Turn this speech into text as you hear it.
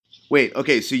Wait,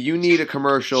 okay, so you need a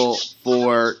commercial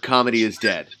for Comedy is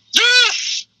Dead.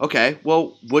 Yes! Okay,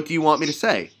 well, what do you want me to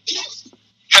say?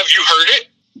 Have you heard it?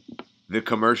 The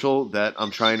commercial that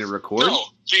I'm trying to record? No,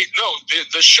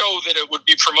 the show that it would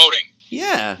be promoting.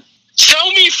 Yeah. Tell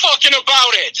me fucking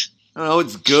about it! Oh,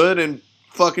 it's good and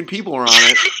fucking people are on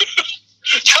it.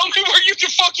 Tell me where you can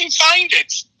fucking find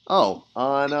it! Oh,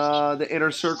 on the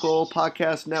Inner Circle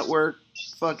Podcast Network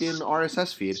fucking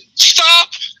RSS feed. Stop!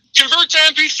 Convert to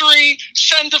MP3,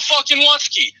 send to fucking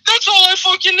Lufsky. That's all I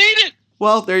fucking needed!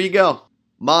 Well, there you go.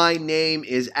 My name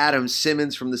is Adam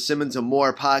Simmons from the Simmons and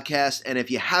More podcast, and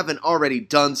if you haven't already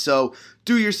done so,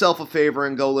 do yourself a favor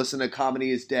and go listen to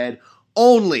Comedy is Dead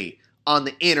only on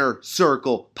the Inner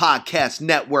Circle Podcast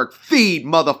Network feed,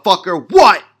 motherfucker.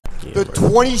 What? The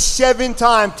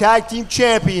 27-time tag team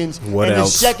champions What and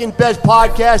else? the second best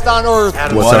podcast on earth.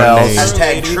 What's our name?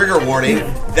 Hashtag trigger warning.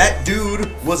 That dude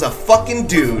was a fucking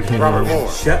dude. Robert Moore.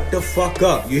 Shut the fuck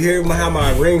up. You hear how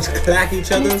my rings clack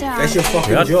each other? That's your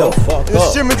fucking Shut joke. the fuck The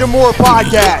up. Simmons and More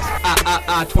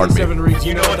podcast. 27 reasons.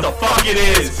 You know what the fuck it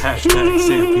is. Hashtag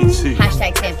SamPC.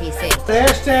 Hashtag SamPC.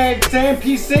 Hashtag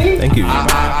SamPC. Thank you.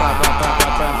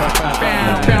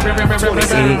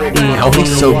 Oh,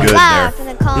 he's so good Live there. from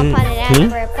the Compounded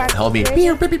Ashbury Park. Help me.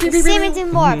 Simmons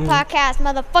and More podcast,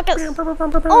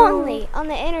 motherfuckers. Only on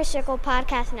the Inner Circle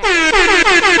Podcast Network.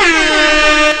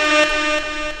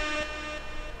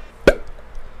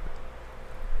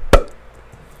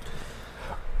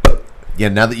 Yeah,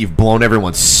 now that you've blown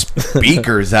everyone's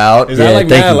speakers out, Is that like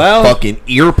thank mad you, loud? fucking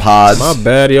ear pods. My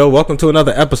bad, yo. Welcome to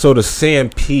another episode of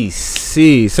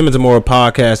SamPC, Simmons and More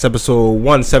podcast, episode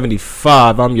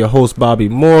 175. I'm your host, Bobby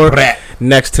Moore. Brat.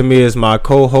 Next to me is my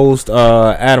co-host,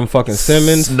 Adam fucking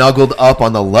Simmons. Snuggled up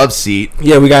on the love seat.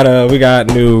 Yeah, we got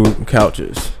new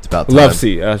couches. It's about time. Love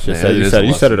seat. I should Yeah, say. it You is said a it.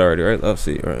 You love said it already, right? Love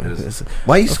seat, right?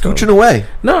 Why are you scooching away?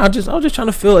 No, I was just trying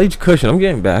to fill each cushion. I'm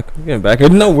getting back. There's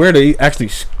nowhere to actually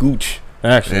scooch.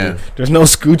 Actually, Yeah. there's no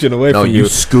scooching away No, from you you.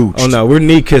 scooched. Oh no, we're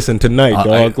knee kissing tonight,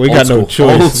 dog. We old got no school.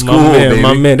 choice. Old school, my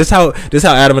baby. man. This how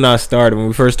Adam and I started when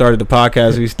we first started the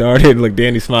podcast. We started. Look,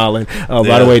 Danny's smiling. Oh,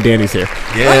 by the way, Danny's here.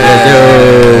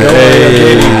 Yeah.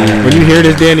 Danny. When you hear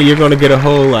this, Danny, you're gonna get a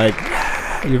whole like.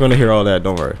 You're gonna hear all that.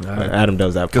 Don't worry. Adam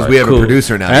does that Because part. we have a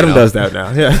producer now. Adam you know? does that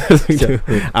now.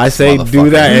 Yeah, I say do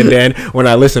Motherfucker. that, and then when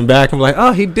I listen back, I'm like,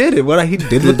 oh, he did it. He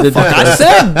did what the fuck I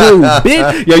said, dude,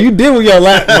 bitch. Yo, you did what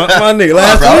my nigga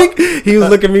last week. He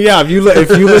was looking me up. If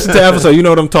you listen to the episode, you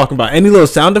know what I'm talking about. Any little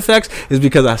sound effects is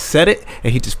because I said it,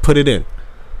 and he just put it in.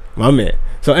 My man.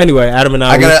 So anyway, Adam and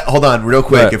I gotta hold on real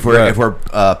quick. Right, if we're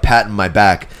patting my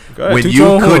back, Go ahead, when toot you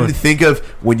your horn.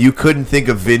 couldn't think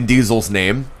of Vin Diesel's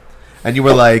name, and you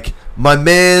were like, my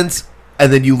man's,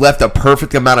 and then you left a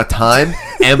perfect amount of time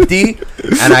empty,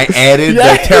 and I added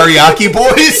the teriyaki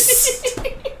boys,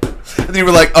 and then you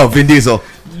were like, oh, Vin Diesel.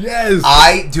 Yes.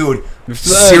 Dude,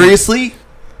 seriously.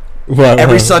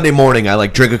 Every Sunday morning, I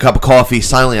like drink a cup of coffee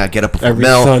silently. I get up before Every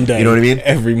Mel. Sunday. You know what I mean?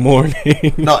 Every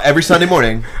morning. No, every Sunday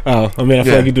morning. Oh, I mean, I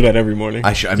feel Yeah. like you do that every morning.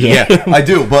 Yeah, I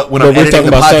do. But when But I'm we're editing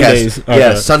talking the about podcast, Sundays.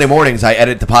 Okay. Sunday mornings, I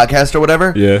edit the podcast or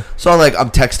whatever. Yeah. So I'm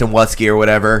texting Wutsky or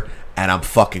whatever, and I'm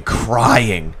fucking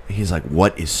crying. He's like,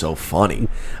 "What is so funny?"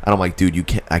 And I'm like,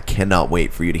 "Dude, I cannot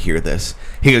wait for you to hear this."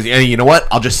 He goes, "Yeah, you know what?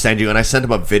 I'll just send you." And I sent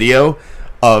him a video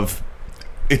of.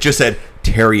 It just said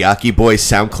Teriyaki Boy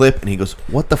sound clip, and he goes,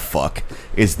 "What the fuck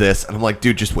is this?" And I'm like,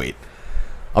 "Dude, just wait."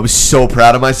 I was so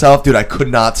proud of myself, dude. I could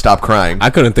not stop crying. I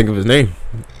couldn't think of his name.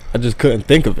 I just couldn't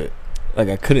think of it. Like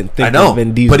I couldn't think I know, of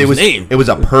Vin Diesel's but name. it was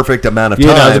a perfect amount of Yeah,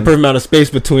 time. that was a perfect amount of space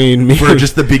between me. for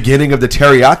just the beginning of the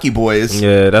Teriyaki Boys.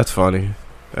 Yeah, that's funny.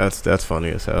 That's funny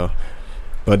as hell.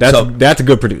 But So- that's a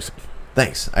good producer.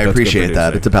 Thanks, I That's appreciate good that.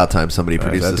 producing. It's about time somebody Right,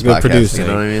 produces that's this good podcast. producing. You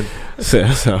know what I mean?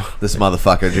 So This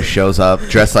motherfucker just shows up,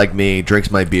 dressed like me,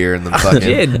 drinks my beer, and then fucking.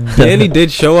 yeah, Danny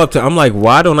did show up to. I'm like,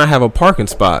 why don't I have a parking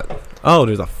spot? Oh,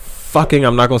 there's a fucking.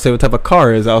 I'm not gonna say what type of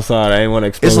car is outside. I didn't want to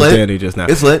expose lit. Danny just now.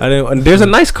 It's lit. I didn't, and there's a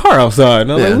nice car outside.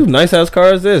 And I'm Yeah. like, whose nice ass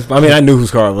car is this? I mean, I knew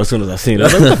whose car it was as soon as I seen it. I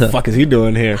was like, what the fuck is he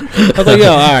doing here? I was like,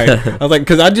 yo, all right. I was like,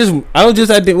 because I was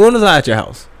just at. When was I at your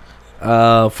house?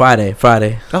 Friday.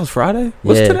 That was Friday.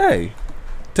 What's Yeah. today?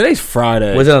 Today's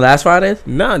Friday. Was it on last Friday?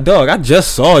 Nah, dog. I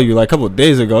just saw you like a couple of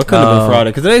days ago. It couldn't have been Oh. Friday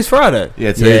because today's Friday.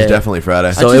 Yeah, today's Yeah. definitely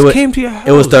Friday. So I it just wa- came to your house.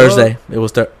 It was Thursday. dog. It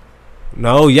was Thursday.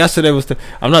 No, yesterday was.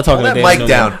 I'm not talking Pull to that Danny. mic no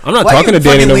down. More. I'm not Why talking you to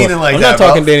Danny fucking no more. leaning like I'm that, not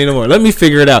talking bro? to Danny no more. Let me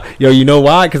figure it out. Yo, you know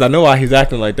why? Because I know why he's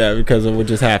acting like that because of what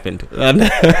just happened.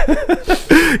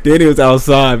 Danny was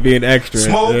outside being extra.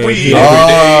 Smoke Yeah, weed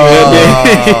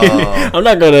yeah. I'm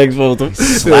not gonna expose him.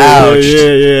 Slouched.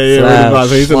 Yeah. Slouched.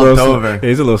 So he's a Slumped little over.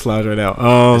 He's a little slouch right now.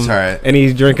 It's all right. And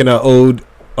he's drinking an old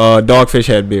Dogfish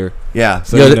Head beer. Yeah.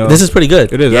 So, Yo, you know, this is pretty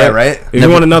good. it is. Yeah, right? If you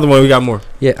want another one, we got more.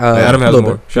 Yeah, Adam has a little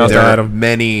more. bit. Shout out There to are Adam.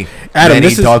 many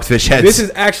This is Dogfish Heads. This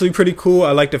is actually pretty cool.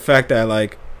 I like the fact that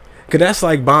like, cause that's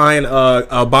like buying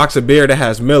a box of beer that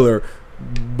has Miller,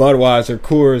 Budweiser,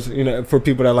 Coors. You know, for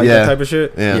people that like Yeah. that type of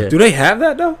shit. Yeah. Do they have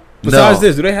that though? Besides No.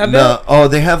 this, do they have No. that? Oh,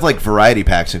 they have like variety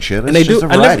packs and shit. And they do. Just a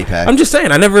variety pack. I'm just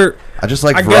saying. I just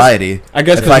like I guess- variety. I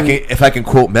guess if I can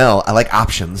quote Mel, I like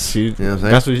options. She, you know what I'm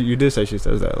saying? that's what you did say. She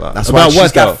says that a lot. That's about why she's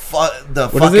what got though? the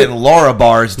What is it? fucking Laura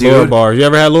bars, dude. Laura bars. You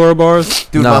ever had Laura bars?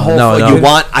 Dude, No, my whole no, no. you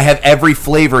want? I have every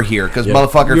flavor here because Yeah.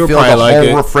 motherfucker You would filled the probably like whole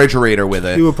it. refrigerator with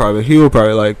it. He would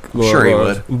probably like Laura Sure he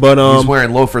bars. would. But He's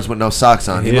wearing loafers with no socks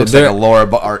on. He yeah, looks like they're- a Laura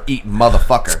bar eating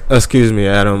motherfucker. excuse me,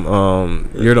 Adam.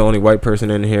 You're the only white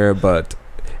person in here, but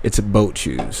it's boat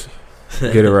shoes.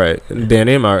 Get it right,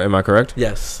 Danny. Am I correct?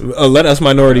 Yes. Let us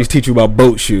minorities teach you about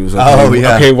boat shoes. Okay? Oh,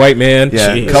 yeah. Okay, white man.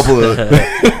 Yeah, Jeez. couple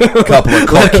of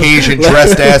Caucasian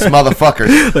dressed ass motherfuckers.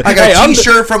 I got Hey, a I'm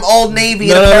T-shirt from Old Navy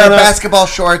No, and a no, pair no, of no. basketball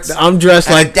shorts. I'm dressed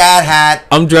and like a dad hat.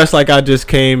 I'm dressed like I just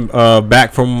came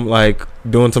back from like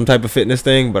doing some type of fitness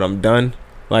thing, but I'm done.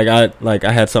 Like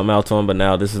I had something else on, but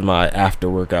now this is my after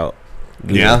workout.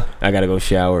 Yeah? I gotta go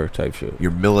shower type shit. Your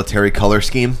military color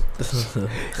scheme,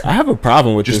 I have a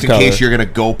problem with just this in color. case you're gonna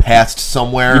go past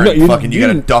somewhere. You know- and you- fucking, you you-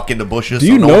 gotta duck into bushes. Do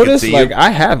so you no one can notice? see Like you. I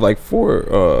have like 4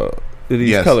 of these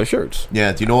Yes. color shirts.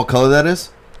 Yeah. Do you know what color that is?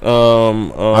 All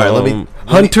right, let me-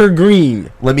 Hunter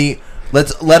green.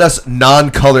 Let us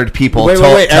non-colored people Wait,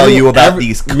 tell you about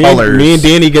these colors. Me and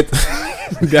Danny get.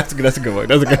 That's a good one.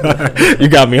 That's a good one. You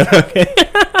got me. Okay.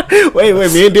 wait.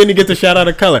 Me and Danny get to shout out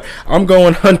a color. I'm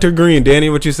going Hunter green. Danny,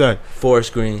 what you say?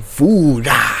 Forest green. Food.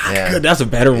 Yeah. Good. That's a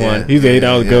better Yeah, one. He's 8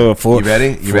 hours good. You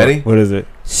ready? You ready? What is it?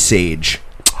 Sage.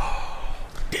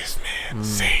 This man,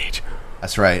 sage.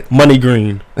 That's right. Money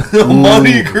green.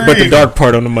 Money green. But the dark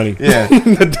part on the money. Yeah.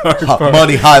 the dark part.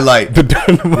 Money highlight. The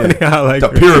dark money highlight. The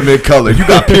pyramid color. You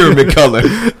got pyramid color.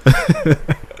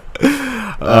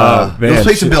 Man, Let's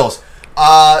pay some bills.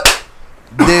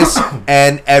 This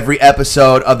and every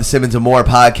episode of the Simmons and More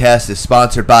podcast is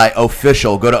sponsored by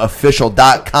Official. Go to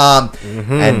official.com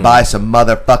and buy some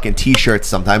motherfucking t-shirts.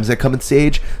 Sometimes they come in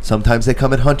sage. Sometimes they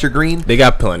come in hunter green. They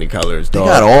got plenty colors, They dog.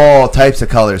 got all types of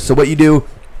colors. So what you do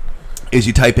is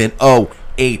you type in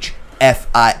OHFISHL.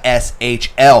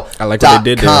 I like what they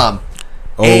did there. .com.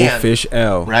 And- Fish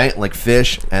L. Right? Like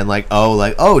fish and like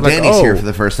Danny's here for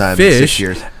the first time in Fish 6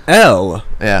 years. L.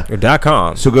 Yeah.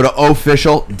 .com. So go to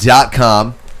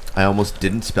official.com. I almost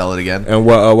didn't spell it again. And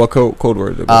what code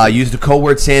word? Use the code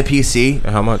word SAMPC.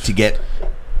 And how much? To get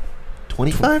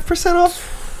 25%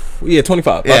 off? Yeah,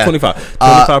 25. Yeah. 25.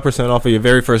 25% off of your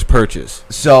very first purchase.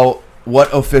 So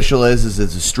what Official is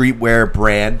it's a streetwear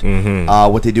brand.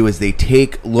 What they do is they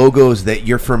take logos that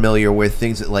you're familiar with,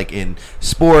 things that like in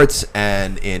sports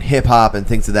and in hip hop and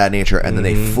things of that nature, and then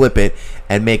they flip it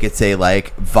and make it say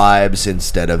like Vibes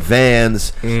instead of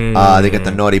Vans. They got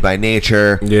the Naughty by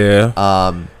Nature. Yeah.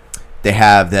 They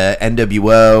have the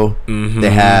NWO.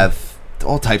 They have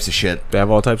all types of shit. They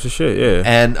have all types of shit, yeah.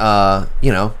 And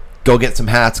go get some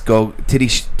hats. Go titty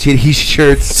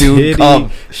shirts soon Titty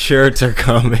come. shirts are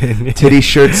coming. Titty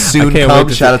shirts soon I can't come. wait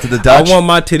to Shout see- out to the Dutch. I want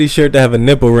my titty shirt to have a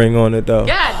nipple ring on it, though.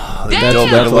 God That's damn. dope.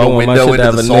 That's A what I little want my window shit to into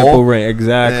have the a soul? nipple ring.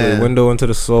 Exactly. Yeah. Window into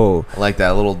the soul. I like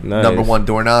that little Nice. number one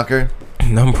door knocker.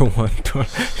 Number one door.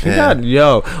 Yeah.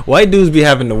 Yo, white dudes be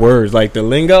having the words like the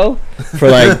lingo for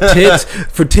like tits,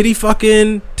 for titty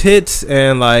fucking tits,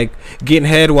 and like getting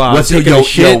head while What's taking a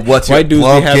shit. what's white your dudes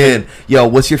be having plumpkin? Yo,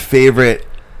 what's your favorite?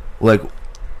 Like,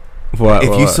 what?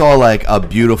 if you saw like a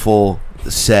beautiful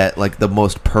set, like the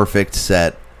most perfect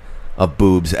set of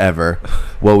boobs ever,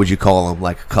 what would you call them?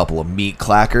 Like a couple of meat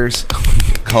clackers?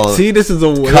 See, this is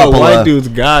a couple white of- dudes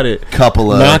got it.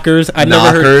 Couple of Knockers. I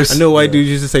never heard. knockers. I know white dudes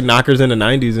used to say knockers in the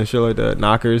 '90s and shit like that.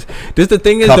 Knockers. This the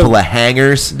thing is Couple of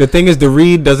hangers. the thing is the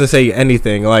read doesn't say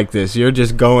anything like this. You're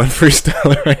just going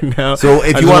freestyle right now. So if I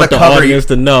you just want want to the cover audience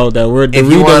to know that the if you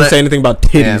read wanna- doesn't say anything about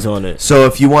titties Yeah. on it. So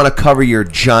if you want to cover your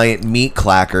giant meat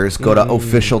clackers, go to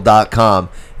official.com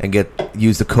and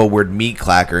use the code word meat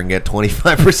clacker and get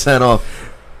 25%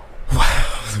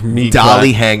 off. Meat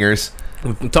Dolly hangers.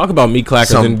 Talk about meat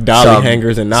clackers and dolly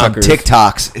hangers and knockers. Some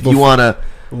TikToks. If you want a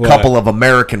What? couple of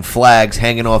American flags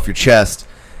hanging off your chest,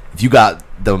 if you got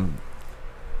the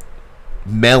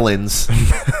melons,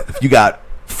 if you got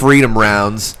freedom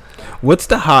rounds. What's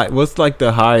like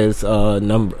the highest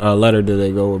letter do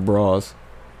they go with bras?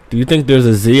 Do you think there's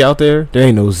a Z out there? There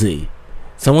ain't no Z.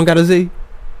 Someone got a Z?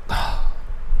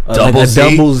 Double Z?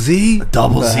 Double Z?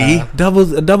 Double Z?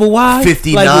 A double Y?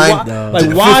 59?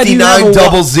 Like why do you have 59 a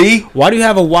double Z? Why do you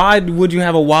have a wide? Would you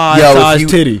have a wide Yo, size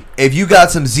titty? If you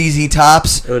got some ZZ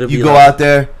tops, It would you be go like- out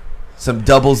there, some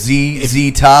double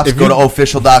Z tops, if go you- to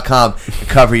official.com and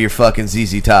cover your fucking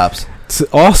ZZ tops.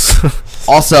 Also,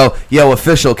 Also, yo,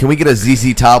 official, can we get a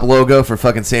ZZ Top logo for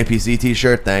fucking Sam PC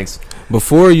t-shirt? Thanks.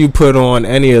 before you put on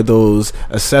any of those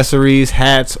accessories,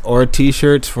 hats, or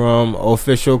t-shirts from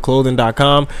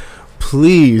officialclothing.com,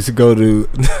 please go to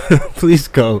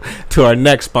our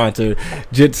next sponsor,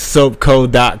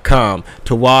 jitsoapco.com,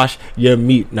 to wash your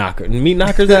meat knockers. Meat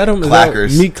knockers, Adam?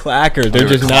 Clackers. Meat clackers. They're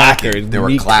just knockers. They were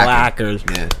meat clacking.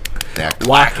 clackers. Yeah. They're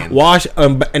clacking. Wash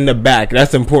in the back.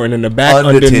 That's important. In the back,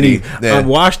 Under underneath. titty. Yeah.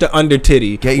 Wash the under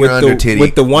titty. Get your under titty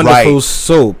with the wonderful right.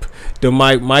 soap. The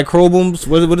microbials.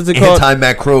 What is it called?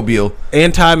 Antimicrobial.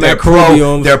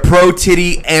 Antimicrobial. They're pro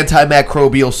titty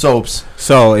antimicrobial soaps.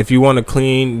 So if you want to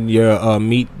clean your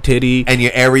meat titty And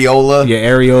your areola.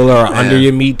 or under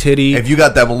your meat titty, If you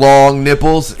got them long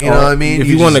nipples, you know what I mean? if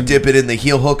you you just wanna- dip it in the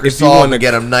heel hooker if you salt wanna- and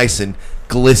get them nice and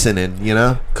glistening, you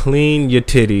know? clean your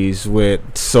titties with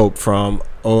soap from.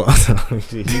 Oh,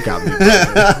 you got me.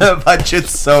 By Jit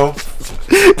Soap.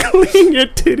 Clean your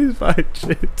titties by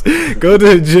Jits. Go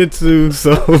to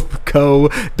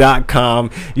jitsusoapco.com.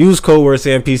 Use code word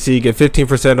SAMPC. Get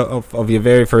 15% of your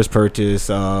very first purchase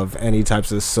of any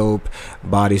types of soap,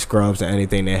 body scrubs, or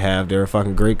anything they have. They're a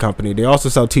fucking great company. They also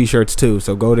sell t-shirts too.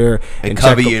 So go there And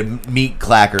check cover your meat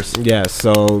clackers. Yes,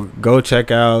 so go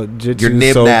check out Jitsu Your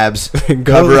nib Soap. nabs. Go-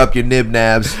 Cover up your nib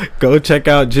nabs. Go check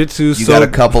out Jitsu You Soap. got a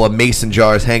couple of mason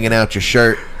jars hanging out your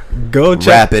shirt. Go check.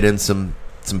 Wrap it in some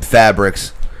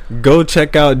fabrics. Go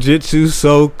check out Jitsu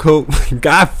Soap.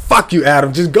 God, fuck you,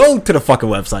 Adam. Just go to the fucking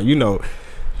website. You know.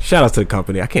 Shout out to the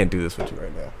company. I can't do this with you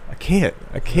right now. I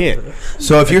can't.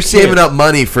 So if you're saving up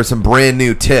money for some brand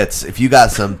new tits, if you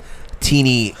got some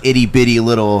teeny itty bitty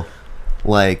little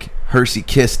like Hershey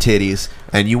Kiss titties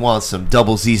and you want some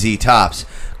double ZZ tops,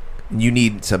 you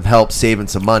need some help saving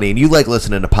some money, and you like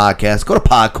listening to podcasts, go to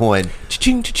Podcoin.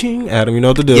 Ching ching. Adam, you know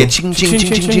what to do. Yeah, ching ching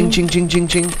ching ching ching ching ching ching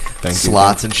ching. Thank you.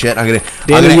 Slots and shit. Danny,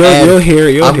 add, you'll hear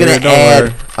it.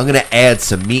 I'm gonna add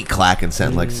some meat clacking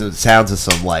sound, like some sounds of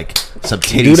some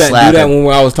titty do that slapping.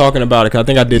 when I was talking about it. 'Cause I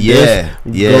think I did this.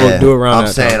 Yeah. Go do it around I'm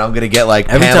that saying time. I'm gonna get like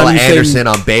Every Pamela time you say- Anderson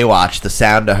on Baywatch. The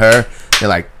sound of her, they're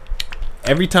like,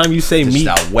 Every time you say Just meat,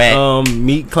 a wet-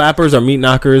 meat clappers or meat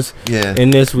knockers, Yeah. in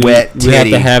this we Wet have to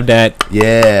titty. have that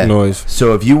yeah. noise.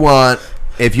 So if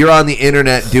you're on the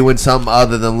internet doing something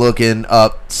other than looking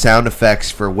up sound effects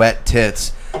for wet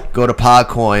tits, go to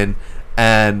Podcoin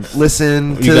and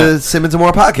listen You to got- Simmons and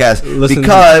More podcast Listen-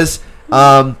 because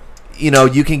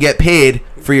you can get paid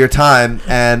for your time,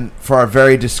 and for our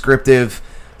very descriptive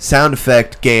sound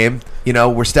effect game,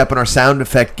 we're stepping our sound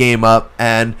effect game up,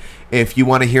 and if you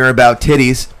want to hear about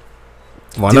titties,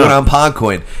 Why do not? it on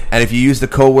Podcoin. And if you use the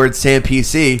code word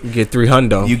SAMPC, You get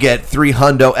 300. you get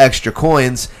 300 extra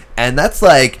coins, and that's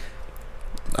like,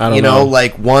 I don't know.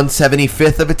 like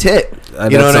 1/75th of a tit. You know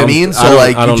that what I sounds- mean? I So don't-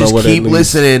 like, I you don't know just what it keep means.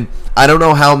 listening. I don't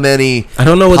know how many. I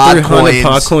don't know what pod 300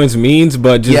 pod coins- coins means,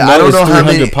 but just Yeah, know I don't it's know how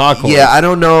 300 many. pod coins. Yeah, I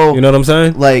don't know. You know what I'm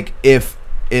saying? Like if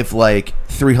like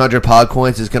 300 pod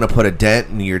coins is gonna put a dent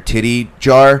in your titty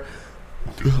jar,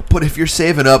 but if you're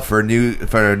saving up for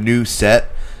a new set,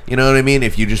 you know what I mean?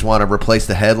 If you just want to replace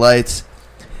the headlights,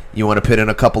 you want to put in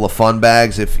a couple of fun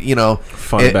bags. If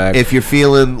bags. if you're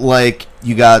feeling like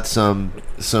you got some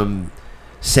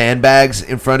sandbags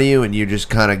in front of you, and you just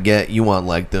kind of you want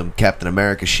like them Captain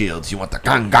America shields. You want the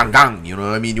gang gang gang. You know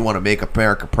what I mean? You want to make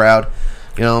America proud.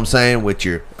 You know what I'm saying? With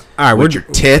your your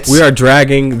tits. We are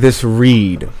dragging this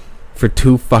reed for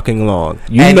too fucking long.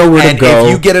 You And- know where and to go.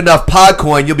 if you get enough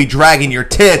Podcoin, you'll be dragging your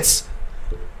tits.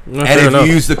 No, And fair if enough.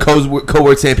 you use the code word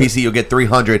SAMPC, you'll get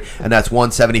 300, and that's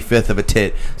 1/75th of a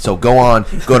tit. So go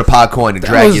to Podcoin and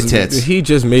drag your tits. He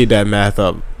just made that math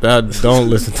up. Don't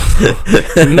listen to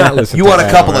Do not listen You to want a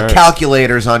that, couple of alright?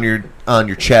 calculators on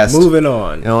your chest. Moving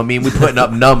on. You know what I mean? We putting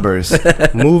up numbers.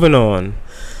 Moving on.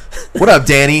 What up,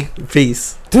 Danny?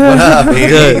 Peace. What up, baby?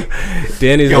 Good.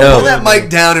 Danny's Yo, pull that mic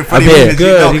down in front I'm of you here.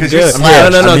 because He's you're good.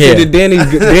 slouched. No. I'm See, here. Danny was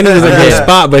in a good here.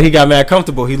 spot, but he got mad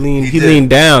comfortable. He did. leaned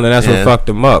down, and that's Yeah. what fucked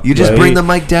him up. You just But bring the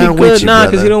mic down he with good, you, nah,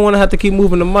 because brother. you don't want to have to keep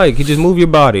moving the mic. You just move your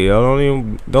body.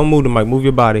 Don't move the mic. Move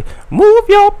your body. Move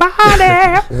your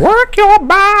body. Work your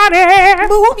body.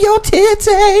 Move your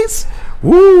titties.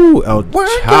 Woo, El Work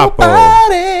your Chapo.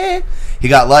 body. He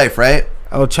got life, right?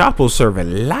 El Chapo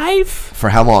serving life. For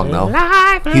how long, though?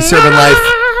 Life. He's serving life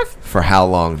For how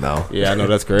long though? Yeah, I know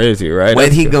that's crazy, right? When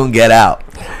That's he gonna get out?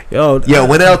 Yo,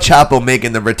 When El Chapo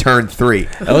making the Return 3?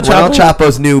 When El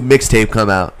Chapo's new mixtape come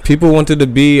out? People wanted to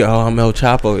be, I'm El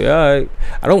Chapo. Yeah,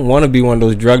 I don't want to be one of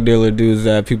those drug dealer dudes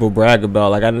that people brag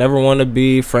about. Like, I never want to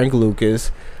be Frank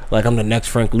Lucas. Like, I'm the next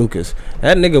Frank Lucas.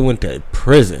 That nigga went to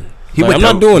prison. He Like, went I'm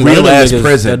not to doing real none of ass them niggas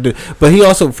prison. that do- But he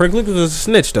also, Frank Lucas was a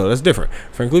snitch though. That's different.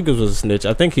 Frank Lucas was a snitch.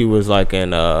 I think he was like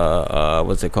in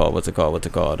what's it called?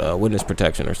 Witness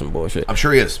protection or some bullshit. I'm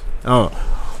sure he is. Oh,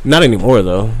 not anymore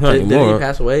though. Not Did anymore. he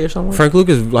pass away or something? Frank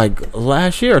Lucas like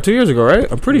last year or 2 years ago, right?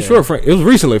 I'm pretty sure. It was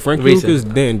recently. Frank Lucas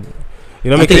then. You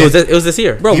know what I I think mean? it was this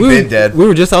year. Bro, He we been dead.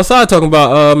 were just outside talking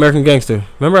about American Gangster.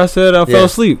 Remember I said I fell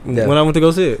asleep Yeah. when I went to go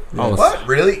see it. I was What?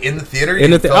 Really? In the theater? in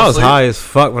You the fell I was asleep? high as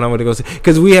fuck when I went to go see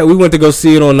because we went to go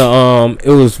see it on the it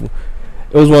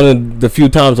was one of the few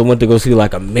times I went to go see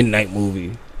like a midnight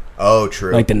movie. Oh,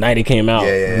 true. Like the night it came out.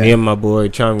 Yeah. Me and my boy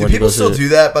Chum Do went to go people see still it. do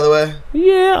that, by the way?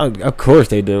 Yeah, of course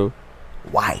they do.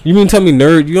 Why? You mean tell me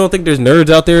nerd? You don't think there's nerds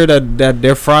out there that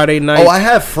their Friday night? Oh, I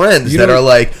have friends You that don't- are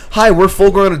like, "Hi, we're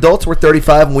full-grown adults. We're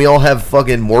 35, and we all have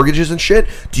fucking mortgages and shit.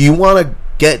 Do you want to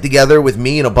get together with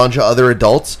me and a bunch of other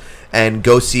adults and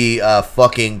go see a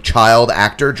fucking child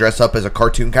actor dress up as a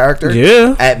cartoon character?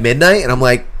 Yeah. At midnight?" And I'm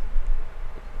like,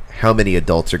 "How many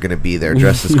adults are going to be there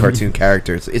dressed as cartoon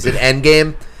characters? Is it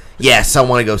Endgame? Yes, I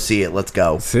want to go see it. Let's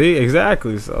go." See,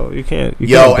 exactly. So you can't. You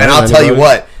Yo, can't and ban I'll tell you anybody.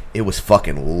 what, it was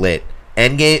fucking lit.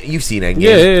 Endgame, you've seen Endgame.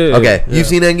 Yeah. Okay, you've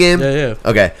seen Endgame? Yeah.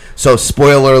 Okay, so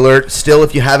spoiler alert, still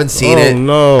if you haven't seen Oh, it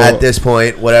no. at this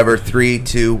point, whatever, 3,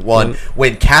 2, 1.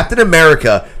 When Captain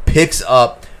America picks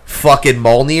up fucking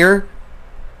Mjolnir,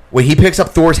 when he picks up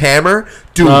Thor's hammer,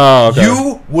 dude, Oh, okay.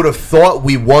 you would have thought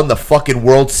we won the fucking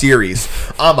World Series.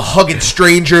 I'm hugging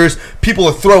strangers, people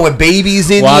are throwing babies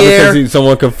in Why? the air. Because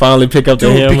someone could finally pick up the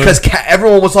Dude, hammer. because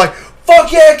everyone was like,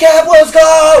 "Fuck yeah, Cap, let's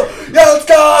go! Yeah, let's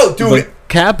go!" Dude, But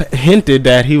Cap hinted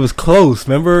that he was close.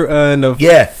 Remember in the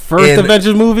first in-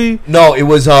 Avengers movie? No, it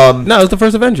was No, it was the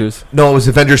first Avengers. no, it was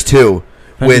Avengers 2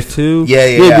 Avengers with 2?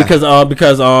 Yeah, because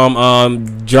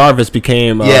Jarvis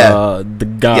became Yeah. the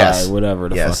guy, Yes. whatever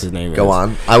the fuck Yes. his name is. Go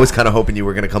on. I was kind of hoping you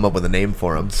were going to come up with a name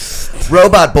for him.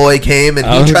 Robot Boy came and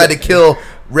I he was- tried to kill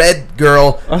Red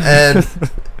Girl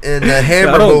and the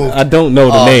hammer moved. I don't know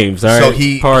the names. All right, So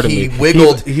he pardon he me.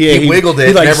 wiggled he wiggled it.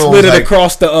 He like and everyone slid was it like,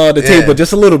 across the Yeah. table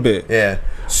just a little bit. Yeah.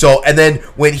 So and then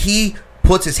when he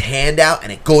puts his hand out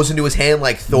and it goes into his hand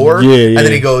like Thor, Yeah, and then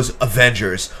yeah. he goes,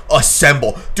 "Avengers,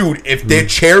 assemble!" Dude, if their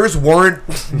chairs weren't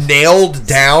nailed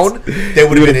down, they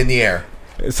would have been in the air.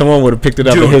 Someone would have picked it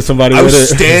up Dude, and hit somebody I with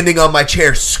was it. standing on my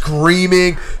chair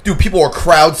screaming. Dude, people were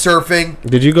crowd surfing.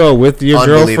 Did you go with your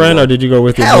girlfriend Unbelievable. or did you go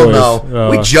with your Hell boys? no.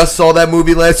 We just saw that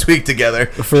movie last week together.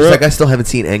 She's real? like, "I still haven't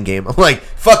seen Endgame." I'm like,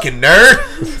 "Fucking nerd."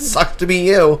 Sucks to be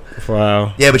you.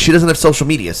 Wow. Yeah, but she doesn't have social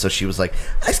media, so she was like,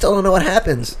 "I still don't know what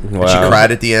happens." And she Wow.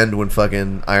 cried at the end when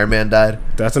fucking Iron Man died.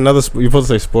 That's another. You're supposed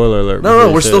to say spoiler alert. No, before no,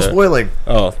 you we're say still that. spoiling.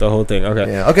 Oh, the whole thing.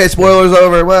 Okay. Yeah. Okay, spoilers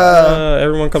over. Well,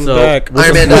 Everyone comes So, back.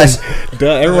 Iron Man dies. Duh,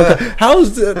 everyone.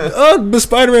 How's the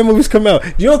Spider-Man movies come out?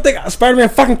 You don't think Spider-Man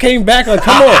fucking came back? Like,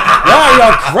 come on, why are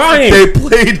y'all crying? They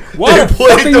played. Why They the fuck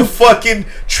are played you- the fucking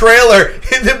trailer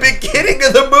in the beginning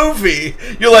of the movie.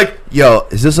 You're like, "Yo,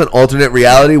 is this an alternate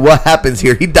reality? What happens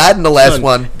here?" He died in the last Son,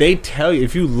 one. They tell you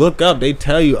if you look up, they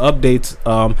tell you updates.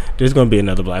 There's gonna be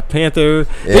another Black Panther.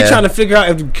 Yeah. They're trying to figure out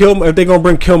if they're gonna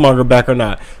bring Killmonger back or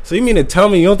not. So you mean to tell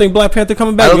me you don't think Black Panther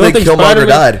coming back? I don't You think Killmonger Spider-Man-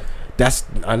 died. That's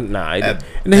nah. Uh,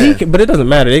 And he can, but it doesn't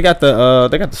matter. They got the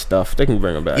stuff. They can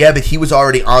bring him back. Yeah, but he was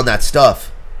already on that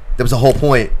stuff. That was the whole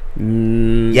point.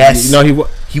 Yes. No,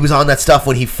 he was on that stuff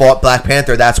when he fought Black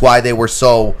Panther. That's why they were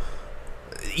so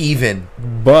even.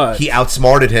 But He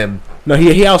outsmarted him. no,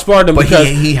 he outsmarted him But because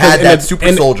he had in that the- super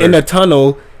in- soldier. in the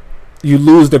tunnel. You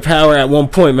lose the power at one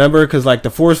point, remember? Because like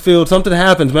the force field, something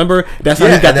happens. Remember? That's how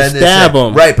he got and to then they stab said-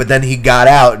 him. Right, but then he got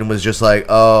out and was just like,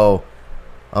 "Oh,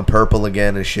 I'm purple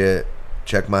again and shit.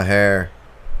 Check my hair.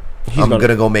 I'm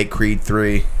gonna go make Creed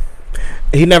 3."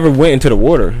 He never went into the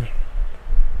water.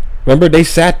 Remember, they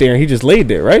sat there and he just laid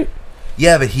there, right?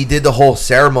 Yeah, but he did the whole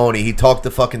ceremony. He talked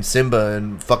to fucking Simba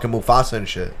and fucking Mufasa and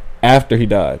shit. After he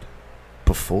died.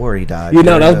 Before he died. Yeah,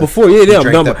 no, that was before. Yeah, He yeah.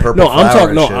 drank No, that purple no, I'm flower talking.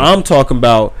 and No, shit. I'm talking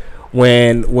about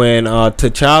when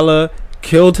T'Challa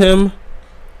killed him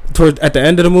at the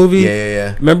end of the movie.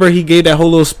 Yeah. Remember, he gave that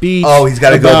whole little speech. Oh, he's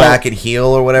got to go about- back and heal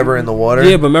or whatever in the water.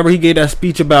 Yeah, but remember, he gave that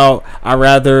speech about I'd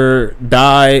rather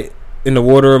die in the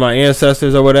water of my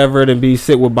ancestors or whatever than be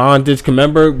sit with bondage.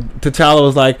 Remember, T'Challa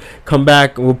was like, "Come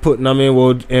back, we'll put them in,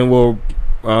 we'll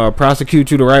prosecute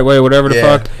you the right way, whatever the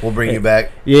fuck. We'll bring you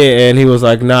back. Yeah, and he was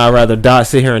like, nah, I'd rather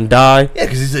sit here and die. Yeah,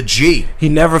 because he's a G. He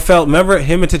never felt. Remember,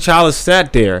 him and T'Challa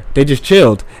sat there. They just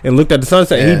chilled and looked at the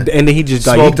sunset. And then he just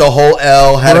smoked a whole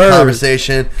L, had a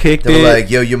conversation. Kicked they were it. like,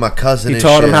 yo, you're my cousin. He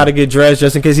taught him how to get dressed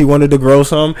just in case he wanted to grow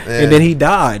some. Yeah. And then he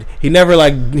died. He never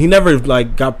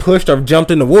got pushed or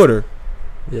jumped in the water.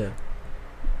 Yeah.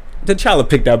 T'Challa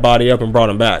picked that body up and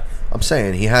brought him back. I'm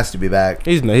saying he has to be back.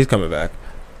 He's coming back.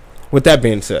 With that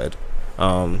being said,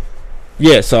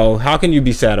 so how can you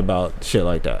be sad about shit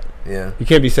like that? Yeah. You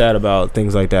can't be sad about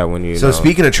things like that when you. So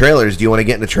speaking of trailers, do you want to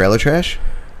get into trailer trash?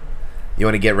 You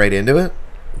want to get right into it?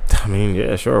 I mean,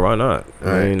 yeah, sure, why not?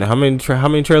 All I mean, how many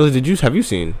trailers have you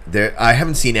seen? I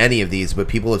haven't seen any of these, but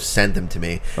people have sent them to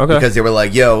me because they were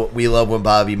like, "Yo, we love when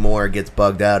Bobby Moore gets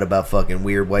bugged out about fucking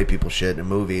weird white people shit in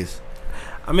movies."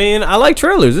 I mean, I like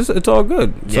trailers. It's all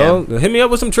good. So hit me up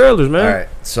with some trailers, man. All right,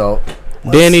 so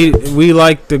Danny, we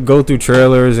like to go through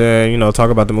trailers and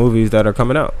talk about the movies that are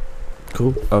coming out.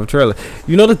 Cool. Of trailer.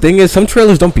 The thing is, some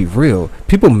trailers don't be real.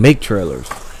 People make trailers.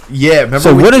 Yeah, remember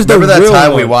that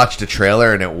time we watched a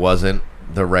trailer and it wasn't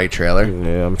the right trailer?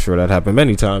 Yeah, I'm sure that happened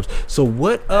many times. So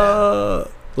what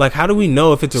how do we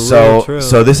know if it's a real trailer?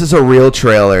 So this is a real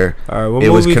trailer. All right, what it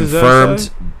was movie does that confirmed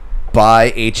say?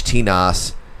 by HT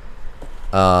Nas.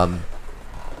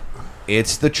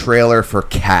 It's the trailer for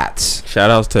Cats.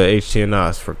 Shout outs to HT and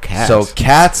Nas for Cats. So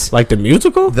Cats, like the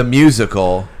musical? The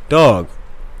musical. Dog.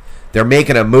 They're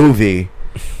making a movie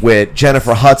with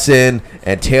Jennifer Hudson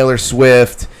and Taylor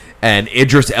Swift, and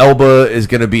Idris Elba is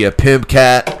going to be a pimp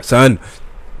cat. Son,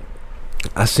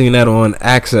 I seen that on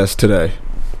Access today.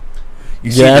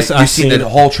 You seen the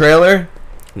whole trailer?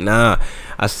 Nah,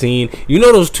 I seen.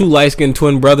 Those two light-skinned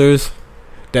twin brothers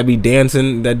that be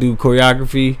dancing, that do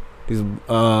choreography?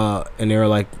 And they were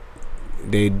like,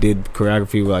 they did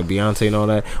choreography with like Beyonce and all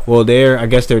that. Well, I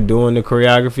guess they're doing the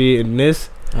choreography in this.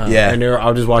 Yeah. And I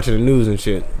was just watching the news and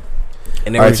shit.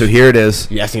 And all right, so here it is.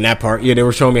 Yeah, I seen that part. Yeah, they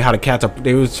were showing me how the cats are.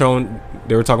 They were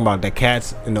talking about the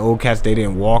cats and the old cats. They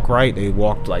didn't walk right. They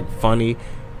walked like funny,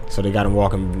 so they got them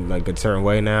walking like a certain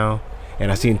way now.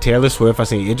 And I seen Taylor Swift. I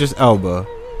seen Idris Elba.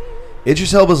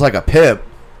 Idris Elba's like a pimp.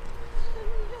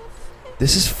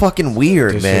 This is fucking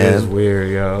weird, man. This shit is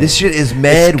weird, yo. This shit is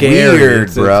mad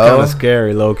weird, bro. It's kind of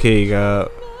scary, low key,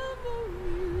 yo.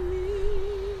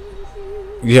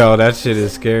 Yo, that shit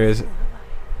is scary.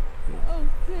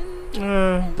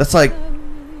 That's like,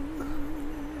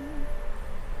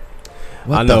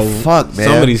 what the fuck, man?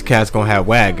 Some of these cats gonna have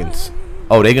wagons.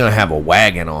 Oh, they gonna have a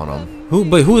wagon on them.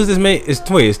 Who is this main? Is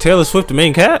Taylor Swift the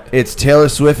main cat? It's Taylor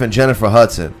Swift and Jennifer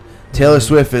Hudson. Taylor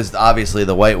Swift is obviously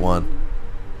the white one,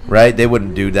 right? They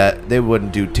wouldn't do that. They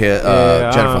wouldn't do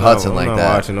Jennifer Hudson like that. I'm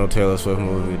not watching no Taylor Swift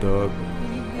movie, dog.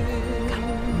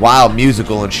 Wild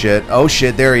musical and shit. Oh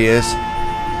shit, there he is.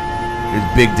 His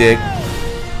big dick.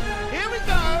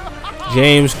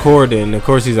 James Corden, of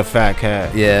course he's a fat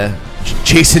cat. Yeah.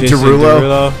 Jason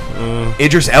Derulo.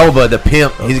 Idris Elba, the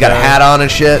pimp. Okay. He's got a hat on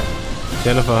and shit.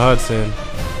 Jennifer Hudson.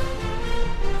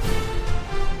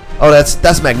 Oh,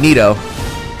 that's Magneto.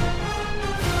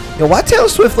 Yo, why Taylor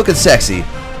Swift looking sexy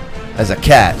as a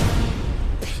cat?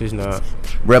 She's not.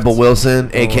 Rebel Wilson,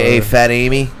 aka Fat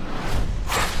Amy.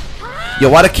 Yo,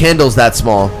 why the Kendall's that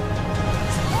small?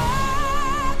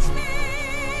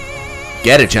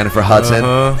 Get it, Jennifer Hudson.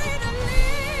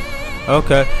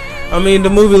 Okay. I mean, the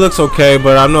movie looks okay,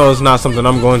 but I know it's not something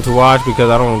I'm going to watch because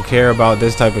I don't care about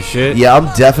this type of shit. Yeah,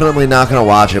 I'm definitely not going to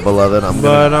watch it, beloved. I'm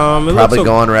going to probably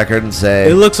go on record and say...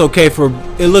 It looks okay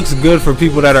it looks good for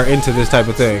people that are into this type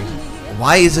of thing.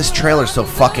 Why is this trailer so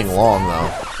fucking long, though?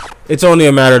 It's only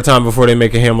a matter of time before they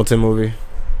make a Hamilton movie.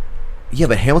 Yeah,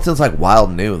 but Hamilton's like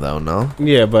wild new, though, no?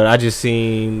 Yeah, but I just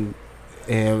seen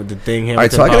the thing Hamilton. All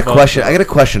right, so I got a question. I got a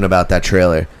question about that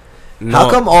trailer. No.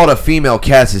 How come all the female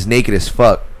cast is naked as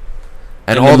fuck?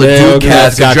 And all the dude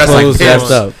cats are dressed like pimps.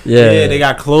 Yeah, they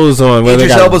got clothes on.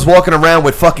 Idris Elba's walking around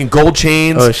with fucking gold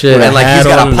chains. Oh shit! And like he's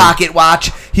got a pocket watch.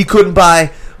 He couldn't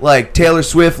buy like Taylor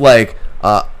Swift like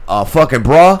a fucking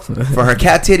bra for her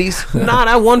cat titties. Nah,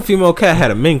 that one female cat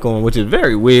had a mink on, which is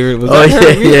very weird. Yeah.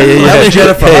 That was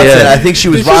Jennifer Hudson. I think she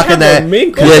was rocking that.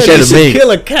 Mink yeah, she had a mink.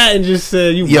 Kill a cat and just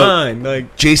say you mine.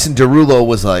 Like Jason Derulo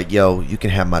was like, "Yo, you can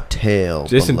have my tail."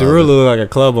 Jason Derulo looked like a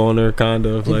club owner, kind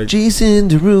of like Jason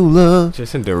Derulo.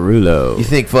 Jason Derulo. You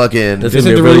think fucking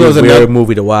Jason Derulo is another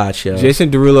movie to watch? Yo. Jason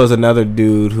Derulo is another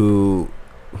dude who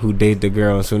dated the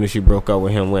girl as soon as she broke up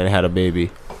with him, went and had a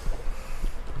baby.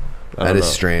 That is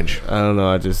strange. I don't know.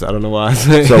 I don't know why.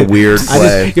 It's a weird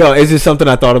play. It's just something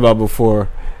I thought about before.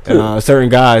 Certain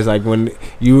guys, like when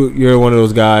you're one of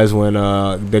those guys when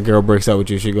the girl breaks up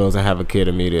with you, she goes and have a kid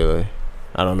immediately.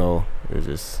 I don't know. It's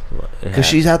just Because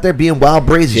she's out there being wild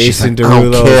brazy. She's Jason like, I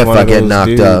don't Derulo care is if one I of get those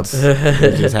knocked up. dudes.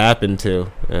 It just happened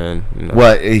to. And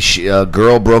What? Is she, a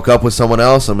girl broke up with someone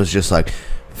else and was just like,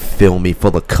 fill me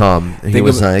full of cum. And he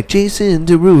was like, Jason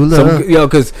Derulo.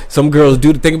 Because some girls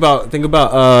do. Think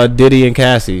about Diddy and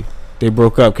Cassie. They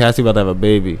broke up. Cassie about to have a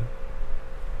baby.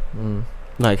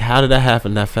 Like, how did that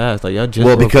happen that fast? Like, y'all just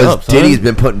broke because up, son. Diddy's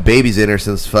been putting babies in her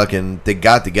since fucking they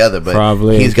got together, but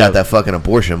Probably. he's got that fucking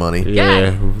abortion money.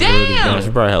 Yeah, damn. She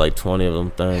probably had like 20 of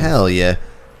them things. Hell yeah.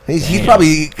 He's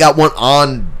probably got one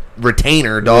on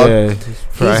retainer, dog. Yeah,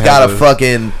 he's got a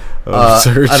fucking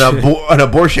an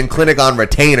abortion clinic on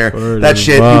retainer. That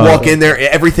shit, you walk in there,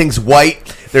 everything's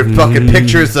white. There are fucking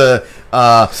pictures of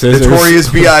Notorious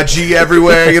B.I.G.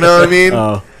 everywhere. You know what I mean?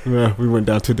 Oh. Yeah, we went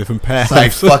down two different paths.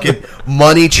 It's like fucking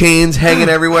money chains hanging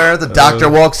everywhere. The doctor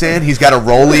walks in. He's got a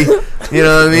rollie. You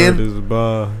know what I mean?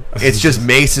 It's just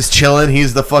Mace is chilling.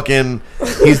 He's the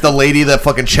lady that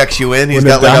fucking checks you in. He's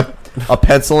got like a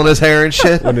pencil in his hair and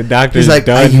shit. When the doctor's he's like,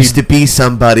 done, I used to be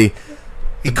somebody.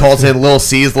 He calls in Lil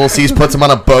C's. Lil C's puts him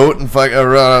on a boat and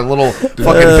a little fucking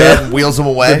bed and wheels him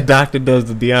away. The doctor does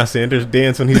the Deion Sanders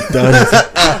dance when he's done.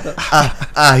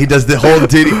 He does the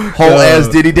whole ass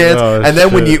Diddy dance, and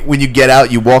then when you get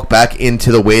out, you walk back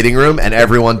into the waiting room, and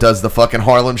everyone does the fucking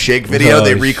Harlem Shake video.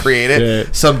 They recreate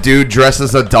it. Some dude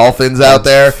dresses as dolphins out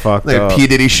there. Like P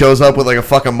Diddy shows up with like a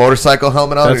fucking motorcycle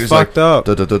helmet on. That's fucked up.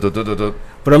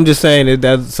 But I'm just saying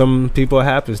that some people it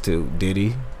happens to.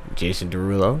 Diddy, Jason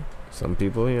Derulo. Some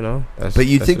people, you know. But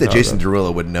you'd think that Jason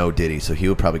Derulo would know Diddy, so he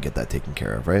would probably get that taken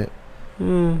care of, right?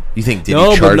 You think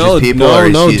Diddy charges people, or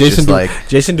is he just like,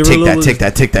 Jason Derulo take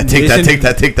that.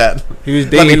 He was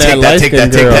dating that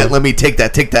light-skinned girl. Let me take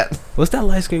that. What's that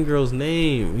light-skinned girl's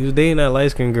name? He was dating that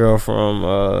light-skinned girl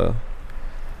from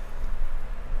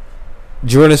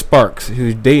Jordan Sparks. He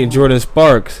was dating Jordan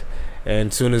Sparks, and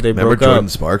as soon as they broke Jordan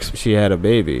up, Sparks? She had a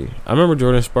baby. I remember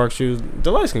Jordan Sparks. She was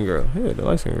the light-skinned girl. Yeah, the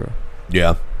light-skinned girl.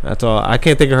 Yeah. That's all. I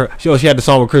can't think of her. She had the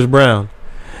song with Chris Brown.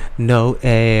 No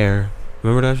air.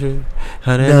 Remember that shit?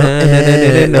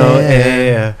 No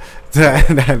air.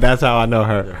 That's how I know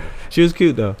her. She was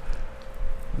cute though.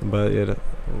 But yeah.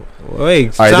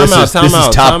 Wait, all right, time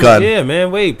out. Top Gun. Yeah, man.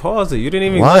 Wait, pause it. You didn't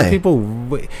even Why? let people.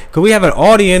 Because we have an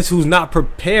audience who's not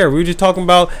prepared. We were just talking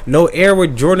about No Air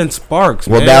with Jordan Sparks.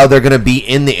 Well, man. now they're gonna be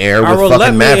in the air with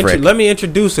fucking Maverick. Let me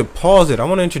introduce it. Pause it. I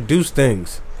want to introduce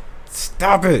things.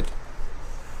 Stop it.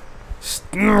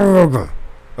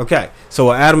 Okay, so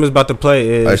what Adam is about to play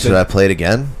is. All right, should I play it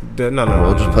again? No.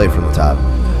 We'll just play it from the top.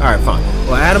 All right, fine.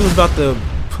 What Adam is about to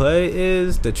play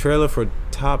is the trailer for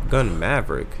Top Gun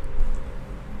Maverick.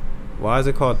 Why is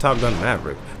it called Top Gun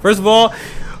Maverick? First of all,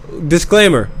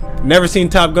 disclaimer: never seen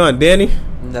Top Gun. Danny?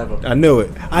 Never. I knew it.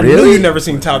 I Really? knew you never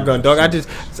seen Top Gun, dog. I just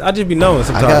be knowing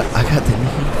sometimes. I got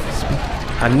the.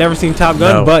 I never seen Top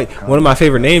Gun, but one of my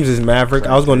favorite names is Maverick.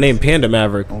 I was gonna name Panda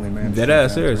Maverick. Dead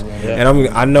ass serious. And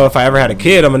I know if I ever had a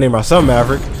kid, I'm gonna name my son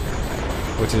Maverick.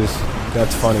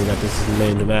 That's funny that this is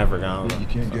named Maverick. I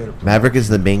don't know. Maverick is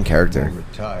the main character.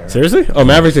 Seriously? Oh,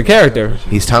 Maverick's a character.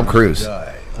 He's Tom Cruise.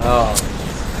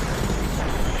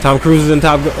 Tom Cruise is in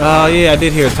Top Gun. Oh yeah, I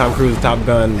did hear Tom Cruise in Top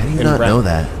Gun. I did not know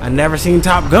that. I never seen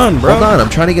Top Gun, bro. Hold on, I'm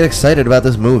trying to get excited about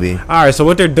this movie. All right, so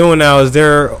what they're doing now is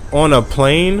they're on a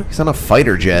plane. He's on a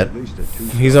fighter jet.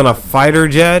 He's on a fighter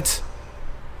jet.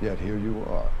 Yet here you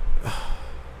are,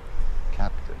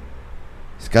 Captain.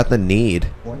 He's got the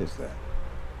need. What is that?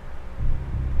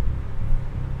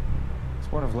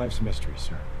 It's one of life's mysteries,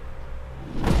 sir.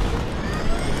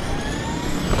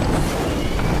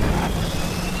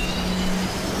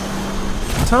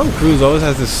 Tom Cruise always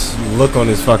has this look on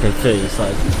his fucking face,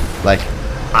 like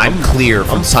I'm clear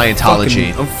from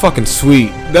Scientology. I'm fucking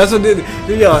sweet. That's what that's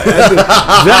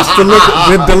the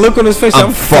look. The look on his face.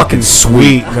 I'm fucking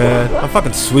sweet, man. I'm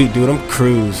fucking sweet, dude. I'm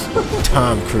Cruise.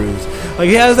 Tom Cruise. Like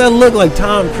he has that look like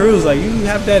Tom Cruise. Like you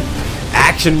have that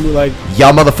action. Like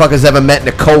y'all motherfuckers ever met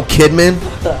Nicole Kidman?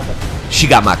 She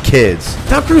got my kids.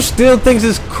 Tom Cruise still thinks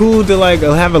it's cool to like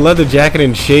have a leather jacket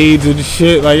and shades and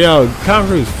shit. Like yo, Tom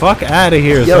Cruise, fuck out of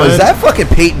here. Yo, son. is that fucking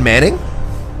Peyton Manning?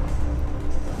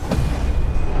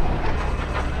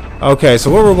 Okay,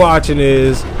 so what we're watching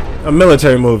is a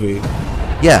military movie.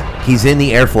 Yeah, he's in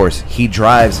the Air Force. He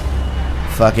drives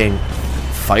fucking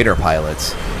fighter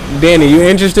pilots. Danny, you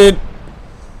interested?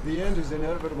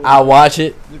 I'll watch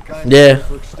it. Yeah,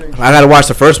 I gotta watch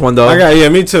the first one though.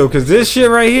 Me too. Cause this shit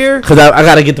right here. Cause I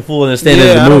gotta get the full understanding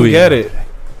of the movie. I don't get it.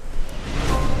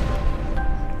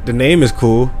 The name is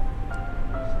cool.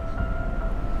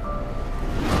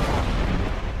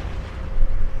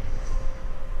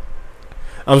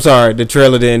 I'm sorry, the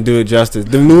trailer didn't do it justice.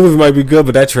 The movie might be good,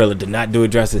 but that trailer did not do it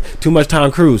justice. Too much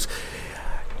Tom Cruise.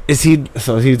 Is he?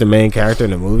 So he's the main character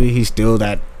in the movie. He's still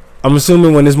that. I'm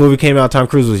assuming when this movie came out, Tom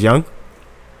Cruise was young.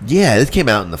 Yeah, this came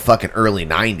out in the fucking early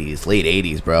 90s, late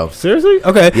 80s, bro. Seriously?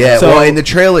 Okay. Yeah, so, well, in the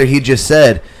trailer, he just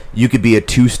said you could be a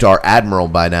 2-star admiral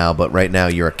by now, but right now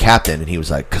you're a captain. And he was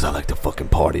like, because I like to fucking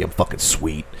party. I'm fucking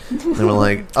sweet. And we're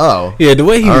like, oh. Yeah, the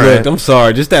way he looked, right. I'm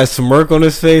sorry. Just that smirk on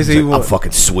his face. Like, I'm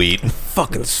fucking sweet.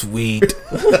 Fucking sweet.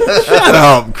 Shut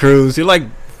up, Cruise. You're like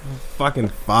fucking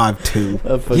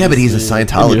 5'2". Yeah, but he's a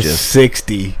Scientologist. You're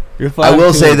 60. I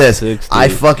will say this. 60. I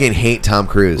fucking hate Tom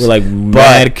Cruise. We're like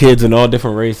mad kids in all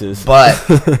different races. But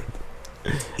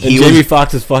Jamie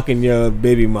Foxx is fucking your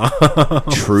baby mom.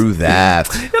 True that.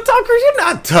 Yo, Tom Cruise, you're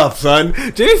not tough, son.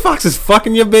 Jamie Foxx is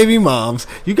fucking your baby moms.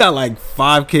 You got like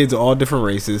 5 kids of all different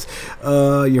races.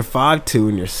 You're 5'2"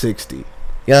 and you're 60.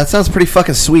 Yeah, that sounds pretty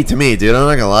fucking sweet to me, dude. I'm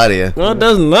not gonna lie to you. No, it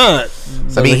does not.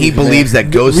 I mean, he believes that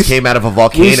ghosts came out of a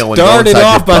volcano and go started inside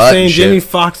off your by butt saying and shit. Jamie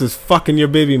Foxx is fucking your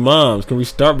baby moms. Can we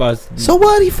start by? So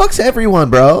what? He fucks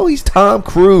everyone, bro. He's Tom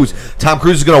Cruise. Tom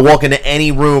Cruise is gonna walk into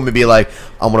any room and be like,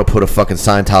 "I'm gonna put a fucking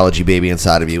Scientology baby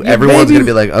inside of you." Everyone's gonna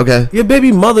be like, "Okay." Your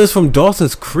baby mother is from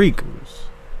Dawson's Creek.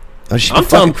 I'm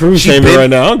Tom Cruise shaming right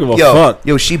now. I don't give a fuck.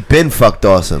 Yo, she been fucked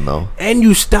Dawson though. And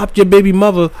you stopped your baby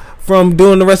mother from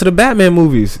doing the rest of the Batman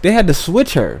movies. They had to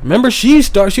switch her. Remember, she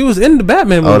was in the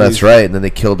Batman movies. Oh, that's right. And then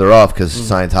they killed her off because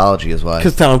Scientology is why.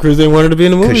 Because Tom Cruise didn't want her to be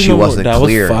in the movie. Because she wasn't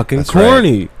clear. That was fucking That's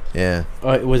corny. Right.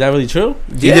 Yeah. Was that really true?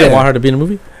 Yeah. You didn't want her to be in the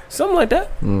movie? Something like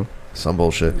that. Some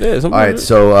bullshit. Yeah. Something All right. like that.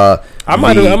 So I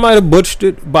might have botched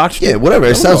it. Yeah. Whatever.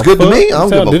 It sounds good to me. I don't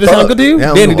give a Did it fuck. sound good to you?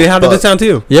 Yeah, Danny, how did it sound to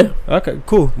you? Yeah. Okay.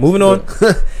 Cool. Moving on.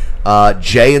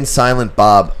 Jay and Silent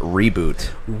Bob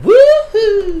reboot.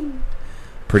 Woohoo!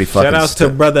 Pretty fucking. Shout outs to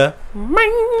brother.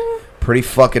 Pretty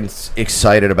fucking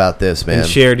excited about this, man. And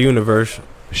Shared Universe.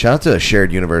 Shout out to the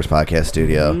Shared Universe podcast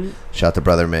studio. Shout out to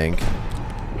Brother Mink.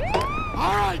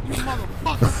 Alright, you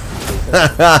motherfucker.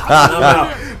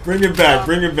 Bring it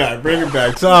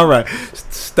back. It's all right.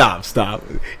 Stop.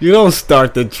 You don't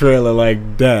start the trailer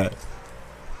like that.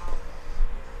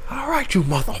 All right, you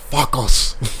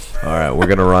motherfuckers. All right, we're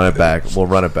gonna run it back. We'll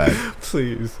run it back.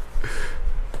 Please.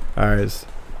 All right.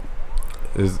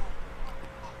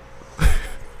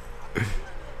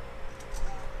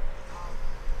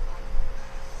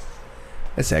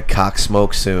 I said cock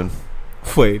smoke soon.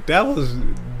 Wait, that was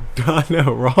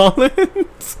Donnell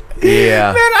Rawlins?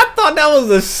 Yeah. Man, I thought that was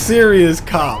a serious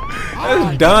cop.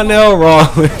 That's Donnell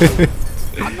Rawlins.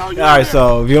 All right,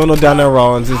 so if you don't know Donnell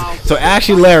Rawlins, so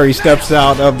Ashley Larry steps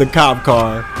out of the cop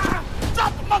car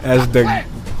as the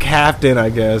captain, I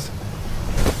guess.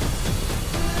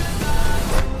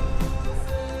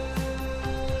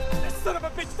 That son of a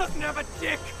bitch doesn't have a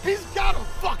dick. He's got a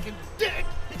fucking dick.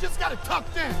 He just got it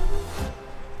tucked in.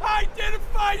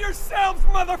 Identify yourselves,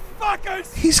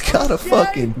 motherfuckers. He's got a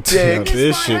fucking dick.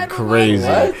 This shit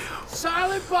crazy.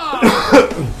 Silent Bob.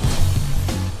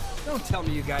 Don't tell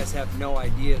me you guys have no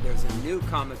idea there's a new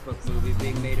comic book movie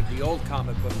being made of the old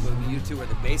comic book movie you two are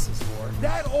the basis for.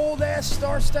 That old ass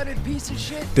star-studded piece of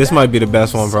shit. This might be the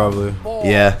best one, probably.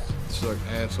 Yeah. It's like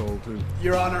asshole too.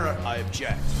 Your Honor, I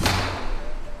object.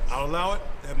 I'll allow it.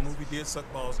 That movie did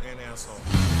suck balls and asshole.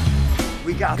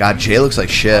 We got God, Jay looks like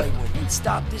shit.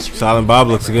 Stop this. Silent Bob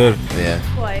looks good. Yeah.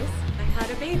 Twice, I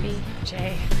had a baby.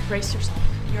 Jay, brace yourself.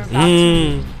 You're about to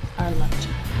meet our love child.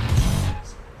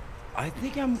 I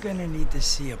think I'm gonna need to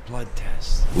see a blood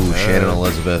test. Ooh, Shannon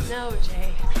Elizabeth. No,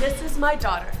 Jay. This is my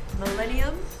daughter,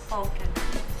 Millennium Falcon.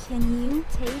 Can you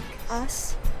take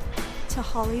us to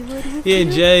Hollywood with Yeah,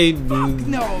 you? Jay.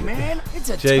 No, man. It's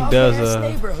a Jay tough does, ass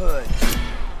neighborhood.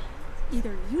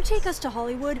 Either you take us to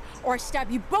Hollywood, or I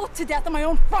stab you both to death on my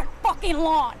own front fucking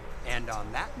lawn. And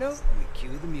on that note, we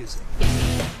cue the music.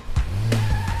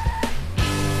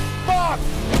 Fuck!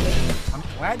 I'm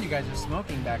glad you guys are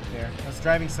smoking back there. I was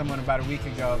driving someone about a week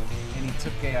ago, and he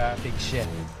took a big shit.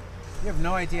 You have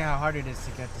no idea how hard it is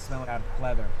to get the smell out of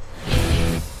leather.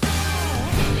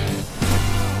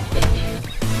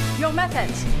 Yo, meth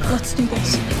heads. Let's do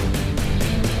this.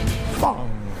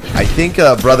 I think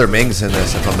Brother Ming's in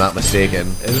this, if I'm not mistaken.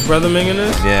 Is Brother Ming in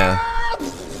this? Yeah.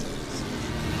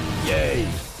 Yay.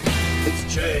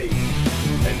 It's Jay.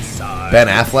 Inside. Ben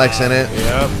Affleck's in it.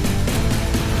 Yep.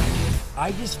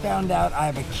 I just found out I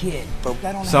have a kid.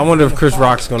 So I wonder if Chris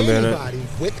Rock's gonna be in it.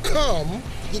 With cum,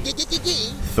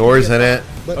 Thor's in it.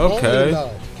 but Okay. only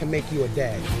love can make you a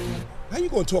dad. How you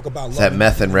gonna talk about Is that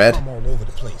meth and red? I'm all over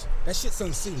the place. That shit's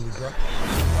unseemly,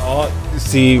 bro.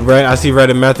 See, red. I see red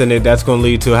and meth in it. That's gonna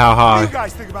lead to how What do high. you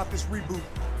guys think about this reboot?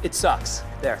 It sucks.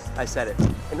 There, I said it.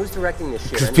 And who's directing this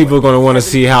shit? Because people are gonna want to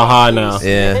see how high now.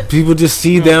 Yeah. People just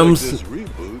see them. This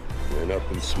reboot went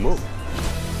up in smoke.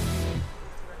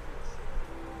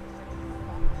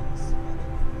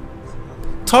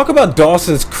 Talk about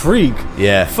Dawson's Creek.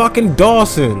 Yeah. Fucking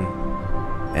Dawson.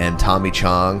 And Tommy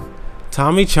Chong.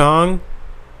 Tommy Chong.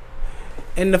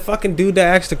 And the fucking dude that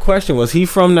asked the question, was he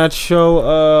from that show?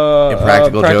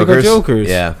 Impractical Jokers?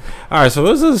 Yeah. All right, so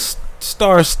this is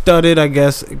star-studded, I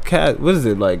guess. What is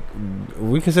it like?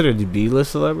 We consider the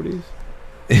B-list celebrities.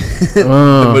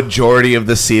 The majority of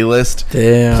the C-list,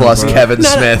 plus bro. Kevin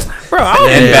Smith Bro,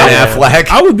 and Ben Affleck.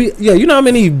 I would be. Yeah, you know how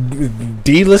many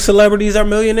D-list celebrities are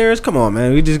millionaires? Come on,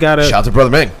 man. We just gotta. Shout out to Brother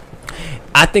Ming.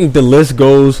 I think the list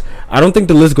goes. I don't think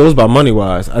the list goes by money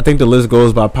wise. I think the list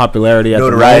goes by popularity at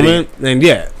Notoriety. the moment. And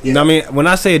you know what I mean. When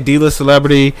I say a D-list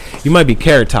celebrity, you might be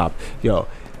Carrot Top. Yo,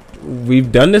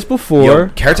 we've done this before. Yo,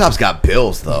 Carrot Top's got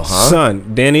bills though, huh?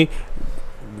 Son, Danny.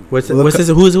 Who is it?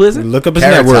 Look up his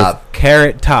Carrot net worth. Top.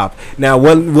 Carrot Top. Now,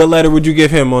 what letter would you give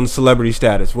him on celebrity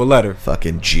status? What letter?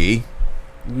 Fucking G.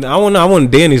 I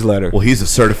want Danny's letter. Well, he's a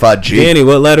certified G. Danny,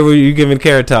 what letter were you giving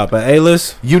Carrot Top? An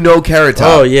A-list? You know Carrot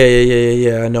Top. Oh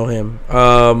yeah. I know him.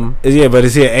 Yeah, but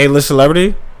is he an A-list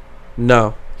celebrity?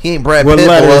 No. He ain't Brad What Pitt.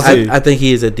 letter boy. is he? I think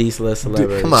he is a D-list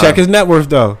celebrity. Come on. Check his net worth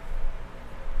though.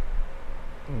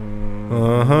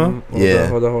 Yeah.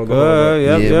 Hold on.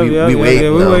 We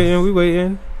waiting. We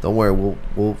waiting. Don't worry,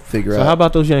 we'll figure out. So how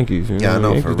about those Yankees? You Yeah, I know,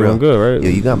 Yankees for doing real. good, right? Yeah,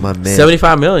 you got my man.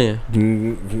 75 million.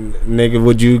 Nigga,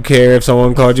 would you care if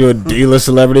someone called you a D-list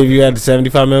celebrity if you had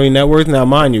 75 million net worth? Now,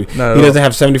 mind you, he doesn't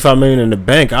have 75 million in the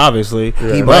bank, obviously.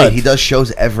 Yeah. He but might. He does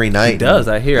shows every night. He does.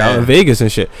 I hear out in Vegas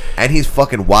and shit. And he's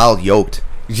fucking wild yoked.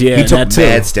 Yeah, he took that too.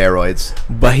 mad steroids.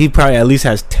 But he probably at least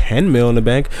has 10 mil in the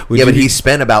bank. Yeah, but he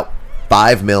spent about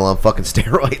 5 mil on fucking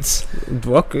steroids.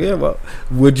 Okay, yeah, well,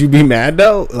 would you be mad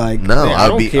though? Like, No, man,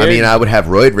 I'd be. care. I mean, I would have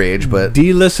roid rage, but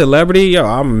D-list celebrity, yo,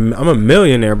 I'm a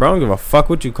millionaire, bro. I don't give a fuck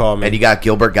what you call me. and you got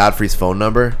Gilbert Gottfried's phone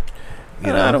number. You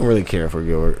know, I don't really care for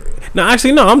Gilbert. No,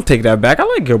 actually, no, I'm taking that back. I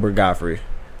like Gilbert Gottfried.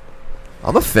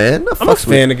 I'm a fan. I'm a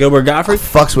fan of Gilbert Gottfried.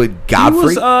 Fucks with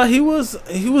Godfrey. He was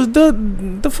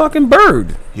the fucking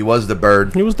bird. He was the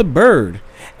bird. He was the bird,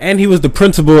 and he was the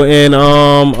principal in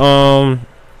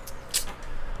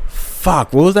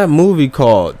Fuck, what was that movie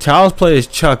called? Child's Play is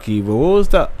Chucky, but what was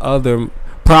the other?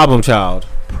 Problem Child.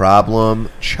 Problem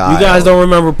Child. You guys don't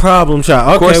remember Problem Child?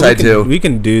 Okay, Of course I do. We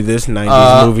can do this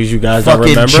 90s movies you guys don't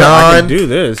fucking remember. I can do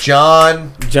this.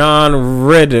 John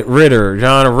Ritter.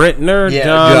 John Rittner.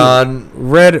 Yeah,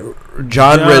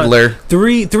 John Riddler.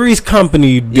 Three's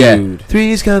Company dude. Yeah.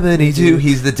 Three's Company too.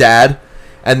 He's the dad.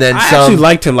 And then I some. actually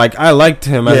liked him. Like, I liked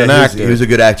him as an actor. He was a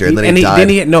good actor. And then he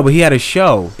died. But he had a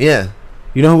show. Yeah.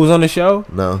 You know who was on the show?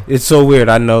 No. It's so weird.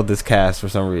 I know this cast for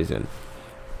some reason.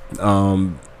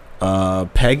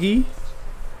 Peggy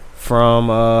from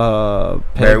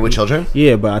Married with Children?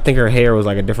 Yeah, but I think her hair was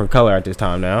like a different color at this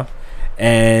time now.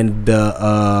 And the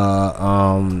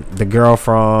girl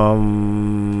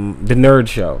from the Nerd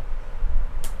Show.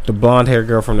 The blonde hair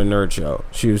girl from the Nerd Show.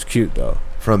 She was cute though.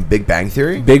 From Big Bang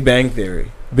Theory? Big Bang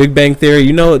Theory.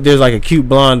 You know there's like a cute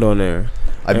blonde on there.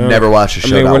 I've never watched a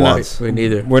show that once. Me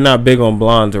neither. We're not big on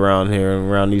blondes around here,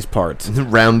 around these parts.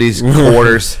 Around these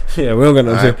quarters. Yeah, we don't got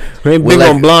no. Right. We ain't big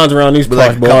on blondes around these parts,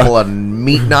 like a boy. couple of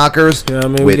meat knockers You know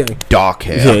what I mean? with dark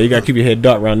hair. Yeah, you gotta keep your head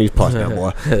dark around these parts now,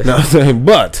 boy. Know what I'm saying?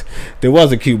 But there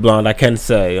was a cute blonde, I can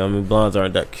say. I mean, blondes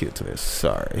aren't that cute to me.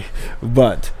 Sorry,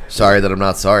 but sorry that I'm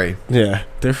not sorry. Yeah,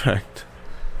 they're right.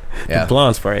 Yeah. The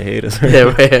blondes probably hate us. Yeah,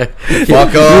 right.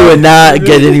 Fuck You would not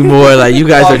get any more. Like, you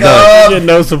guys are done. Get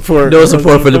no support. No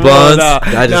support for the blondes. Nah,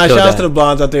 I just shout out to the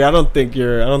blondes out there. I don't think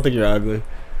you're ugly.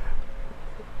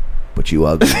 But you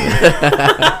ugly.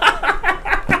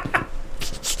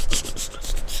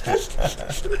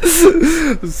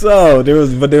 So there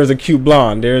was a cute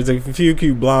blonde. There's a few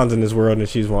cute blondes in this world, and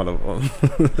she's one of them.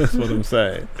 That's what I'm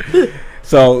saying.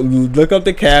 So look up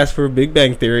the cast for Big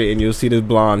Bang Theory, and you'll see this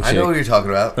blonde chick. I know what you're talking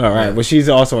about. All right, well, she's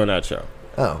also in that show.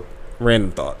 Oh,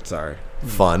 random thought. Sorry.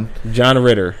 Fun. John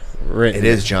Ritter. It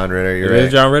is John Ritter. You're It right.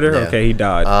 is John Ritter. Yeah. Okay, he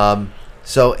died.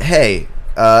 So hey,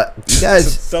 you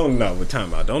guys. So no, we're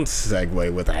talking about. Don't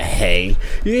segue with a hey.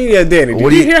 Yeah, Danny. Did What you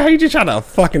do you- hear how you just trying to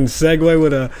fucking segue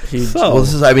with a? So, Well,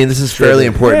 this is fairly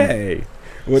important. Hey.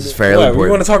 This is fairly We important.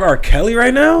 want to talk R. Kelly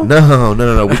right now?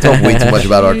 No. We talk way too much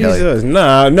about R. Kelly. Jesus,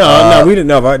 no, we didn't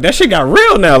know about that. Shit got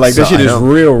real now. Like that So, shit I is know.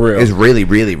 real. It's really,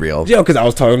 really real. Yo, because I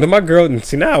was talking to my girl, and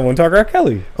see now I want to talk R.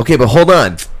 Kelly. Okay, but hold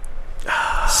on.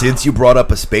 Since you brought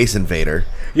up a Space Invader,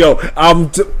 Yo,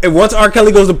 once R.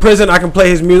 Kelly goes to prison, I can play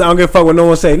his music. I don't give a fuck what no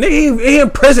one say. Nigga, he in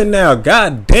prison now.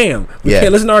 God damn. We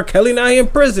can't listen to R. Kelly now. He in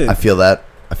prison. I feel that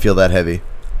heavy.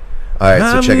 All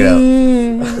right, so check it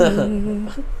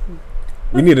out.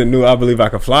 We need a new I Believe I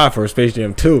Can Fly for Space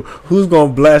Jam 2. Who's going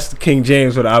to bless King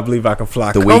James with I Believe I Can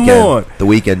Fly? Come on. The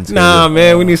Weeknd. Nah,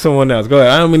 man, we need someone else. Go ahead.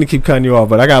 I don't mean to keep cutting you off,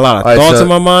 but I got a lot of thoughts in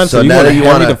my mind, so you want to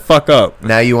hear me the fuck up.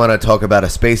 Now you want to talk about a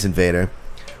Space Invader.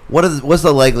 What's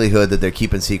the likelihood that they're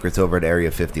keeping secrets over at Area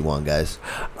 51, guys?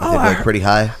 Pretty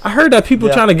high? I heard that people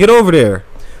trying to get over there.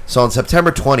 So on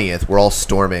September 20th, we're all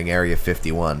storming Area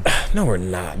 51. No, we're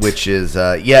not. Which is,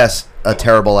 yes, a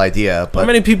terrible idea. But how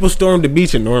many people stormed the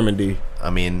beach in Normandy? I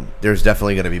mean, there's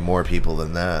definitely going to be more people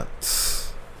than that.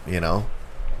 You know?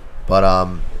 But,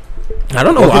 I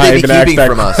don't know why they could they be keeping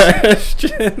from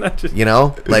us? You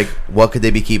know? Like, what could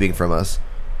they be keeping from us?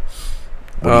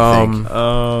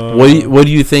 What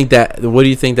do you think? What do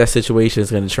you think that situation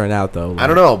is going to turn out though? Like, I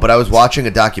don't know, but I was watching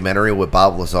a documentary with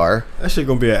Bob Lazar. That shit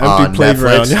gonna be an empty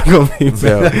playground. Y'all gonna be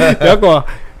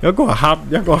y'all gonna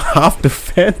hop the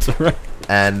fence, right?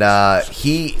 And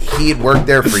he had worked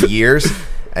there for years,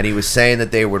 and he was saying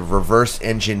that they would reverse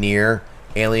engineer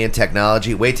alien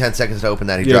technology. Wait 10 seconds to open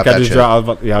that. He dropped that shit. I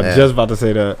was just about to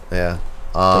say that. Yeah.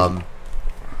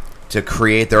 To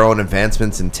create their own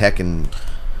advancements in tech and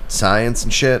science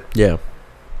and shit. Yeah.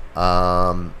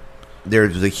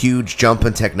 There's a huge jump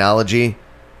in technology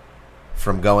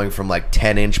from going from like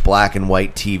 10-inch black and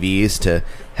white TVs to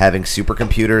having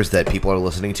supercomputers that people are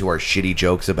listening to our shitty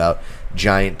jokes about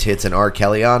giant tits and R.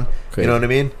 Kelly on. Crazy. You know what I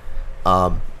mean?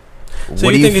 So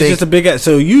you think it's just a big ass?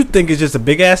 So you think it's just a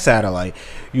big ass satellite?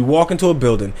 You walk into a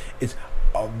building. It's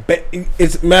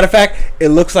matter of fact, it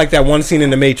looks like that one scene in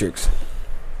The Matrix.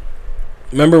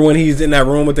 Remember when he's in that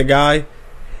room with the guy,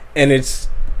 and it's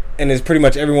pretty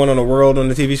much everyone on the world on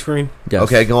the TV screen. Yes.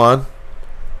 Okay, go on.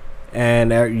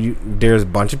 And there's a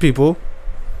bunch of people,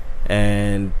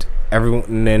 and everyone.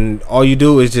 And then all you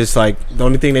do is just like the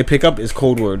only thing they pick up is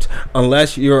code words,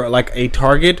 unless you're like a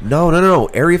target. No.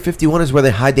 Area 51 is where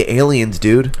they hide the aliens,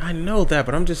 dude. I know that,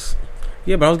 but I'm just.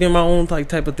 Yeah, but I was getting my own like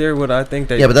type of theory. What I think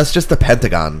that. Yeah, but that's just the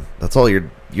Pentagon. That's all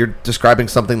you're describing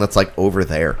something that's like over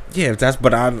there. Yeah,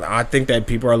 but I think that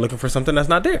people are looking for something that's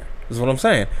not there. Is what I'm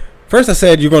saying. First, I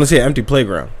said you're going to see an empty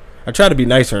playground. I try to be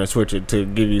nicer and switch it to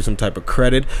give you some type of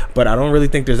credit, but I don't really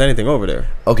think there's anything over there.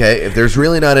 Okay, if there's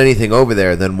really not anything over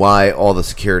there, then why all the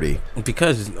security?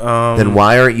 Because then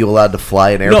why aren't you allowed to fly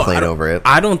an airplane over it?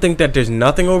 I don't think that there's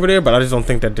nothing over there, but I just don't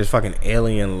think that there's fucking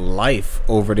alien life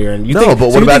over there. And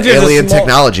what about alien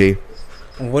technology?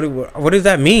 What does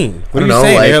that mean? What are you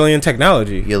saying? Like, alien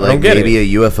technology? You like maybe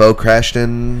a UFO crashed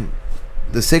in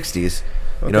the 60s.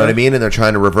 You know what I mean? And they're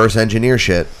trying to reverse engineer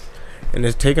shit. And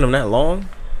it's taking them that long?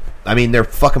 I mean, they're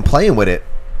fucking playing with it.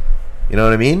 You know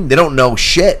what I mean? They don't know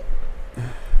shit.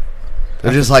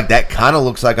 They're just like, that kind of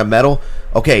looks like a metal.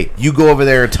 Okay, you go over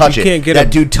there and touch it.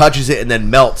 That dude touches it and then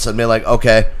melts. And they're like,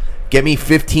 okay, get me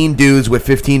 15 dudes with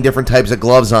 15 different types of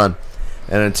gloves on.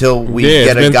 And until we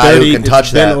get a guy who can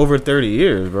touch that. It's been over 30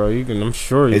 years, bro. I'm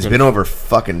sure you It's been over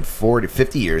fucking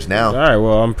 50 years now. All right,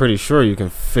 well, I'm pretty sure you can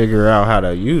figure out how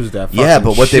to use that fucking Yeah,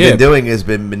 but what shit. they've been doing is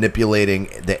been manipulating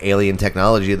the alien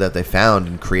technology that they found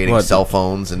and creating cell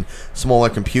phones and smaller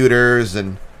computers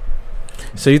and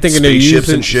so you thinking they're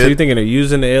using So you thinking they're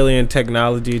using the alien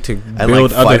technology to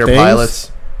build like fighter other things?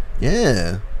 Pilots.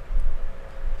 Yeah.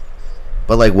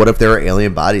 But like, what if there are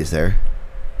alien bodies there?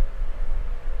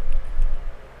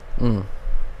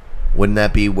 Wouldn't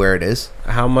that be where it is?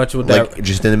 How much would like that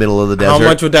just in the middle of the desert? How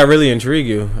much would that really intrigue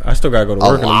you? I still gotta go to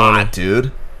work in the morning,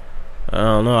 dude. I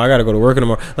don't know. I gotta go to work in the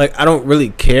morning. Like, I don't really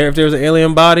care if there's an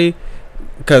alien body.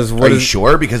 Because are you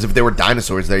sure? Because if there were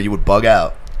dinosaurs there, you would bug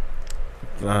out.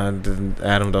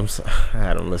 Adam,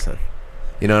 listen.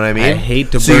 You know what I mean? I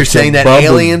hate to. So you're saying that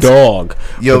aliens, dog?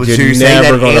 Yo, so you're saying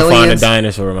that gonna aliens, find a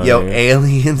dinosaur?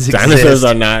 Aliens. Dinosaurs exist.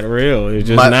 are not real. It's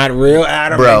just not real,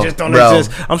 Adam. They just don't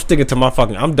exist. I'm sticking to my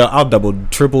fucking. I'll double,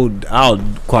 triple, I'll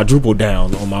quadruple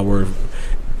down on my word.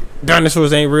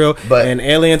 Dinosaurs ain't real, and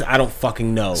aliens, I don't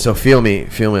fucking know. So feel me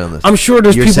on this. I'm sure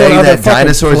there's you're people saying on other that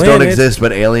dinosaurs planets. don't exist,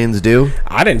 but aliens do.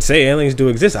 I didn't say aliens do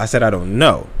exist. I said I don't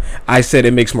know. I said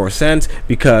it makes more sense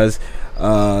because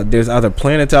there's other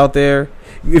planets out there.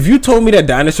 If you told me that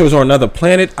dinosaurs are on another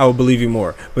planet, I would believe you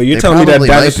more. But you tell me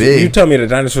that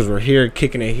dinosaurs were here,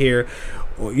 kicking it here.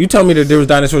 You tell me that there was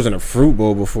dinosaurs in a fruit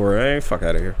bowl before. Hey, fuck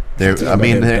out of here.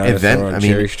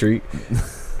 Cherry Street.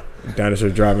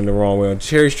 Dinosaurs driving the wrong way on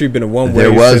Cherry Street. Been a one way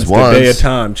since the day of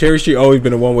time. Cherry Street always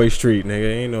been a one way street,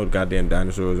 nigga. Ain't no goddamn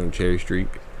dinosaurs on Cherry Street.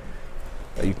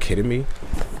 Are you kidding me?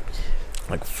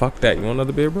 Like, fuck that. You want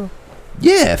another beer, bro?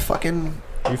 Yeah, fucking.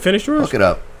 You finished yours? Look it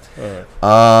up.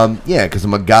 All right. Yeah, because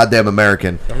I'm a goddamn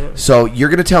American. So you're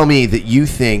gonna tell me that you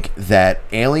think that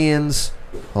aliens?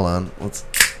 Hold on.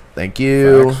 Thank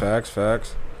you.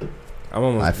 Facts. I'm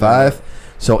almost High five.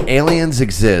 So aliens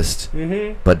exist,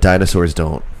 but dinosaurs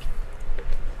don't.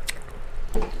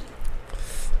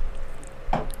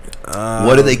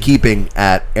 What are they keeping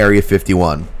at Area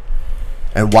 51?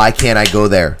 And why can't I go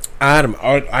there? Adam,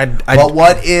 but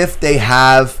what if they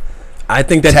have I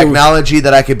think that technology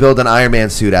that I could build an Iron Man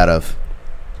suit out of?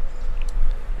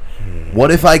 What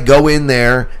if I go in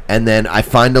there and then I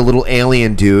find a little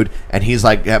alien dude and he's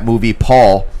like that movie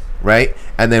Paul, right?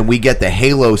 And then we get the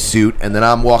Halo suit and then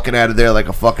I'm walking out of there like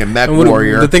a fucking mech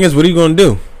warrior. The thing is, what are you going to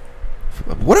do?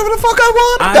 Whatever the fuck I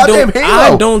want. Goddamn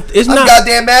Halo. It's I'm not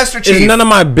goddamn Master Chief. It's none of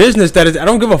my business that is. I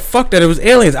don't give a fuck that it was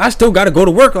aliens. I still got to go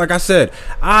to work. Like I said,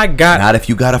 not if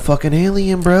you got a fucking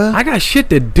alien, bruh. I got shit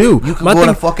to do. You can go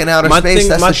to fucking outer space.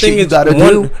 That's the shit you gotta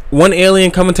do. One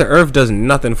alien coming to Earth does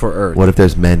nothing for Earth. What if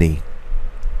there's many?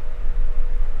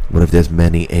 What if there's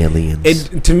many aliens?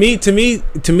 To me,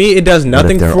 it does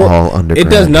nothing they're for. all underground It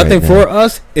does nothing right for now?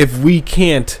 us if we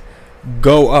can't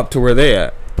go up to where they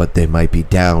at. But they might be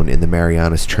down in the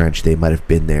Marianas Trench. They might have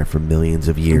been there for millions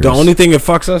of years. The only thing that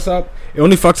fucks us up, it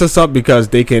only fucks us up because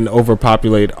they can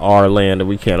overpopulate our land and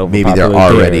we can't overpopulate Maybe they're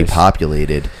already theirs.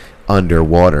 populated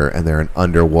underwater and they're an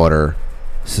underwater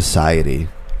society.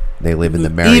 They live in the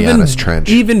Marianas Trench.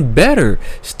 Even better,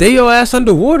 stay your ass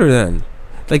underwater then.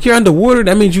 Like, you're underwater,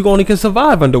 that means you only can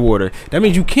survive underwater. That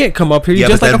means you can't come up here. You're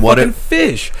just like a fucking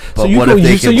fish. So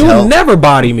you'll never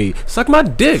body me. Suck my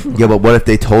dick. Yeah, but what if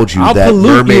they told you I'll that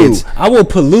pollute mermaids? You. I will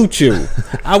pollute you.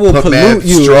 I will Put pollute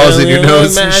you. straws in your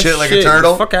nose and shit like a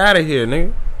turtle? Fuck out of here,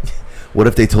 nigga. What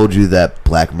if they told you that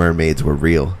black mermaids were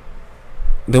real?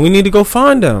 Then we need to go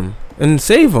find them and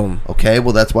save them. Okay,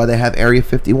 well that's why they have Area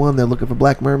 51. They're looking for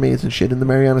black mermaids and shit in the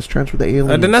Marianas Trench with the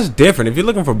aliens. Then that's different. If you're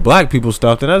looking for black people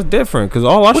stuff, then that's different because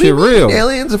all our What do shit you mean? real.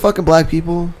 Aliens are fucking black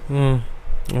people.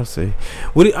 Let's see.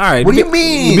 All right. What do you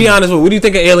mean? Be honest. What do you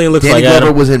think an alien looks Danny like? Glover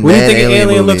Adam? was in What do you mad think an alien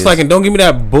alien looks movies. like? And don't give me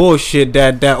that bullshit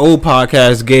that old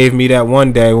podcast gave me that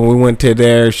one day when we went to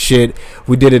their shit.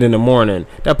 We did it in the morning.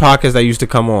 That podcast that used to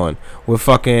come on with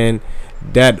fucking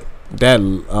that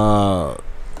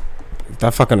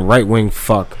fucking right wing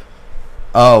fuck.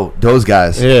 Oh, those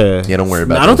guys. Yeah. Don't worry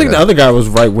about. I don't think the other guy was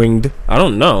right winged. I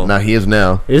don't know. Nah, he is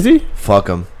now. Is he? Fuck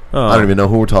him. Oh. I don't even know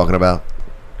who we're talking about.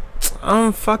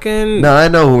 I'm fucking. No, I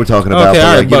know who we're talking about.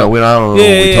 Okay, but all right, I don't know what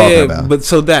we're talking about. But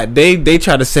so that they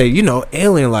try to say,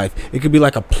 alien life, it could be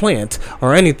like a plant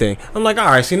or anything. I'm like, all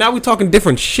right, see, now we're talking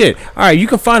different shit. All right, you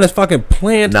can find this fucking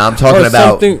plant. Now I'm talking or about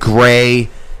something. gray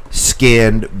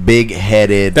skinned, big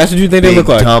headed. That's what you think they look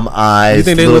like? Dumb eyes, You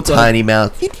think they little look like- tiny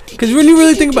mouth. Because when you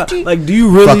really think about, like, do you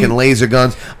really Fucking laser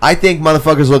guns. I think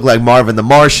motherfuckers look like Marvin the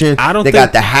Martian. They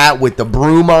got the hat with the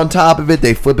broom on top of it.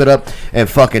 They flip it up and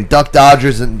fucking Duck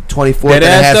Dodgers and 24th and a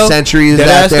half century is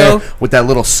out there with that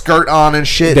little skirt on and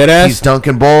shit. He's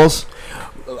dunking balls.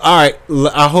 All right,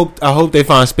 I hope they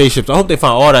find spaceships. I hope they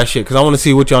find all that shit because I want to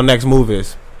see what y'all next move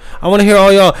is. I want to hear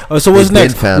all y'all. So what's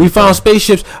next? We found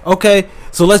spaceships. Okay,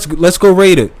 so let's go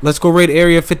raid it. Let's go raid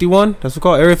Area 51. That's what it's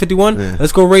called, Area 51. Yeah.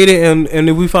 Let's go raid it, and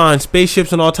if we find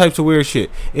spaceships and all types of weird shit,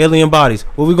 alien bodies.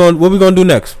 What we gonna do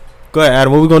next? Go ahead,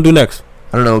 Adam. What we gonna do next?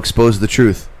 I don't know. Expose the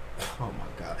truth. Oh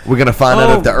my god. We're gonna find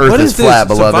out if the Earth is flat,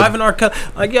 beloved. Surviving our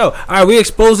like, yo. All right, we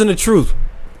exposing the truth.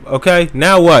 Okay,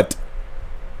 now what?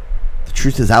 The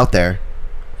truth is out there.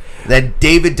 Then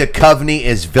David Duchovny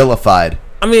is vilified.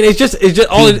 I mean, it's just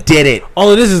all he did it.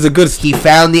 All it is a good. He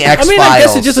found the X-Files. I mean, I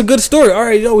guess it's just a good story. All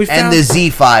right, we found and the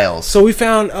Z-Files. So we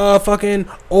found fucking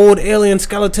old alien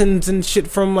skeletons and shit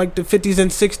from like the 50s and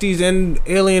 60s and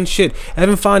alien shit. I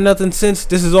haven't found nothing since.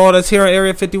 This is all that's here on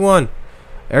Area 51.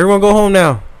 Everyone go home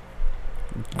now.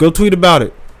 Go tweet about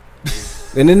it.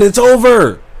 And then it's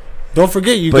over. Don't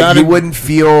forget, you wouldn't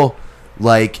feel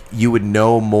like you would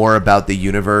know more about the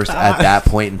universe at that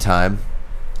point in time.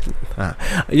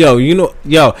 Yo, you know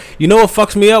what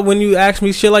fucks me up when you ask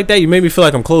me shit like that? You make me feel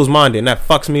like I'm closed-minded, and that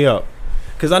fucks me up.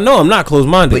 Because I know I'm not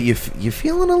closed-minded. But you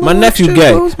feeling a little My nephew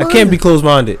gay. I can't be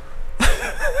closed-minded.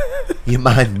 Your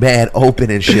mind mad open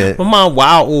and shit. My mind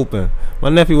wild open. My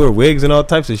nephew wear wigs and all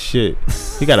types of shit.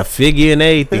 He got a figure and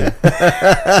everything.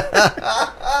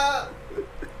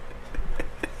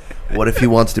 What if he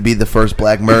wants to be the first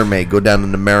black mermaid? Go down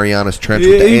in the Marianas Trench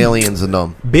with the aliens and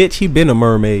them. Bitch, he been a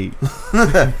mermaid.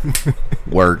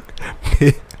 Word.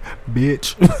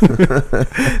 bitch.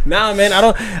 Nah, man, I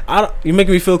don't. You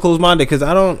making me feel closed-minded because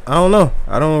I don't know.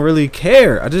 I don't really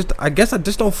care. I guess I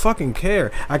just don't fucking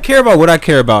care. I care about what I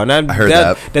care about, and I heard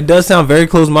that. That does sound very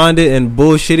closed-minded and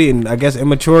bullshitty, and I guess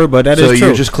immature, but that is true. So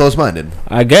you're just closed-minded.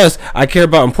 I guess I care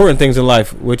about important things in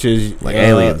life, which is like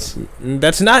aliens.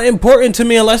 That's not important to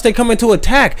me unless they come into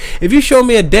attack. If you show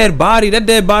me a dead body, that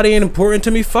dead body ain't important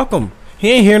to me. Fuck him. He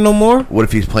ain't here no more. What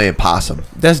if he's playing possum?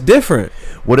 That's different.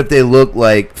 What if they look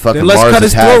like fucking then let's Mars cut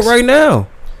his attacks? throat right now.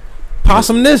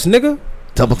 Possum this, nigga.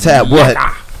 Double tap. What?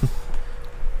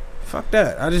 Fuck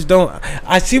that. I just don't.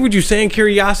 I see what you're saying.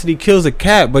 Curiosity kills a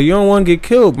cat, but you don't want to get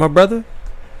killed, my brother.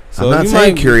 So I'm not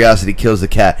saying curiosity kills the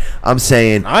cat. I'm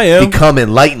saying become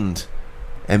enlightened,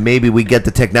 and maybe we get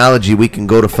the technology. We can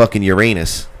go to fucking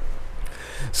Uranus.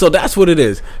 So that's what it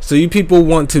is. So you people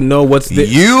want to know what's the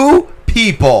you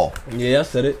people. Yeah,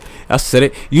 I said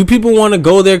it. You people want to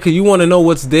go there because you want to know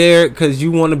what's there because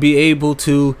you want to be able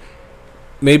to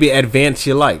maybe advance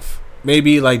your life.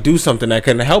 Maybe like do something that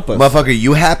can help us. Motherfucker,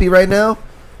 you happy right now?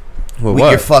 With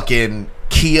your fucking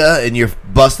Kia and your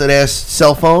busted ass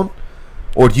cell phone?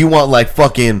 Or do you want like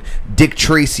fucking Dick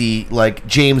Tracy, like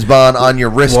James Bond on your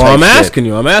wrist? Well, type I'm shit? asking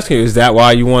you, is that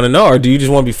why you want to know? Or do you just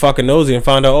want to be fucking nosy and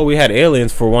find out, oh, we had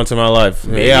aliens for once in my life?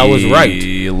 Yeah, I was right.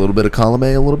 A little bit of column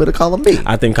A, a little bit of column B.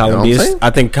 I think column B I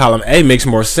think column A makes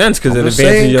more sense because it just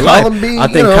advances saying your life. column B, I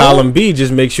think column B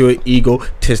just makes you an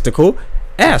egotistical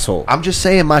asshole. I'm just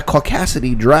saying my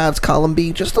caucasity drives column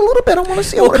B just a little bit. I want to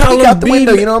see. I want to peek out the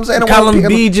window. You know what I'm saying? Column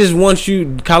B just wants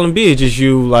you. Column B is just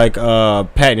you like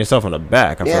patting yourself on the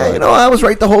back. I feel like. You know, I was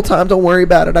right the whole time. Don't worry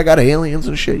about it. I got aliens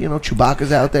and shit. You know,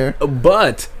 Chewbacca's out there.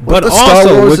 But the also Star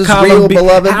Wars with is column real, B,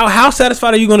 beloved. how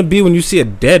satisfied are you going to be when you see a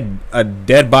dead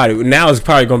body? Now it's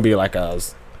probably going to be like a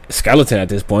skeleton at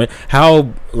this point.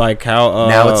 How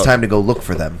now it's time to go look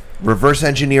for them. Reverse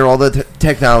engineer all the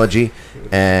technology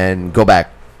and go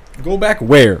back. Go back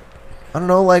where? I don't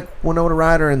know, like Winona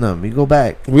Ryder and them. You go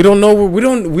back. We don't know. We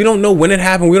don't know when it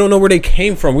happened. We don't know where they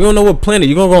came from. We don't know what planet.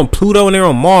 You're gonna go on Pluto and they're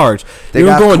on Mars. You're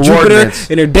gonna go on Jupiter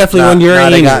and they're definitely on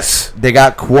Uranus. They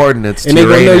got coordinates. And they're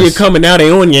gonna know you're coming now. They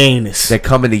on Uranus. They're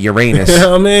coming to Uranus. You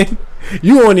know what I mean?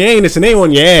 You on Uranus and they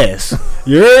on your ass.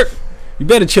 You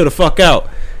better chill the fuck out.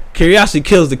 Curiosity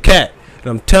kills the cat. And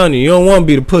I'm telling you don't want to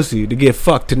be the pussy to get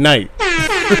fucked tonight.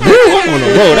 I'm on the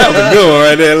road. That was a good one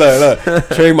right there.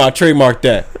 Look. Trademark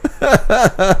that.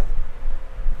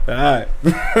 Alright.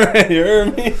 You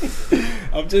heard me?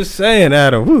 I'm just saying,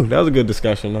 Adam. Woo, that was a good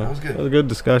discussion, though. That was good. That was a good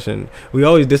discussion. We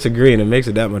always disagree, and it makes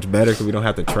it that much better because we don't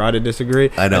have to try to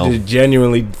disagree. I know. I just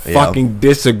genuinely fucking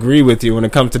disagree with you when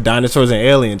it comes to dinosaurs and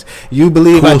aliens. You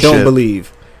believe, I don't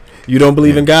believe. You don't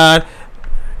believe in God?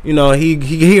 You know,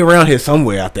 he around here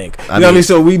somewhere, I think. You know what I mean?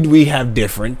 So we have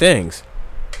different things.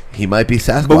 He might be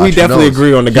Sasquatch. But we definitely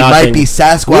agree on the God thing. He might be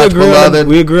Sasquatch, beloved.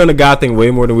 We agree on the God thing way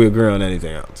more than we agree on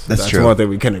anything else. That's true. One thing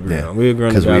we can agree on. We agree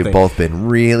on the God thing. Because we've both been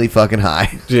really fucking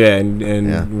high. Yeah,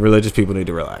 and religious people need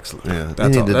to relax. Yeah,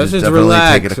 that's all. That's just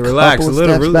relax. Relax a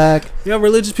little. Back. Yeah,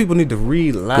 religious people need to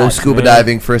relax. Go scuba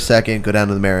diving for a second. Go down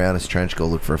to the Marianas Trench. Go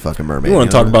look for a fucking mermaid. You want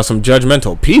to talk about some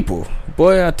judgmental people?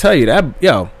 Boy, I tell you that,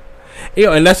 yo,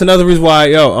 and that's another reason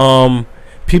why,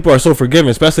 people are so forgiving,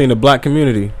 especially in the black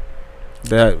community.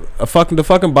 That the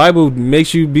fucking Bible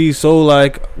makes you be so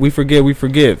like we forgive.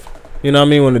 You know what I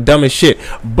mean? When the dumbest shit.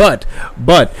 But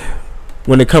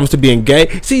when it comes to being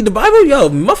gay, see the Bible,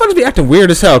 motherfuckers be acting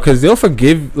weird as hell because they'll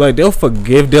forgive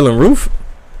Dylan Roof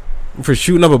for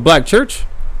shooting up a black church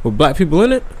with black people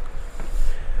in it,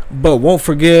 but won't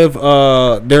forgive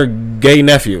their gay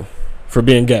nephew for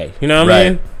being gay. You know what I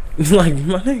mean? Like,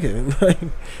 my nigga, like,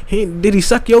 did he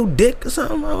suck your dick or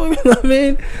something? You know what I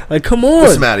mean? Like, come on.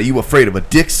 What's the matter? You afraid of a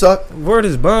dick suck? Word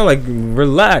is bond. Like,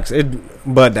 relax.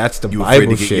 But that's the Bible afraid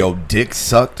to get shit. your dick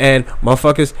sucked? And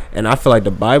motherfuckers, and I feel like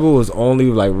the Bible was only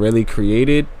like really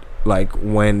created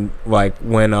when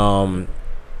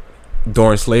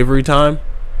during slavery time,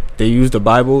 they used the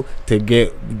Bible to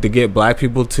get black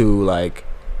people to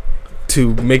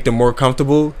make them more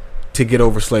comfortable to get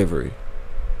over slavery.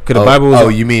 The Bible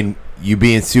was you mean you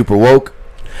being super woke?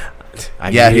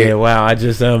 Wow, I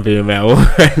just am being mad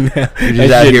woke right now. You're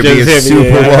just out here being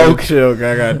super woke. Chill,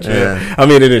 I got chill. Yeah. I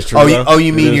mean, it is true.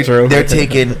 You mean they're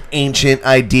taking ancient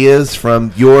ideas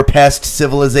from your past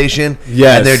civilization,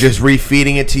 and they're just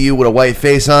refeeding it to you with a white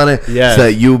face on it, so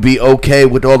that you'll be okay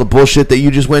with all the bullshit that you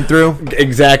just went through?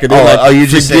 Exactly. You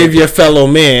just forgive your fellow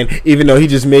man, even though he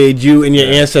just made you and your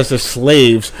ancestors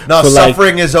slaves. No,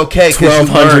 suffering is okay.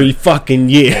 1,200 fucking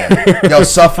years. Yeah. Yo,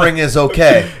 suffering is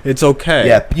okay. It's okay.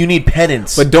 Yeah, you need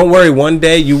penance. But don't worry, one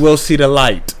day you will see the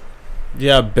light.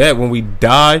 Yeah, I bet when we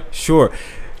die, sure.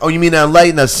 Oh, you mean that light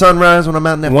and that sunrise when I'm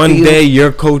out in that One field? day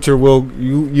your culture will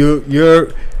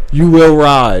you will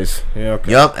rise. Yeah,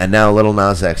 okay. Yup, and now Lil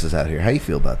Nas X is out here. How you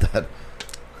feel about that?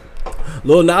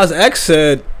 Lil Nas X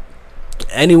said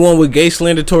anyone with gay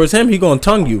slander towards him, he gonna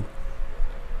tongue you.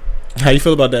 How you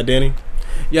feel about that, Danny?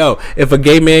 Yo, if a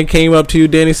gay man came up to you,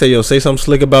 Danny, say, yo, say something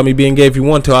slick about me being gay if you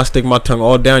want to, I'll stick my tongue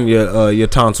all down your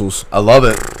tonsils. I love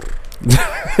it.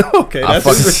 Okay,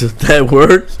 that's that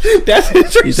word. That's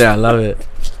interesting. You said I love it.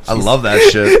 I love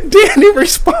that shit. Danny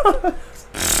responds.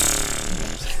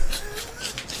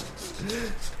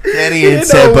 Danny ain't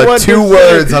said but 2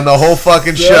 words on the whole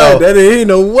fucking show. Danny ain't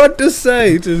know what to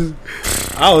say. Just,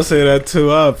 I would say that too.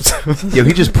 Yo,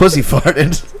 he just pussy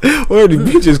farted. Or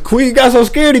he just queefed. Got so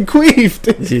scared he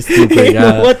queefed. He's stupid. He ain't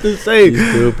know what to say. He's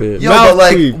stupid. Yo, Mouth but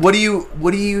like, queef. what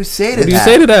do you say to that? What do you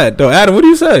say to that, though, Adam? What do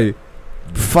you say?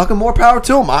 Fucking more power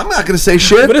to him. I'm not gonna say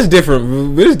shit. But it's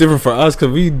different. It's different for us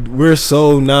because we're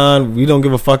so we don't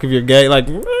give a fuck if you're gay. Like,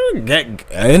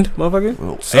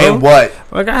 motherfucker. So, and what?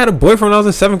 Like, I had a boyfriend when I was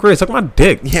in 7th grade. Suck my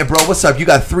dick. Yeah, bro. What's up? You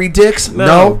got 3 dicks?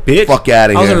 No, bitch. Fuck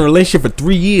out of here. I was in a relationship for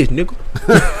 3 years, nigga.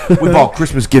 We bought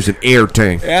Christmas gifts and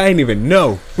everything. I ain't even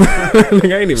know. I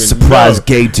ain't even Surprise know.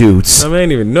 gay dudes. I mean, I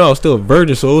ain't even know. I was still a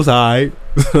virgin, so it was alright.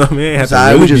 I mean, I ain't have to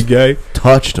I really just be gay.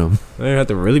 touched him. I didn't have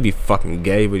to really be fucking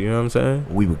gay, but you know what I'm saying?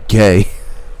 We were gay.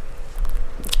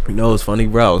 You know what's funny,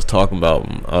 bro? I was talking about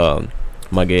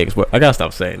my gay ex-boy. I gotta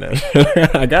stop saying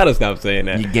that. I gotta stop saying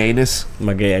that. Your gayness?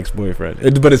 My gay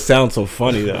ex-boyfriend. But it sounds so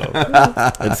funny, though.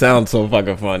 It sounds so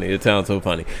fucking funny. It sounds so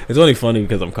funny. It's only funny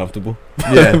because I'm comfortable.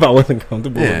 Yeah. If I wasn't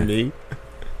comfortable with me,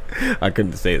 I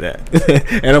couldn't say that.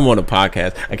 And I'm on a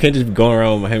podcast. I can't just be going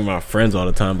around hanging with my friends all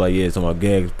the time. Like, yeah, it's on my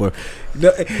gay ex-boy.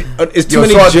 It's too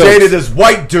many jokes. dated this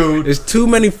white dude. There's too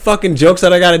many fucking jokes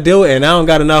that I gotta deal with, and I don't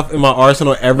got enough in my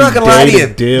arsenal every not gonna lie to day you.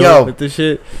 to deal Yo, with this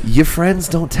shit. Your friends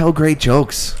don't tell great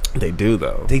jokes. They do,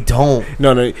 though. They don't.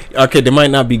 No. Okay, they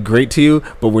might not be great to you,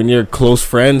 but when you're close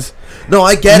friends, no,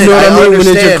 I get it. You know what I mean? understand.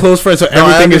 When it's your close friends, so No,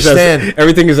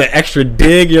 everything is an extra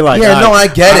dig. You're like, yeah, no, I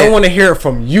get it. I don't want to hear it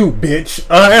from you, bitch.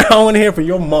 I don't want to hear it from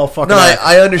your motherfucker. No,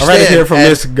 I understand. I'd rather hear it from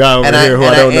this guy over here who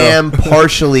I don't know. I am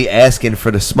partially asking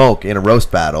for the smoke in a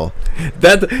roast battle.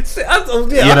 Yeah, You know?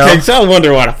 okay, so I was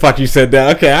wondering why the fuck you said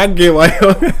that. Okay, I get why.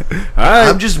 All right.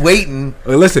 I'm just waiting.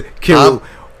 Well, listen,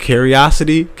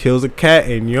 curiosity kills a cat,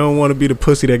 and you don't want to be the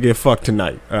pussy that get fucked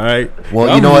tonight. All right. Well,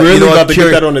 I'm you know what? really You know about what? to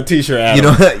get that on a t-shirt.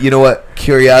 Adam. You know what?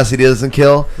 Curiosity doesn't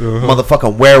kill.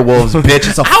 Motherfucking werewolves, bitch.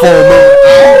 It's a full moon.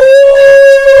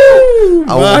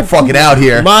 I'm fucking out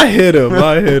here. My hit him.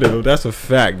 That's a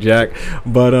fact, Jack.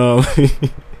 But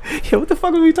yeah, what the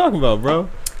fuck are we talking about, bro?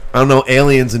 I don't know,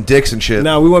 aliens and dicks and shit.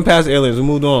 No, we went past aliens. We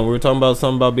moved on. We were talking about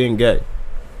something about being gay,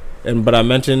 but I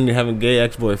mentioned having a gay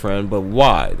ex-boyfriend. But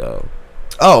why though?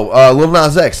 Oh, Lil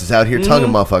Nas X is out here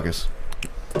tonguing motherfuckers.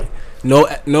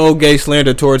 No gay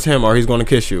slander towards him, or he's going to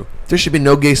kiss you. There should be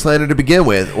no gay slander to begin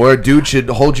with, or a dude should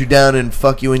hold you down and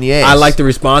fuck you in the ass. I like the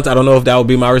response. I don't know if that would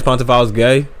be my response if I was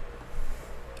gay.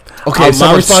 Okay,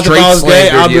 my response if I was gay,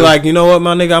 I'll be you. like, you know what,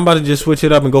 my nigga, I'm about to just switch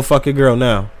it up and go fuck your girl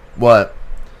now. What?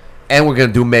 And we're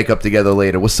gonna do makeup together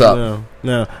later. What's up?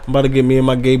 No, I'm about to get me and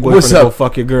my gay boyfriend What's to go up?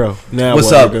 fuck your girl. Now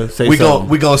What's what, up? Nigga? Say We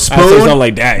something. gonna spoon? I say something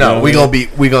like that. No, you know we what I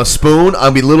mean? gonna spoon. I'm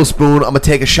gonna be little spoon. I'm gonna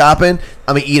take her shopping.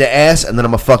 I'm gonna eat an ass, and then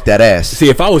I'm gonna fuck that ass. See,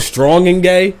 if I was strong and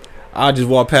gay, I'd just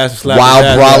walk past and slap Wild,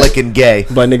 his ass, brolic, and gay.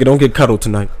 But nigga, don't get cuddled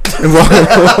tonight.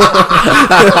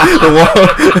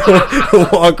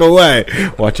 walk away.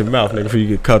 Watch your mouth, nigga, before you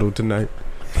get cuddled tonight.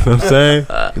 You know what I'm saying?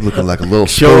 You're looking like a little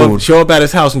spoon. Show up at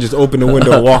his house and just open the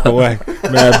window and walk away.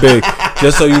 Man, big.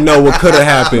 Just so you know what could have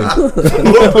happened.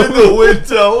 Open the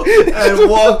window and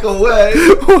walk away.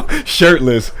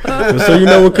 Shirtless. Just so you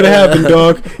know what could have happened,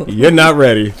 dog. You're not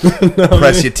ready.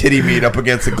 Press your titty meat up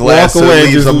against a glass walk so away.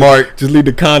 it leaves a mark. Just leave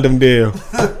the condom there. Know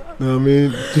what I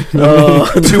mean?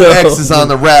 2 X's on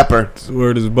the wrapper.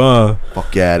 Word is bond.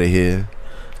 Fuck out of here.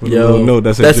 Yo,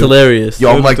 that's hilarious. Yo,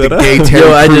 I'm like the gay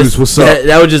Terry Crews. What's up?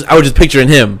 I was just picturing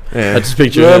him. Yeah. I just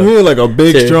pictured You know him. what I mean? Like a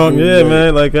big, strong,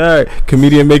 man. Like, all right,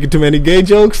 comedian making too many gay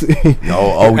jokes. At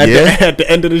the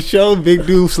end of the show, big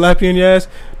dude slap you in your ass.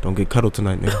 Don't get cuddled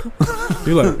tonight, nigga.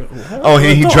 You're like, oh,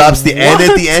 he drops the end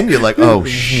at the end. You're like, oh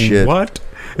shit. What?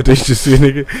 And then you just see a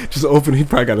nigga just open. He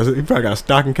probably got a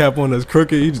stocking cap on that's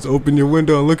crooked. He just open your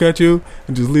window and look at you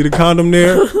and just leave a condom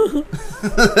there. Fade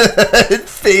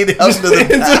out into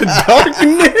the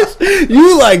darkness.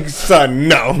 You like, son?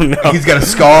 No. He's got a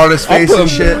scar on his face and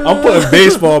shit. I'm putting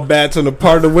baseball bats on the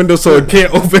part of the window so it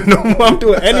can't open no more. I'm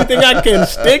doing anything I can.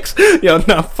 Sticks. Yo,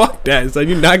 nah, fuck that. It's like,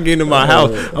 you're not getting in my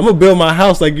house. I'm gonna build my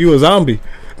house like you a zombie.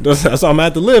 That's how I'm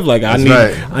at to live. Like That's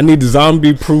I need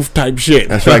zombie proof type shit.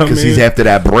 That's right, because he's after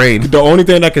that brain. The only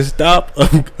thing that can stop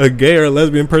a gay or a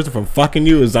lesbian person from fucking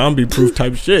you is zombie proof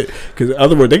type shit. Because in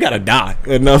other words, they gotta die.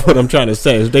 And that's what I'm trying to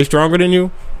say. Is they stronger than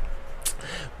you?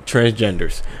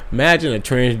 Transgenders. Imagine a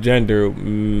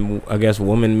transgender, I guess,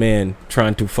 woman, man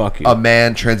trying to fuck you. A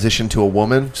man transitioned to a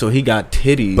woman, so he got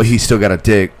titties, but he still got a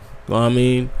dick. You know what I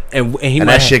mean, and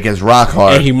that shit gets rock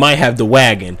hard. And he might have the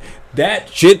wagon. That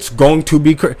shit's going to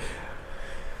be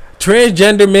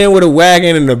transgender man with a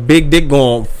wagon and a big dick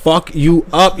going fuck you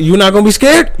up. You're not gonna be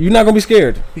scared. You're not gonna be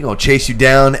scared. He gonna chase you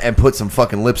down and put some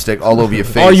fucking lipstick all over your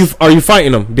face. Are you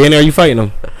fighting him, Danny? Are you fighting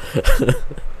him?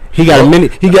 He got a mini.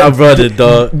 He got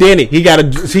dog. Danny. He got a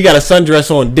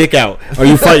sundress on, dick out. Are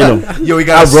you fighting him? Yo, he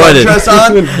got a sundress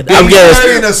on. He's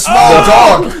carrying a small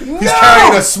dog. He's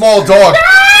carrying a small dog.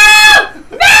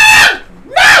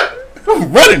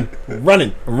 I'm running.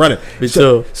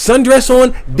 So, sundress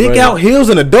on, dick out, heels,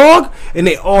 and a dog, and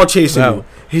they all chasing you.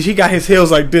 He got his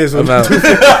heels like this. But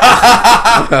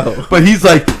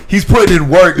he's putting in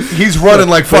work. He's running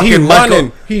like fucking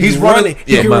Michael. He's running.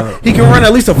 He can run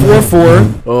at least a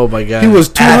 4.4. Oh my god. He was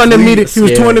 200 meter. He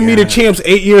was 200 meter champs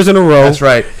 8 years in a row. That's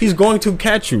right. He's going to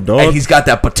catch you, dog. And he's got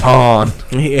that baton.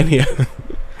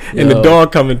 And the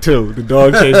dog coming too. The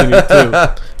dog chasing you too.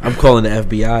 I'm calling the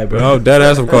FBI, bro. Oh, dead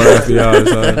ass. I'm calling the FBI.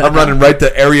 Son. I'm running right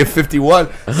to Area 51.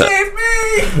 Save me!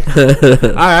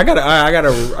 I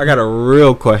got a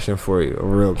real question for you. A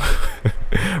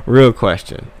real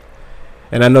question.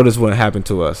 And I know this wouldn't happen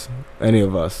to us, any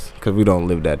of us, because we don't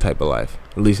live that type of life.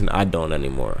 At least I don't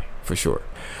anymore, for sure.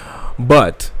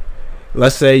 But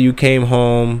let's say you came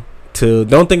home to,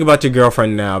 don't think about your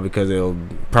girlfriend now because it'll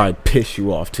probably piss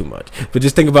you off too much. But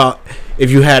just think about if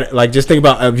you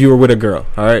were with a girl,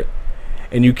 all right,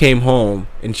 and you came home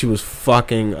and she was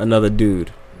fucking another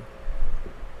dude,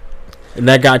 and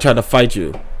that guy tried to fight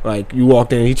you. Like you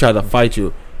walked in, and he tried to fight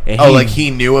you. And like he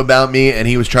knew about me and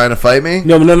he was trying to fight me?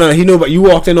 No. He knew about you.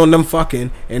 Walked in on them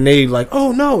fucking, and they like,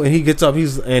 oh no, and he gets up.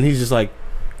 He's just like,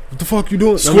 what the fuck you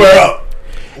doing? Square up.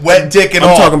 Wet dick and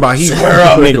all. I'm talking about he's square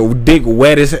up. Nigga, dick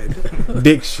wet as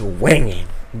dick swinging.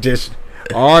 Just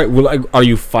all right. Well, like, are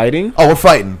you fighting? Oh, we're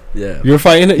fighting. Yeah, you're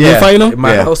fighting. Yeah. You're fighting him. In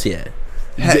my house, yeah.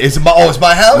 It's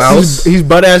my house. He's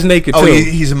butt ass naked too. Oh,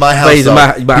 he's in my house. He's in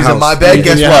my he's house. in my bed. He's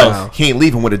Guess in what? house. He ain't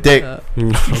leaving with a dick.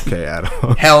 Okay, Adam.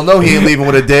 Hell no, he ain't leaving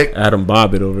with a dick. Adam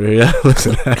Bobbitt over here.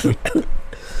 Listen, Adam.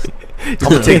 I'm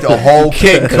gonna take the whole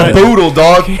kit and caboodle,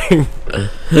 dog.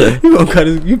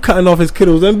 You cutting off his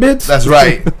kittles and bits? That's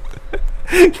right.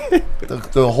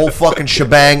 the whole fucking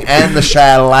shebang and the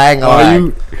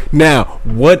shalang. Now,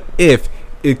 what if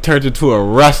it turns into a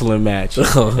wrestling match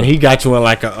and he got you in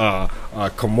like a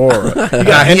Kimura?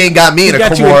 He ain't got me in a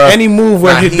Kimura. Kimura. Any move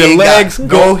where the legs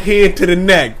go head to the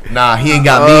neck. Nah, he ain't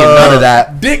got me in none of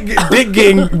that. Dick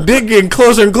getting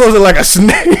closer and closer like a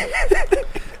snake.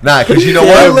 Nah, because you know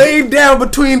what? Laid down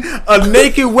between a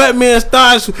naked wet man's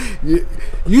thighs.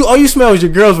 All you smell is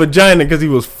your girl's vagina because he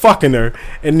was fucking her,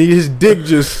 and his dick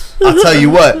just. I'll tell you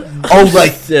what. Oh,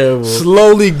 like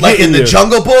slowly like in the you.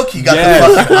 Jungle Book, he got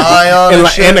the fucking eye on and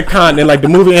like shit. Anaconda, and like the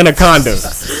movie Anaconda.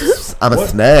 I'm a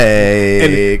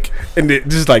snake. And it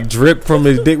just like drip from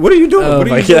his dick. What are you doing? Oh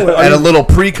what are you God. doing? And a little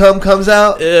pre-cum comes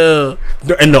out. Yeah.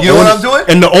 And you know what I'm doing?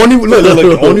 And the only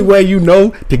the only way you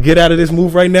know to get out of this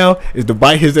move right now is to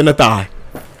bite his inner thigh.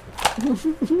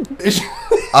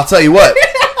 I'll tell you what.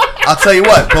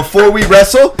 Before we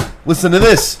wrestle, listen to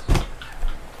this.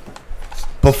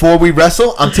 Before we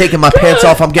wrestle, I'm taking my pants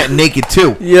off. I'm getting naked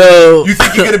too. Yo, you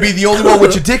think you're gonna be the only one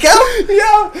with your dick out?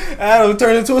 Yeah, Adam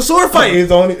turned into a sword fight.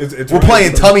 We're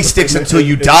playing tummy sticks until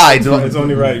you die. It's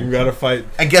only right. You gotta fight.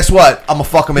 And guess what? I'm gonna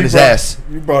fuck him in his ass.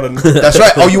 You brought a. That's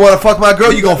right. Oh, you want to fuck my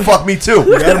girl? You gonna fuck me too?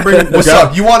 What's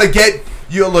up? You want to get?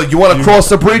 You want to cross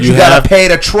the bridge? You gotta pay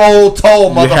the troll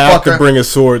toll, motherfucker. You have to bring a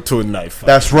sword to a knife fight.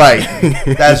 That's right.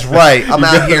 That's right. I'm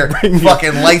out here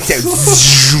fucking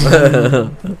lights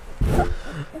out.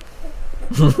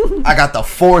 I got the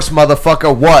Force,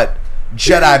 motherfucker. What?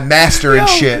 Jedi Master and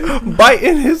shit.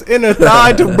 Biting his inner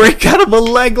thigh to break out of a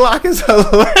leg lock is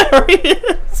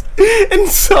hilarious. And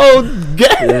so gay.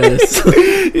 Yes.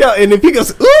 Yeah, and if he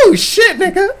goes, ooh, shit,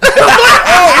 nigga.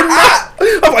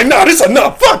 I'm like, no, this is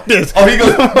enough. Fuck this. Oh, he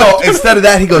goes, no, instead of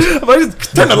that, he goes,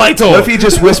 turn the lights on. What if he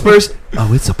just whispers,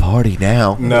 oh, it's a party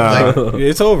now? Nah,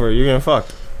 it's over. You're getting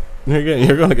fucked.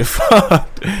 You're gonna get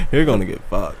fucked. You're gonna get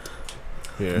fucked.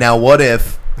 Yeah. Now, what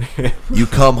if you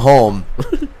come home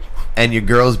and your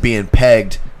girl's being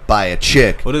pegged by a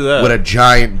chick what is that? With a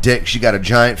giant dick? She got a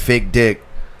giant fake dick,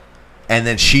 and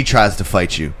then she tries to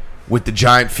fight you with the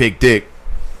giant fake dick,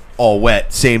 all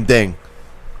wet. Same thing.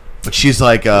 But she's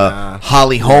like a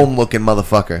Holly Holm looking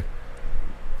motherfucker.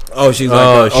 Oh, she's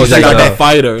like a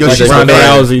fighter. Yo, like she's Ronda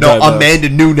Rousey no, type of- Amanda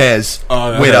Nunes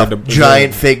with a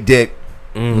giant fake dick.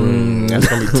 That's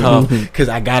gonna be tough because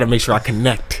I gotta make sure I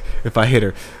connect if I hit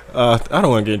her. I don't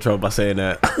want to get in trouble by saying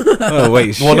that. Oh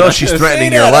wait, Well, no, she's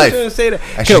threatening your life. Say that.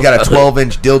 And she's got a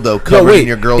 12-inch dildo covered in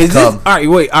your girl's cum. All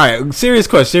right. Serious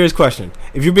question.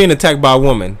 If you're being attacked by a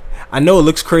woman, I know it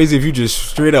looks crazy if you just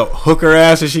straight up hook her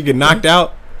ass and she get knocked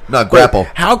out. No, grapple.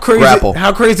 How crazy? Grapple.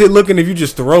 How crazy it looking if you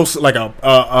just throw like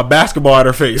a basketball at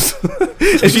her face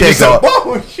and she just like,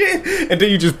 whoa shit, and then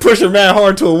you just push her mad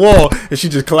hard to a wall and she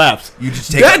just collapsed. You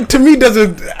just take that to me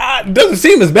doesn't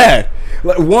seem as bad.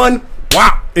 Like one,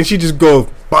 wow, and she just goes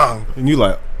bang, and you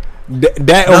like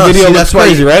that on video looks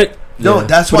crazy, right? No,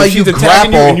 that's But why if you she's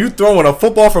attacking grapple. you and you throwing a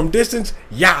football from distance,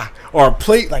 yeah, or a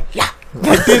plate like yeah.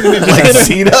 Like this, and it just Like hit her.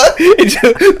 Cena? And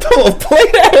just throw a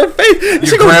plate at her face. And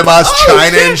Your grandma's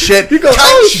china and shit. You go,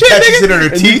 She catches nigga. it in her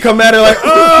And teeth. you come at her like,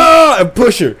 oh, and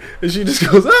push her, and she just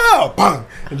goes, oh, bang,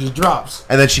 and just drops.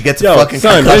 And then she gets a Yo, fucking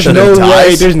son, there's concussion no and way.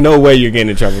 dies. There's no way you're getting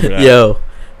in trouble for that. Yo,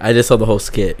 I just saw the whole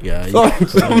skit. Yeah,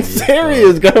 I'm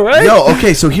serious, guy. Right? Yo,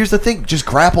 okay, so here's the thing. Just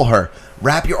grapple her.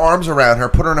 Wrap your arms around her.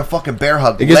 Put her in a fucking bear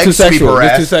hug. It gets leg too sweep sexual. her It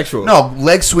gets ass. too sexual. No,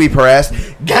 leg sweep her ass.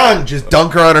 Gang! Just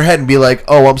dunk her on her head and be like,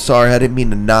 oh, I'm sorry. I didn't mean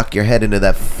to knock your head into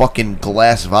that fucking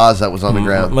glass vase that was on the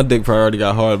ground. My dick probably already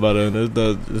got hard by then.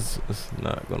 It's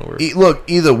not gonna work. Look,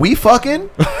 either we fucking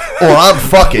or I'm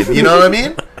fucking. You know what I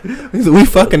mean? Either we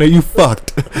fucking or you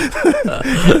fucked.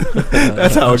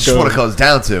 That's how it goes. That's what it comes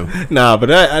down to. Nah, but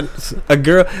a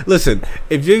girl. Listen,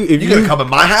 if you gonna come in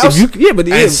my house,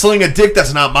 and sling a dick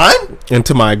that's not mine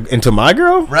into my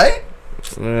girl, right?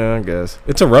 Yeah, I guess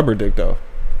it's a rubber dick though.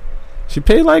 She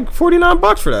paid like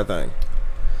 $49 for that thing.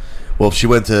 Well, if she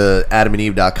went to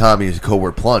AdamandEve.com and used the code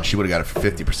word plunge, she would have got it for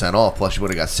 50% off. Plus, she would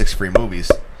have got 6 free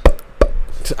movies.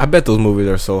 I bet those movies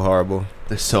are so horrible.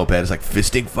 They're so bad. It's like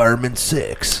Fisting Fireman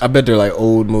 6. I bet they're like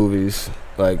old movies,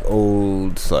 like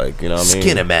old, like you know what I mean.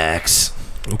 Skinemax.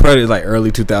 Probably like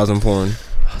early 2000 porn.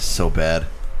 So bad.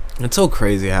 It's so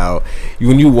crazy how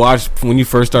when you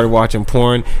first started watching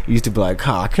porn, you used to be like,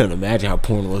 I couldn't imagine how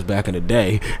porn was back in the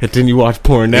day. And then you watch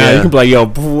porn now, you can be like, yo,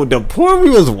 the porn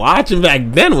we was watching back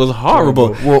then was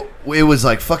horrible. Well, it was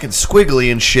like fucking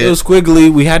squiggly and shit. It was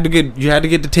squiggly. You had to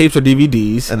get the tapes or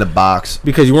DVDs and the box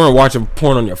because you weren't watching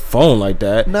porn on your phone like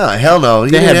that. No, hell no. You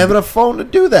didn't have a phone to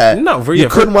do that. No, you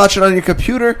couldn't watch it on your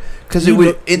computer because it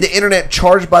would in the internet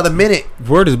charged by the minute.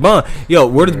 Word is bond. Yo,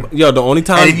 the only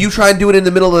time. And if you try and do it in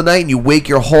the middle of the night and you wake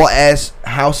your whole ass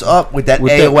house up with that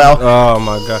AOL. Oh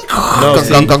my god! No,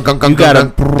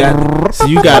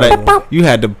 you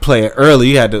had to play it early.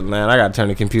 You had to, man. I gotta turn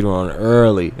the computer on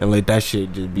early and let that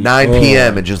shit just be 9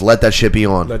 p.m. and just let that shit be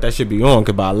on. Let that shit be on.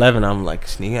 Cause by 11, I'm like,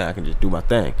 I can just do my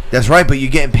thing. That's right, but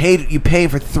you're getting paid. You paying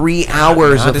for 3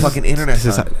 hours of fucking internet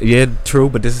time. Yeah, true.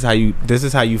 But this is how you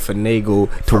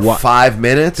finagle to watch 5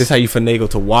 minutes. This is how you finagle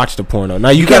to watch the porno. Now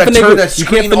you gotta can't turn that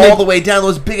screen all the way down.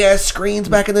 Those big ass screens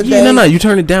back in the day. No, you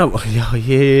turn it down. Yo,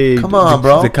 yeah. Come on,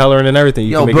 bro. The coloring and everything.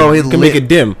 You Yo, can bro, you can make it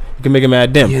dim. You can make it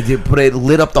mad dim. Yeah, but it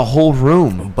lit up the whole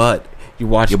room. But you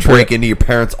watch. You break into your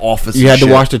parents' office. You had to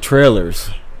watch the trailers.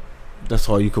 That's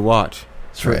all you could watch.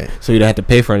 That's right. So you didn't have to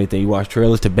pay for anything. You watch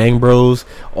trailers to Bang Bros.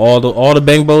 All the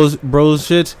Bang Bros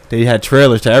shits. They had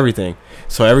trailers to everything.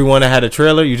 So everyone that had a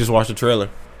trailer, you just watched the trailer.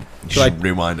 You like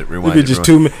rewind it. Just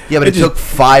 2 minutes. Yeah, but it took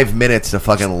 5 minutes to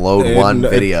fucking load one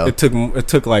video. It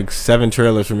took like 7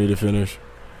 trailers for me to finish.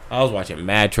 I was watching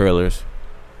mad trailers,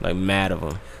 like mad of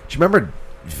them. Do you remember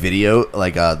video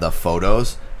like the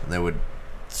photos? And they would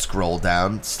scroll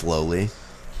down slowly,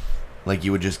 like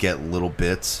you would just get little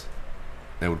bits.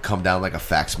 They would come down like a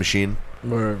fax machine.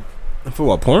 For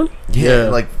what, porn? Yeah,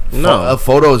 like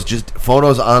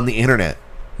photos on the internet.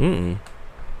 I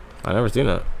never seen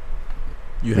that.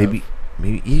 Maybe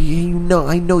you know.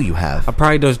 I know you have. I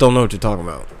probably just don't know what you're talking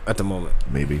about at the moment.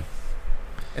 Maybe.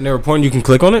 And they were porn. You can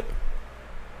click on it.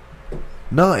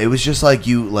 No, it was just like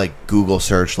you Google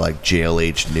search like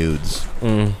JLH nudes. You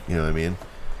know what I mean?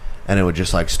 And it would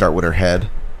just like start with her head,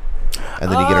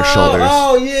 and then you get her shoulders.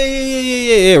 Oh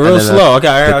yeah, real slow.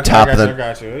 Okay,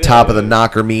 top of the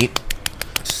knocker meat.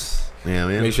 You know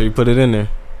what I mean? Make sure you put it in there.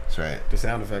 That's right. The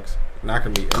sound effects. Knocker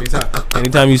meat.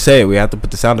 Anytime you say it, we have to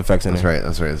put the sound effects in there.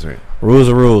 That's right. Rules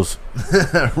are rules.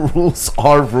 Rules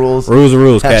are rules. Rules are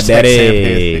rules. Cat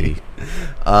daddy.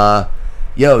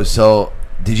 Yo, so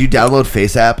did you download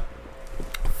Face App?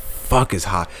 Fuck is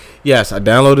hot. Yes, I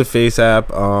downloaded Face App.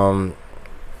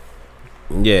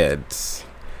 Yeah,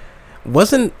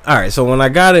 wasn't all right. So when I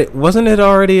got it, wasn't it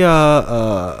already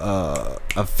a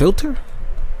filter?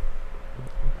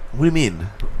 What do you mean?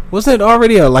 wasn't it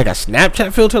already like a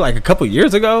Snapchat filter like a couple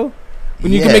years ago?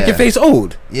 When you can make your face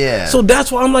old. Yeah. So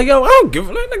that's why I'm like, yo, I don't give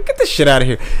a get this shit out of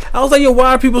here. I was like, yo,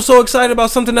 why are people so excited about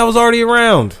something that was already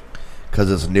around?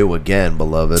 Because it's new again,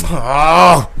 beloved.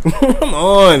 Oh, come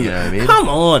on. You know what I mean? Come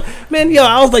on. Man, yo,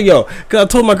 I was like, yo, because I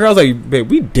told my girl, I was like,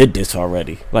 babe, we did this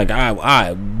already. Like,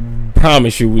 I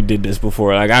promise you we did this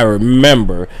before. Like, I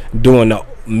remember doing the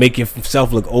make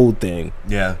yourself look old thing.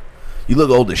 Yeah. You look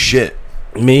old as shit.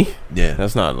 Me? Yeah.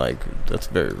 That's not like, that's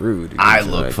very rude. I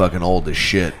look fucking old as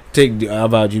shit. How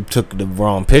about you took the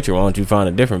wrong picture? Why don't you find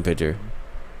a different picture?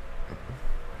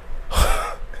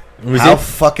 How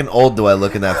fucking old do I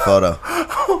look in that photo?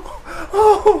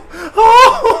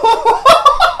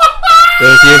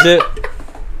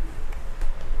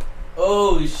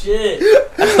 Oh shit!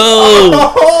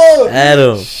 Oh,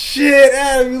 Adam. Shit,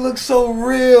 Adam, you look so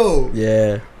real.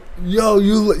 Yeah. Yo,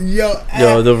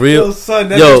 the real. Yo, son,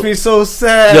 that makes me so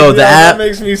sad. Yo, the app. That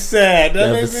makes me sad.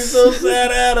 That makes me so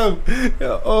sad, Adam.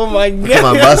 Yo, oh my god. Look at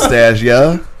my mustache,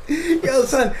 yo. Yo,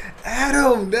 son,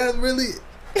 Adam, that really.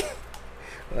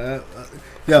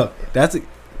 Yo, that's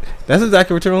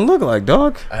exactly what you're gonna look like,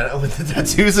 dog. I know, with the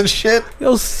tattoos and shit.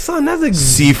 Yo, son, that's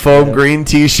seafoam green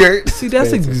t-shirt. See,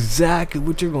 that's exactly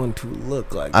what you're going to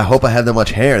look like. I hope I have that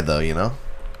much hair, though. You know.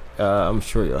 I'm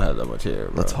sure you'll have that much hair.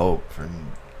 Bro. Let's hope.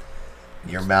 From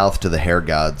your mouth to the hair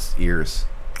god's ears.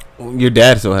 Your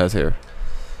dad still has hair.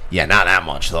 Yeah, not that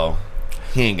much though.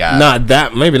 He ain't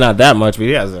got maybe not that much, but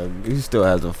he still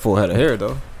has a full head of hair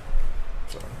though.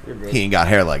 So you're good. He ain't got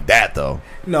hair like that though.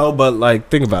 No, but like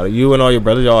think about it. You and all your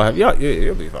brothers, y'all have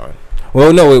you'll be fine.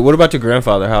 Well, no, wait. What about your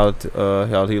grandfather? How'd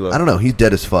he look? I don't know. He's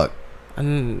dead as fuck.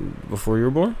 And before you were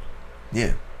born?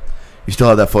 Yeah. You still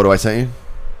have that photo I sent you?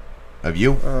 Of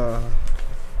you?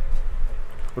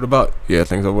 What about? Yeah, I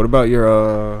think so. What about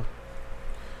your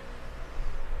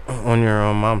on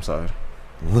your mom's side?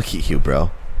 Look at you,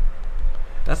 bro.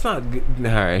 That's not good.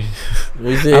 All right.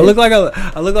 I look like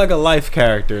a Life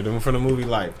character from the movie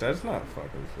Life. That's not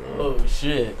fucking true. Oh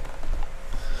shit.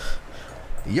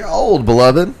 You're old,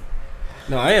 beloved.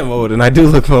 No, I am old, and I do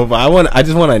look old. But I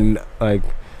just want to like.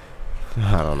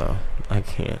 I don't know. I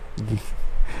can't.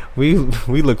 We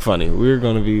look funny. We're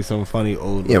gonna be some funny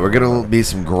old. Yeah, we're gonna be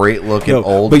some great looking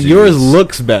old. But dudes. yours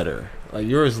looks better. Like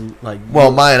yours, like.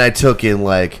 Well, mine I took in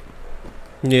like.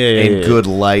 In good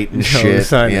light and shit.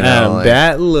 Son, you know, Adam, like,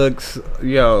 that looks.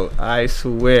 Yo, I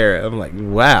swear, I'm like,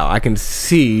 wow. I can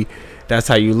see that's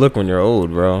how you look when you're old,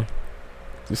 bro.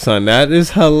 Son, that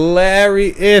is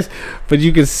hilarious. But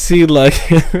you can see like.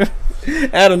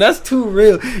 Adam, that's too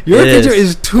real. Your picture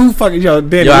is too fucking. Yo,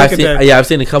 Danny, look at that. Yeah, I've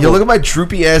seen a couple. Yo, look at my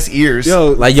droopy ass ears.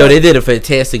 Yo, they did a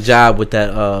fantastic job with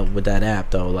that app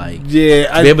though. Like,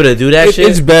 yeah, to be able to do that shit.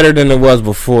 It's better than it was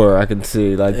before. I can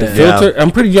see like the filter.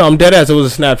 I'm pretty young. I'm dead ass. It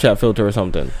was a Snapchat filter or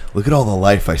something. Look at all the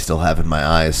life I still have in my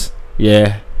eyes.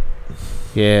 Yeah.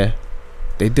 They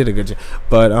did a good job,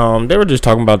 but they were just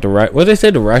talking about what they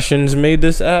said. The Russians made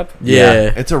this app.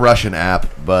 Yeah, it's a Russian app,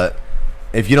 but.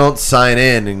 If you don't sign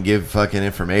in and give fucking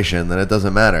information, then it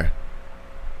doesn't matter.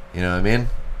 You know what I mean?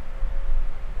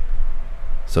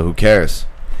 So who cares?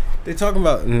 They talking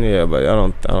about but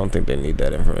I don't think they need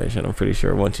that information. I'm pretty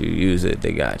sure once you use it,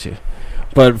 they got you.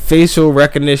 But facial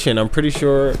recognition, I'm pretty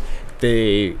sure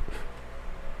I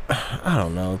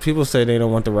don't know. People say they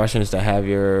don't want the Russians to have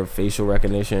your facial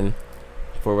recognition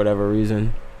for whatever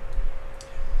reason.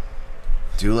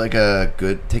 Do like a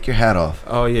good. Take your hat off.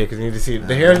 Oh yeah, because you need to see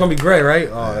the hair is gonna be gray, right?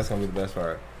 Oh, that's gonna be the best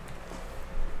part.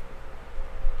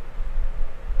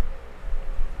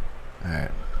 All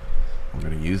right, we're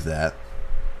gonna use that.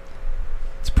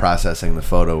 It's processing the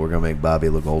photo. We're gonna make Bobby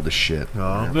look old as shit.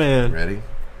 Oh man, ready?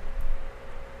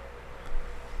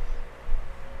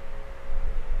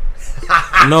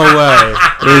 No way.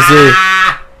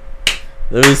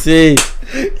 Let me see.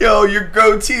 Yo, your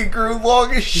goatee grew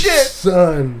long as shit,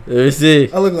 son. Let me see.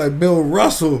 I look like Bill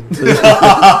Russell.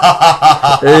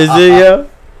 Let me see, yo.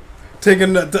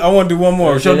 I want to do one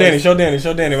more. Show Danny.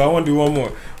 I want to do one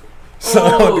more. Son,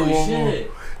 I want to do one more.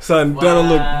 Son, that'll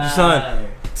look.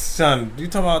 Son, you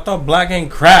talking about? I thought black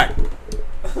ain't crack.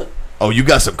 Oh, you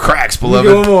got some cracks, beloved.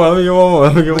 Let me get one more.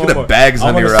 Look at the bags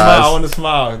under your eyes. eyes. I want to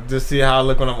smile. Just see how I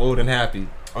look when I'm old and happy.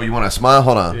 Oh, you want to smile?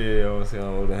 Hold on. Yeah, I want to see how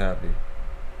I'm old and happy.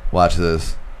 Watch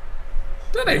this.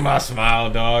 That ain't my smile,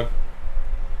 dog.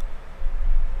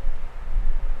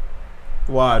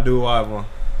 Why? Do I one?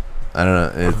 I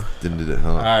don't know. It didn't do it.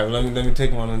 Hold on. All right, let me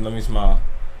take one and let me smile.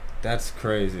 That's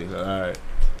crazy. All right.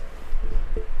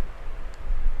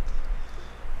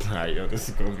 All right, yo, this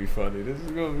is gonna be funny. This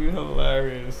is gonna be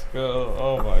hilarious.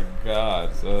 Oh my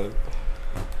god, son.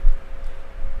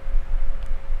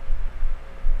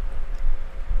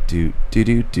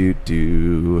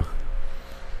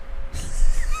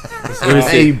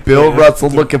 Hey, Bill Russell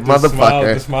looking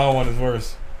motherfucker. The smile one is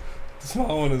worse. The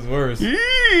smile one is worse.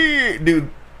 Dude.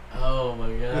 Oh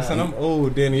my god. Listen, I'm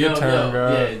old, Danny. Your turn,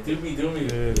 bro. Yeah, do me.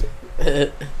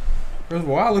 First of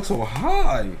all, I look so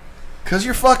high. Cause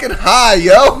you're fucking high,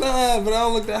 yo. Nah, but I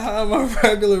don't look that high in my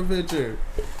regular picture.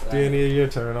 Danny, your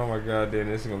turn. Oh my god,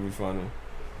 Danny, this is gonna be funny.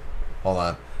 Hold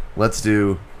on. Let's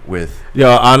do with. Yo,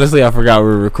 honestly, I forgot we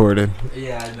were recording.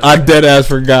 Yeah, I dead ass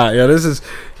forgot. Yo, this is.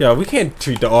 Yo, we can't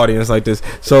treat the audience like this.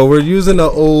 So we're using the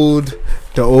old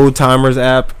timers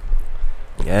app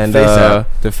and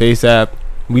the Face app.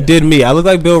 We did me. I look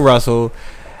like Bill Russell.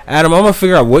 Adam, I'm gonna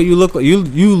figure out what you look like. You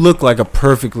look like a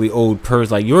perfectly old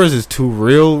person. Like yours is too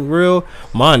real.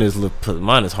 Mine is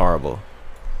horrible.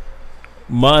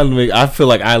 I feel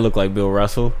like I look like Bill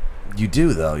Russell. You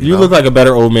do though. You look like a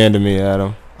better old man to me,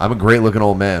 Adam. I'm a great looking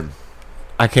old man.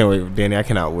 I can't wait, Danny. I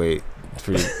cannot wait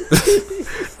for you.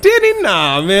 Danny,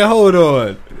 nah, man, hold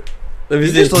on. Let me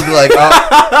You see. just look like.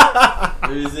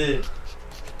 Let me see.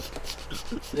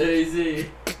 Let me see.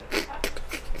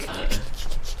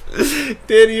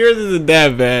 Danny, yours isn't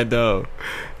that bad though.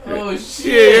 Oh shit!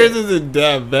 Yeah, yours isn't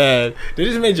that bad. They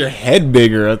just made your head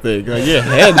bigger, I think. Like your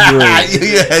head grew.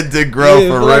 Your head did grow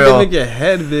for like real. they make your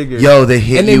head bigger. Yo, they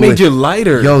hit and you. they made with, you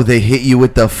lighter. Yo, they hit you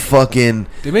with the fucking.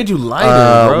 They made you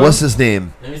lighter, bro. What's his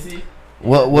name? Let me see.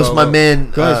 What's my man?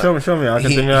 Go ahead, show me. I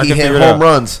can he hit home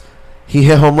runs. He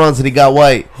hit home runs and he got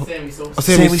white. Sammy Sosa.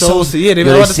 Sammy Sosa. Yeah, they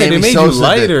made you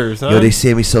lighter, son. Yo, they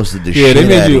Sammy Sosa the yeah, shit they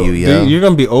made out you. of you, yo. You're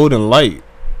gonna be old and light.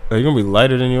 Like, you're gonna be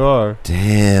lighter than you are.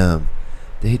 Damn.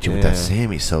 They hit you with that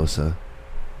Sammy Sosa.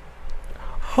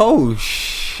 Oh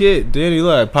shit, Danny,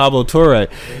 look like Pablo Torre.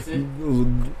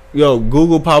 Yo,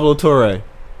 Google Pablo Torre. Okay.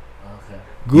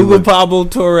 Google Pablo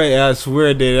Torre. I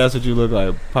swear, Danny, that's what you look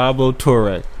like. Pablo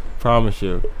Torre. Promise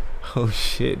you. Oh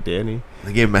shit, Danny.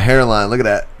 They gave him a hairline. Look at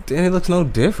that. Danny looks no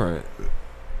different.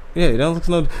 Yeah, it don't look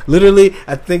no. Literally,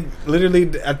 I think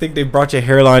they brought your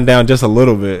hairline down just a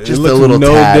little bit. Just it looks a little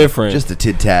no tad. different. Just a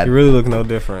tad. You really look no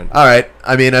different. All right.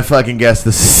 I mean, I fucking guess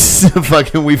this is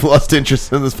fucking. We've lost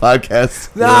interest in this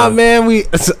podcast. Nah, man,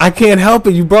 I can't help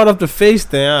it. You brought up the face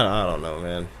thing. I don't know,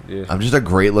 man. Yeah. I'm just a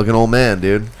great looking old man,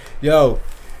 dude. Yo,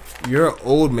 your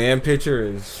old man picture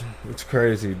it's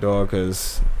crazy, dog.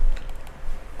 Cause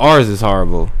ours is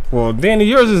horrible. Well, Danny,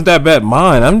 yours isn't that bad.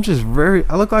 Mine, I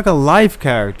look like a Life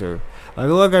character. Like I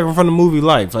look like I'm from the movie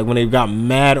Life. Like when they got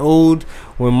mad old,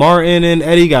 when Martin and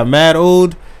Eddie got mad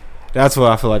old. That's what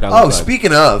I feel like I look like.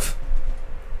 Speaking of,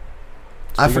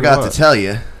 I forgot to tell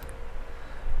you,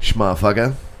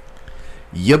 schmuffucker,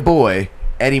 your boy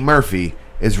Eddie Murphy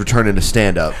is returning to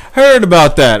stand up. Heard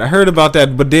about that. I heard about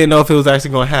that, but didn't know if it was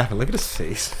actually going to happen. Look at his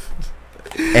face.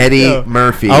 Eddie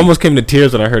Murphy. I almost came to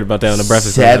tears when I heard about that on the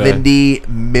breakfast. $70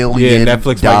 million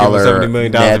Netflix might give him $70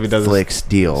 million if he does Netflix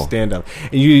deal. Stand up.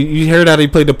 And you heard how he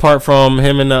played the part from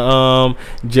him in the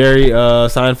Jerry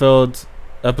Seinfeld's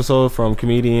episode from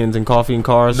Comedians and Coffee and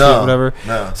Cars, shit, whatever.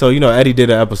 No. So Eddie did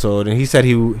an episode and he said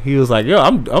he was like, yo,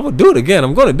 I'm gonna do it again.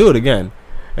 I'm gonna do it again.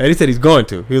 And he said he's going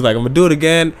to. He was like, I'm gonna do it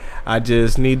again. I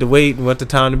just need to wait and want the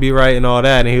time to be right and all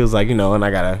that. And he was like, and I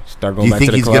gotta start going back to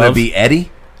the clubs. You think he's gonna be Eddie?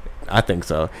 I think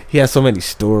so. He has so many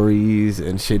stories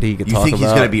and shit he could talk about. You think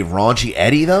he's gonna be raunchy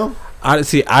Eddie though? I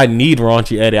need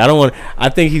raunchy Eddie. I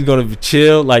think he's gonna be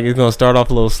chill. Like he's gonna start off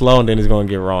a little slow and then he's gonna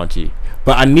get raunchy.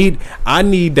 But I need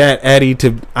that Eddie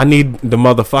I need the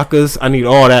motherfuckers. I need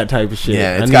all that type of shit.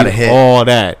 Yeah, it's gotta hit. All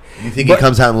that. You think he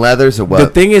comes out in leathers or what? The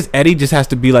thing is, Eddie just has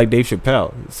to be like Dave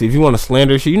Chappelle. See, if you want to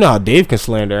slander shit, you know how Dave can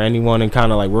slander anyone and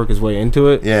kind of like work his way into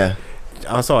it. Yeah.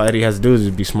 That's all Eddie has to do is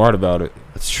just be smart about it.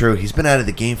 That's true. He's been out of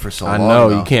the game for so long. I know.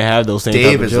 Though. You can't have those same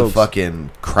Dave type of is jokes. a fucking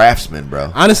craftsman,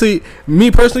 bro. Honestly, me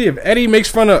personally, if Eddie makes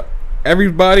fun of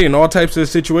everybody in all types of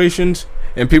situations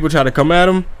and people try to come at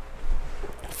him,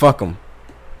 fuck him.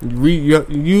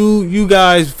 You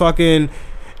guys fucking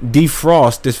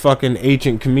defrost this fucking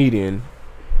ancient comedian.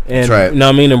 And, that's right. You know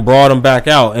what I mean? And brought him back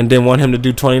out and then want him to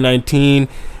do 2019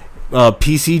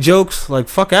 PC jokes. Like,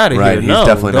 fuck out of here. He's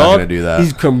definitely not going to do that.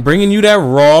 He's bringing you that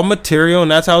raw material and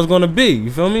that's how it's going to be.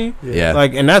 You feel me? Yeah.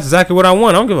 Like, and that's exactly what I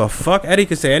want. I don't give a fuck. Eddie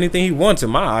can say anything he wants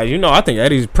in my eyes. I think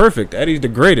Eddie's perfect. Eddie's the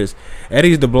greatest.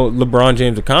 Eddie's the LeBron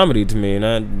James of comedy to me.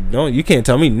 And you can't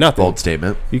tell me nothing. Bold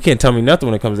statement. You can't tell me nothing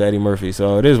when it comes to Eddie Murphy.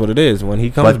 So it is what it is. When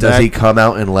he comes back. But does he come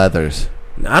out in leathers?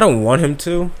 I don't want him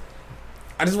to.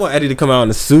 I just want Eddie to come out in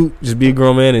a suit, just be a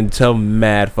grown man and tell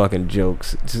mad fucking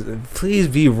jokes. Just, please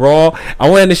be raw. I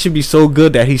want this should be so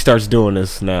good that he starts doing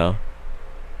this now.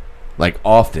 Like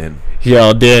often.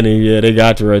 Yo, Danny, yeah, they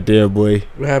got you right there, boy.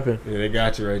 What happened? Yeah, they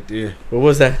got you right there. What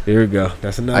was that? Here we go.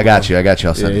 That's another. I got you.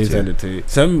 I'll send it to send it to you.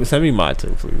 Send me mine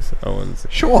too, please. I want to see.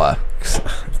 Sure.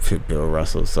 Bill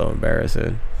Russell's so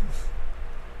embarrassing.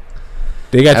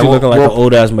 They got you looking like an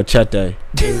old ass machete.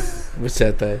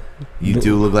 Machete. You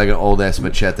do look like an old ass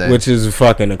machete. Which is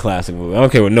fucking a classic movie. I don't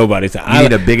care what nobody says. You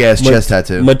need a big ass chest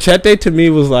tattoo. Machete to me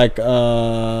was like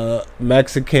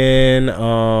Mexican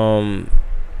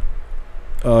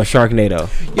Sharknado.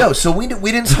 Yo, so we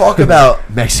didn't talk about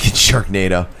Mexican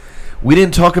Sharknado. We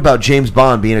didn't talk about James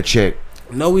Bond being a chick.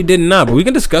 No, we did not, but we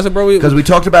can discuss it, bro. Because we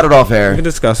talked about it off air. We can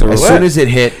discuss it. As soon as it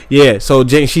hit. Yeah, so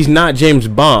she's not James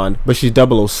Bond, but she's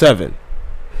 007.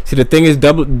 See, the thing is,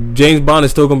 James Bond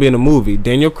is still going to be in the movie.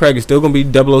 Daniel Craig is still going to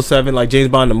be 007 like James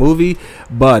Bond in the movie,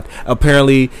 but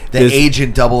apparently the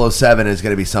agent 007 is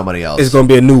going to be somebody else. It's going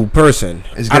to be a new person.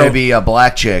 It's going to be a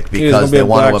black chick because they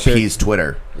want to appease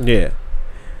Twitter. Yeah.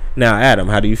 Now, Adam,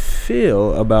 how do you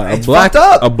feel about it's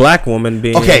a black woman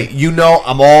being... Okay,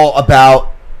 I'm all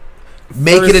about...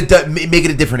 Make it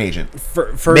a different agent.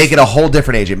 Make it a whole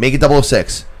different agent. Make it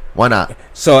 006. Why not?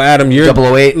 So Adam, you're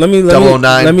 008. Let me 009.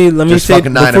 Let me say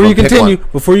before you continue.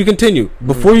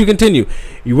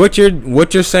 What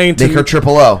you're saying to make her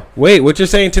 000. Wait, what you're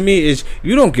saying to me is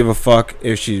you don't give a fuck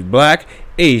if she's black,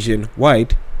 Asian,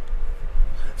 white,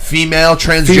 female,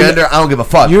 transgender. I don't give a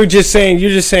fuck. You're just saying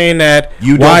that.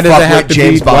 Why does it have to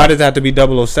be? Why does it have to be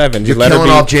 007? You're killing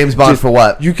off James Bond for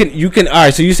what? You can. All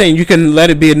right. So you're saying you can let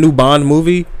it be a new Bond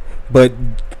movie, but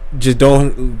just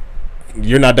don't.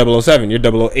 You're not 007. You're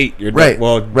 008. You're right.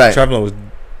 Right. Traveling was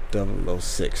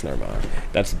 006. Never mind.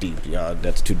 That's deep, y'all.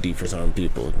 That's too deep for some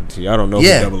people. See, I don't know if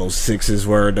 006s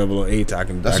were 008. I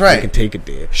can take it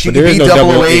there. She can be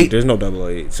no 008. There's no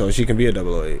 008, so she can be a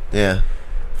 008. Yeah.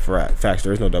 Facts.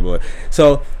 There is no 008.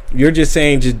 So you're just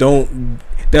saying, just don't.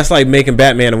 That's like making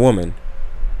Batman a woman.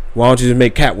 Why don't you just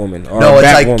make Catwoman? Or no,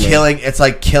 it's like Batwoman? It's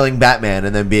like killing Batman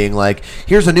and then being like,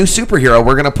 here's a new superhero.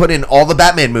 We're gonna put in all the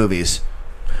Batman movies.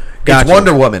 Gotcha. It's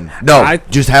Wonder Woman. No,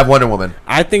 just have Wonder Woman.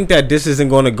 I think that this isn't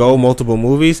going to go multiple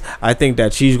movies. I think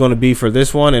that she's going to be for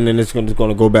this one, and then it's going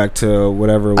to go back to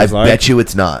whatever it was like. I bet you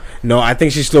it's not. No, I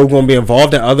think she's still going to be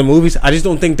involved in other movies. I just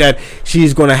don't think that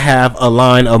she's going to have a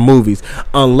line of movies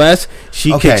unless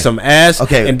she kicks some ass.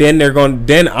 Okay, and then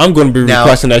I'm going to be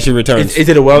requesting that she returns. Is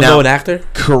it a well-known actor?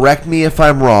 Correct me if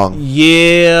I'm wrong.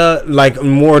 Yeah, like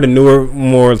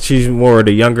she's more of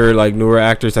the younger, like newer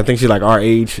actress. I think she's like our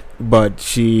age, but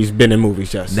she's been in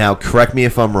movies. Yes. Now, correct me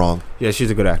if I'm wrong. Yeah, she's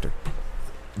a good actor.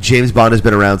 James Bond has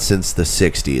been around since the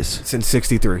 60s. Since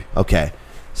 63. Okay.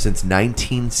 Since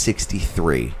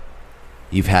 1963,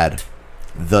 you've had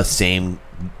the same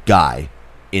guy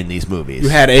in these movies. You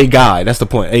had a guy. That's the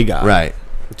point. A guy. Right.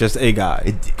 Just a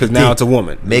guy. Because now it's a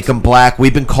woman. Make him black.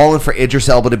 We've been calling for Idris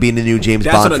Elba to be in the new James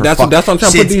Bond that's what I'm trying to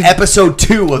put since episode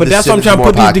 2 of the But that's what I'm trying to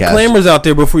put these disclaimers out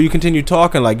there before you continue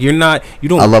talking. Like, you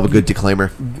don't. I love a good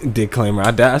disclaimer. Disclaimer.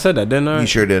 I said that, didn't I? You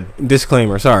sure did.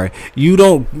 Disclaimer. Sorry. You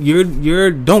don't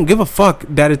give a fuck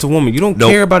that it's a woman. You don't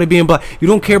care about it being black. You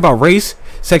don't care about race,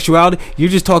 sexuality. You're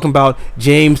just talking about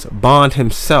James Bond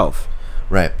himself.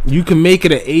 Right. You can make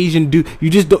it an Asian dude. You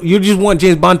just want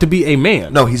James Bond to be a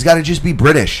man. No, he's got to just be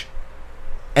British.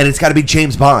 And it's got to be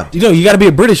James Bond. You got to be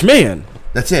a British man.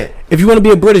 That's it. If you want to be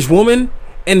a British woman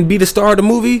and be the star of the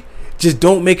movie, just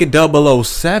don't make it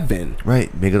 007.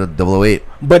 Right. Make it a 008.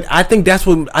 But I think that's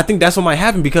what might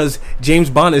happen because James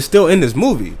Bond is still in this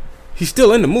movie. He's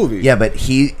still in the movie. Yeah, but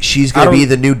she's going to be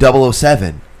the new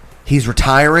 007. He's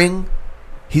retiring.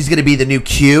 He's going to be the new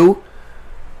Q.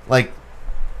 Like,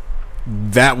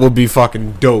 that would be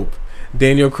fucking dope.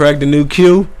 Daniel Craig, the new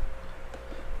Q.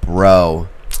 Bro,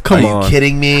 come on. Are you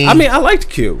kidding me? I mean, I liked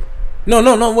Q.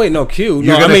 No, wait, no Q.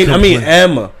 No, I mean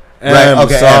Emma. Right,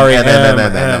 okay. Sorry,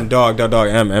 M. Dog.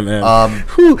 M.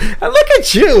 Look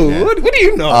at you. Yeah. What do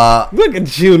you know? Look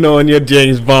at you knowing you're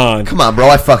James Bond. Come on, bro.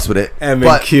 I fucks with it. M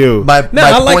and Q.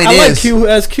 I like Q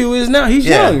as Q is now. He's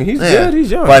young. He's good.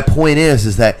 He's young. My point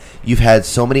is that you've had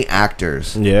so many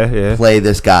actors play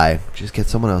this guy. Just get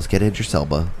someone else. Get Idris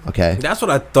Elba. Okay? That's what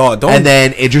I thought. And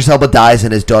then Idris Elba dies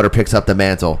and his daughter picks up the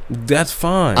mantle. That's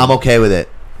fine. I'm okay with it.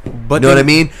 But you know what I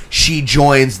mean? She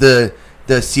joins the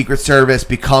Secret Service,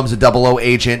 becomes a 00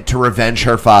 agent to revenge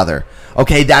her father.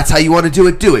 Okay, that's how you want to do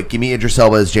it. Do it. Give me Idris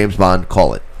Elba as James Bond.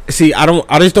 Call it. See,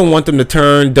 I just don't want them to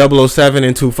turn 007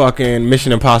 into fucking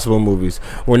Mission Impossible movies.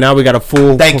 Where now we got a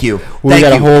full Thank you. We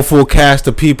got a whole full cast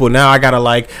of people. Now I gotta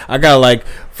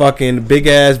fucking big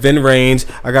ass Vin Rames.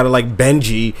 I gotta like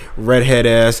Benji, redhead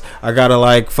ass. I gotta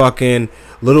like fucking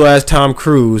little ass Tom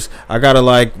Cruise. I gotta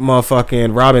like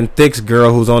motherfucking Robin Thicke's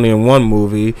girl who's only in one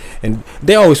movie, and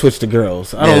they always switch to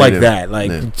girls. I don't like that.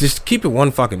 Like, just keep it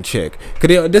one fucking chick.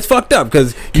 Cause that's fucked up.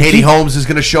 Cause Katie Holmes is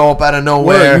gonna show up out of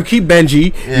nowhere. You keep Benji,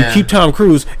 you keep Tom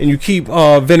Cruise, and you keep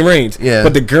Vin Rames. Yeah.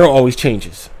 But the girl always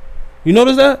changes. You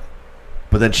notice that?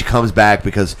 But then she comes back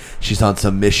because she's on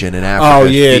some mission in Africa. Oh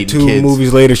yeah, feeding 2 kids.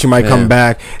 movies later she might come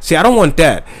back. See, I don't want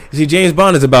that. See, James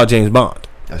Bond is about James Bond.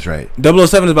 That's right.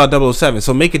 007 is about 007,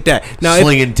 so make it that. Now,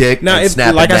 slinging dick. Now, and if,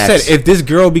 snapping like necks. I said, if this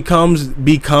girl becomes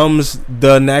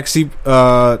the next 007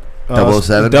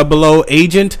 00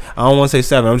 agent, I don't want to say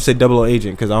 7. I'm gonna say 00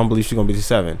 agent because I don't believe she's gonna be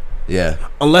 7. Yeah.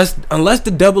 Unless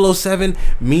the 007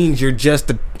 means you're just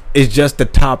the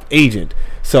top agent.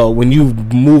 So when you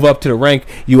move up to the rank,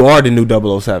 you are the new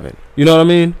 007. You know what I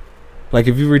mean? Like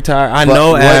if you retire, I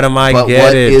know, Adam, I get what it.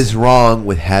 What is wrong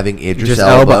with having Idris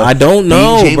Elba? Elba? I don't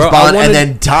know, being James bro. Bond and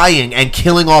then dying and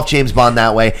killing off James Bond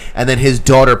that way, and then his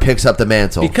daughter picks up the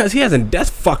mantle because he hasn't. That's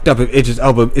fucked up. If Idris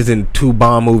Elba is in 2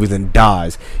 Bond movies and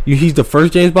dies, he's the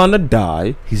first James Bond to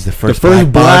die. He's the first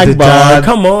black Bond to die.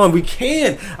 Come on, we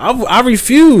can't. I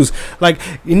refuse. Like,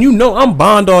 and I'm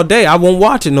Bond all day. I won't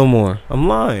watch it no more. I'm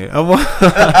lying.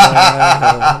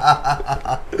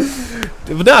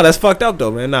 But nah, that's fucked up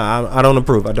though, man. Nah, I don't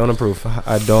approve. I don't approve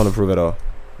at all.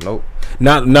 Nope.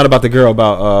 Not about the girl.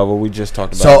 About what we just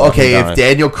talked about. So okay, if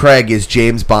Daniel Craig is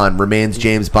James Bond, remains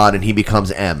James Bond, and he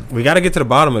becomes M, we got to get to the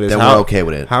bottom of this. Then we're okay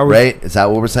with it, right? Is that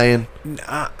what we're saying?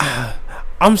 I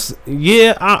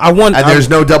want. And there's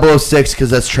no 006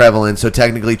 because that's Trevelyan. So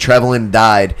technically, Trevelyan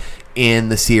died in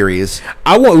the series.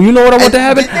 You know what I want to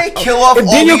happen? Did they kill off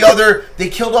all the other? They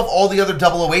killed off all the other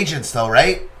 00 agents, though,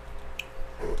 right?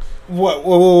 What?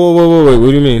 Wait.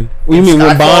 What do you mean? What do you mean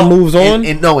when Bond moves on?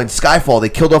 In Skyfall, they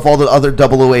killed off all the other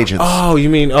 00 agents. Oh, you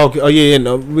mean? Okay. Oh, yeah.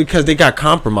 No, because they got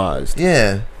compromised.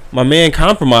 Yeah. My man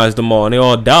compromised them all, and they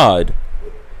all died.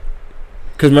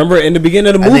 Because remember, in the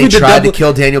beginning of the movie, they tried to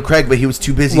kill Daniel Craig, but he was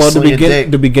too busy slinging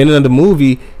dick. The beginning of the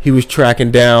movie, he was tracking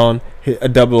down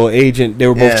a 00 agent. They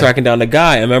were both tracking down the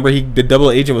guy. And remember, the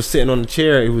 00 agent was sitting on the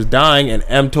chair. He was dying, and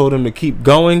M told him to keep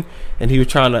going. And he was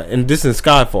trying to, and this is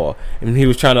Skyfall, and he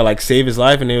was trying to like save his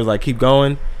life, and he was like, keep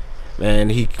going.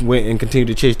 And he went and continued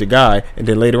to chase the guy. And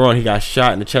then later on, he got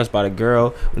shot in the chest by the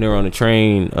girl when they were on the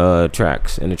train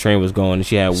tracks. And the train was going, and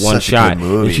she had one shot.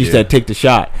 And she said, take the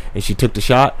shot. And she took the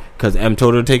shot because M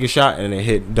told her to take a shot. And it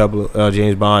hit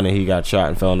James Bond, and he got shot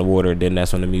and fell in the water. And then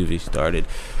that's when the movie started.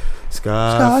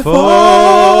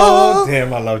 Skyfall.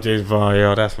 Damn, I love James Bond,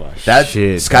 yo. That's my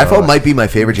shit. Skyfall might be my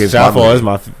favorite James Bond movie. Skyfall is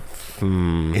my...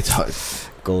 It's hard.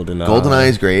 GoldenEye. GoldenEye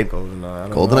is great.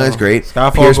 GoldenEye is great.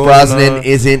 Skyfall, Pierce Brosnan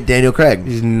isn't Daniel Craig.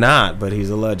 He's not, but he's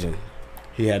a legend.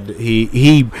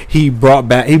 He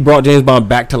brought James Bond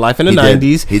back to life in the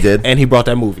 90s. He did, and he brought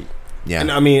that movie. Yeah,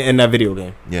 and, I mean, in that video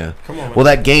game. Yeah, come on. Man. Well,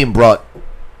 that game brought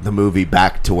the movie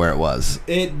back to where it was.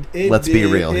 Let's be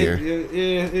real here.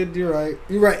 You're right.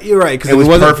 You're right. Because it was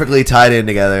perfectly tied in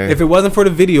together. If it wasn't for the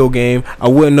video game, I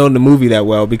wouldn't know the movie that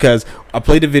well because I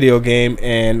played the video game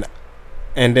and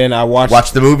then I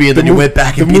watched the movie and then you went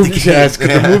back and beat the game. Yes,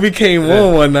 because the movie came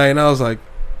on one night and I was like,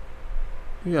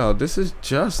 yo, this is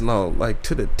just like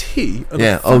to the T.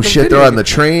 Yeah. Oh shit, they're on the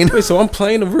train. Wait, so I'm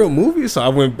playing a real movie. So I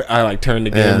like turned the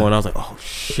game on. I was like, oh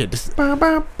shit, this is.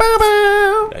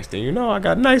 Next thing you know, I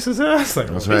got nice as ass. Like,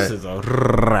 that's this right. is a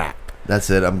rap. That's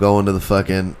it. I'm going to the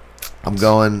fucking.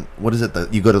 What is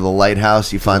it? You go to the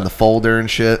lighthouse. You find the folder and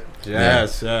shit.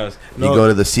 Yes. You go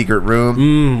to the secret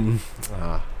room.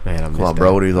 Man, come on,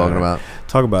 bro. What are you talking about?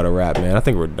 Talk about a rap, man. I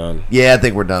think we're done. Yeah, I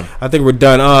think we're done.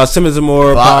 Simmons and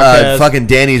More podcast. Fucking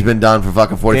Danny's been done for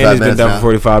fucking 45 minutes. Danny's been done for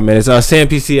 45 minutes. Sam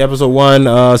PC episode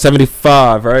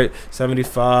 175, right?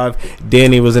 75.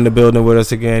 Danny was in the building with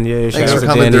us again. Yeah, thanks shout for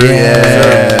out to coming Danny. through.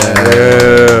 Yeah.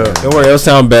 Don't worry, it'll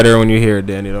sound better when you hear it,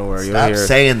 Danny. Don't worry. Stop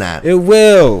saying that. It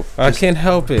will. I can't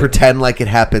help it. Pretend like it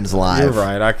happens live. You're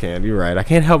right. I can't. You're right. I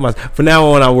can't help myself. From now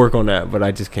on, I work on that, but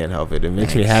I just can't help it. It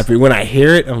makes me happy when I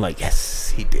hear it. I'm like,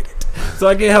 yes, he did it. So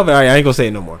I can't help it. I ain't gonna say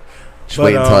it no more. Just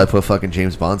wait until I put fucking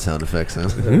James Bond sound effects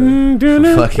in.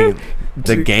 Fucking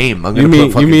the game. I'm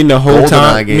gonna you mean the whole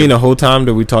time? You mean the whole time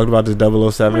that we talked about this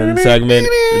 007 segment?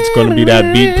 It's gonna be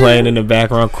that beat playing in the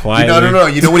background quietly. No.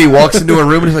 You know when he walks into a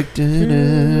room and he's like,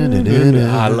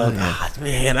 I love that,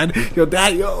 man.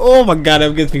 Oh my god,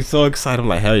 that gets me so excited. I'm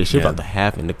like, hell yeah, shit about to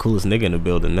happen. The coolest nigga in the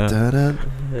building now.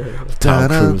 Tom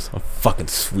Cruise. I'm fucking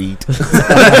sweet. I'm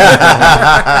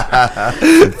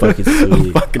fucking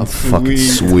sweet. I'm fucking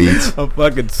sweet. I'm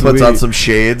fucking sweet. Puts on some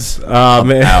shades.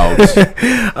 Man.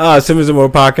 Out. Simmons Demons and More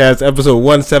Podcast, episode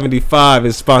 175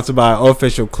 is sponsored by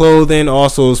Official Clothing,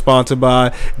 also sponsored by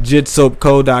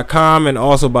JitSoapCo.com, and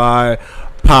also by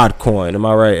Podcoin. Am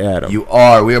I right, Adam? You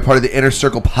are. We are part of the Inner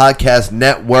Circle Podcast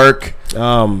Network.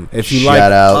 If you like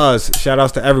us, shout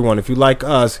outs to everyone. If you like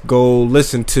us, go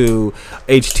listen to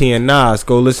HT and Nas.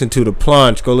 Go listen to The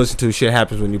Plunge. Go listen to Shit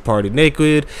Happens When You Party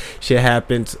Naked. Shit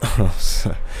happens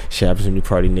when you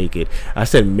party naked. I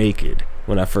said naked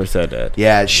when I first said that.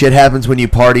 Yeah, shit happens when you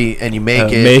party and you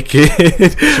make it. Make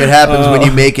it. Shit happens when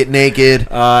you make it naked.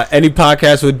 Any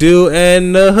podcast would do,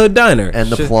 and the Hood Diner and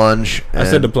The Plunge. I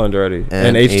said The Plunge already.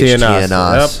 And HT and Nas.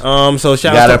 Yep. So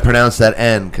shout out. You gotta pronounce that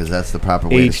N because that's the proper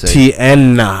way to say it. HT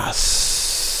and Nas.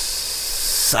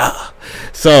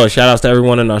 So shout outs to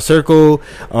everyone in our circle.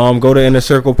 Go to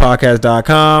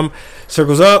innercirclepodcast.com.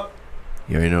 Circles up.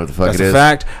 You already know what the fuck That's it is.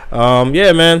 That's a fact.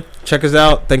 Yeah, man. Check us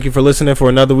out. Thank you for listening for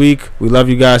another week. We love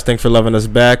you guys. Thanks for loving us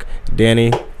back.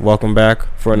 Danny, welcome back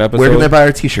for an episode. Where can they buy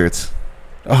our t-shirts?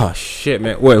 Oh, shit,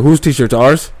 man. Wait, whose t-shirts?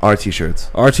 Ours? Our t-shirts.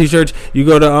 Our t-shirts. You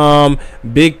go to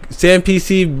Big Sam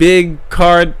PC Big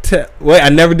Cartel. Wait, I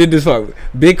never did this fuck.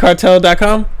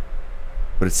 BigCartel.com?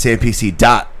 But it's SamPC.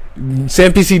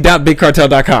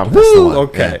 SamPC.BigCartel.com. Woo!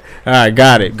 Okay. Yeah. All right,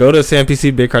 got it. Go to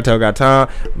SamPCBigCartel.com.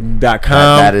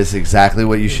 That is exactly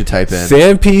what you should type in.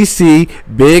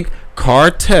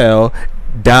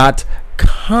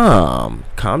 SamPCBigCartel.com.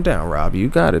 Calm down, Rob. You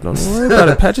got it. Don't worry about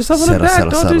it. Pat yourself on the back.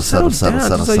 Don't just settle down.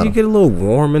 Just so you get a little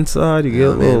warm inside. You get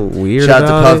a little weird. Shout out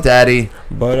to Puff Daddy.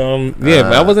 But yeah,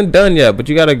 I wasn't done yet. But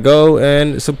you got to go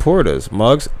and support us.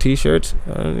 Mugs, t-shirts,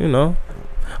 you know.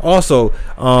 Also,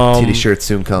 titty shirts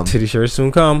soon come. Titty shirts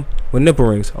soon come with nipple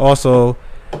rings. Also,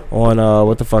 on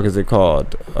what the fuck is it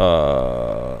called?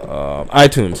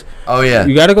 iTunes. Oh yeah.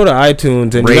 You got to go to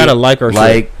iTunes and you got to like our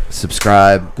shit.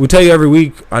 Subscribe. We tell you every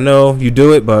week. I know you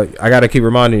do it, but I got to keep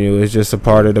reminding you. It's just a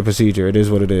part of the procedure. It is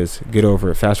what it is. Get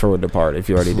over it. Fast forward the part if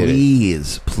you already did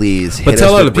it. Please. But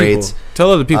tell other people.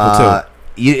 Tell other people too.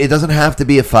 It doesn't have to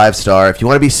be a 5-star. If you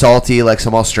want to be salty like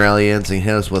some Australians and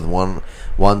hit us with one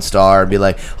star and be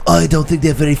like, oh, I don't think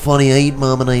they're very funny. I eat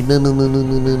mom and I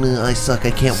suck.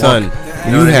 I can't walk.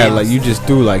 You had like you just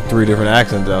threw like 3 different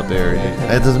accents out there.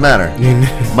 It doesn't matter.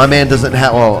 My man doesn't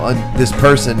have. Well, this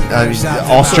person,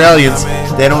 Australians,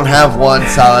 they don't have one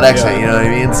solid accent. You know what I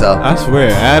mean? So I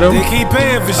swear, Adam.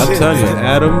 I'm telling you,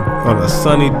 Adam. On a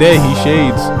sunny day, he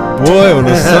shades. Boy, on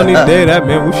a sunny day, that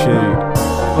man will shade.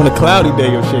 On a cloudy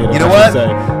day, you'll shade. You know what?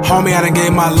 Homie, I done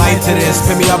gave my life to this.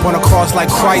 Put me up on a cross like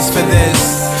Christ for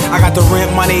this. I got the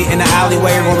rent money in the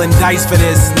alleyway, rolling dice for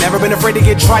this. Never been afraid to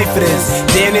get trite for this.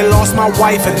 Damn, they lost my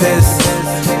wife at this.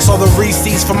 Saw the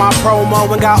receipts for my promo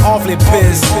and got awfully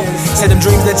pissed. Said them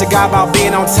dreams that you got about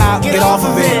being on top, get off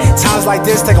of it. Times like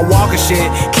this, take a walk of shit.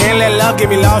 Can't let love get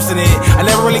me lost in it. I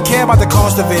never really care about the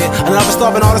cost of it. Another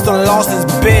starving artist done lost his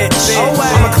bitch.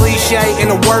 I'm a cliche in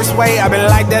the worst way. I've been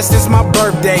like that since my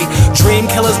birthday. Dream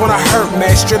killers wanna hurt,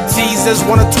 man. Strip teasers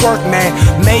wanna twerk, man.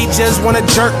 Majors wanna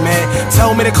jerk, man.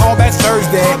 Tell me to call back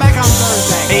Thursday.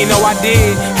 Ain't no I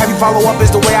did. Heavy follow up is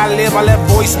the way I live. I left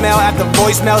voicemail after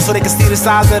voicemail so they can see the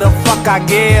size of the fuck I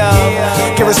give.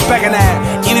 Get respect in that.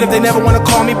 Even if they never wanna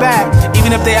call me back.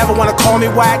 Even if they ever wanna call me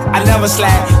whack, I never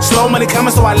slack. Slow money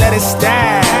coming so I let it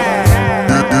stack.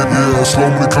 Yeah, slow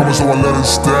money coming so I let it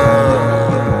stack.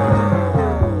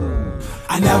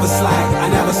 I never slack, I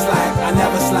never slack, I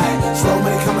never slack. Slow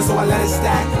money coming so I let it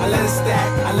stack. I let it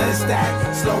stack, I let it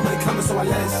stack. Slow money coming so I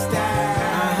let it stack.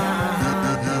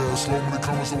 Yeah, slow money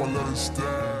coming so I let it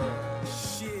stack.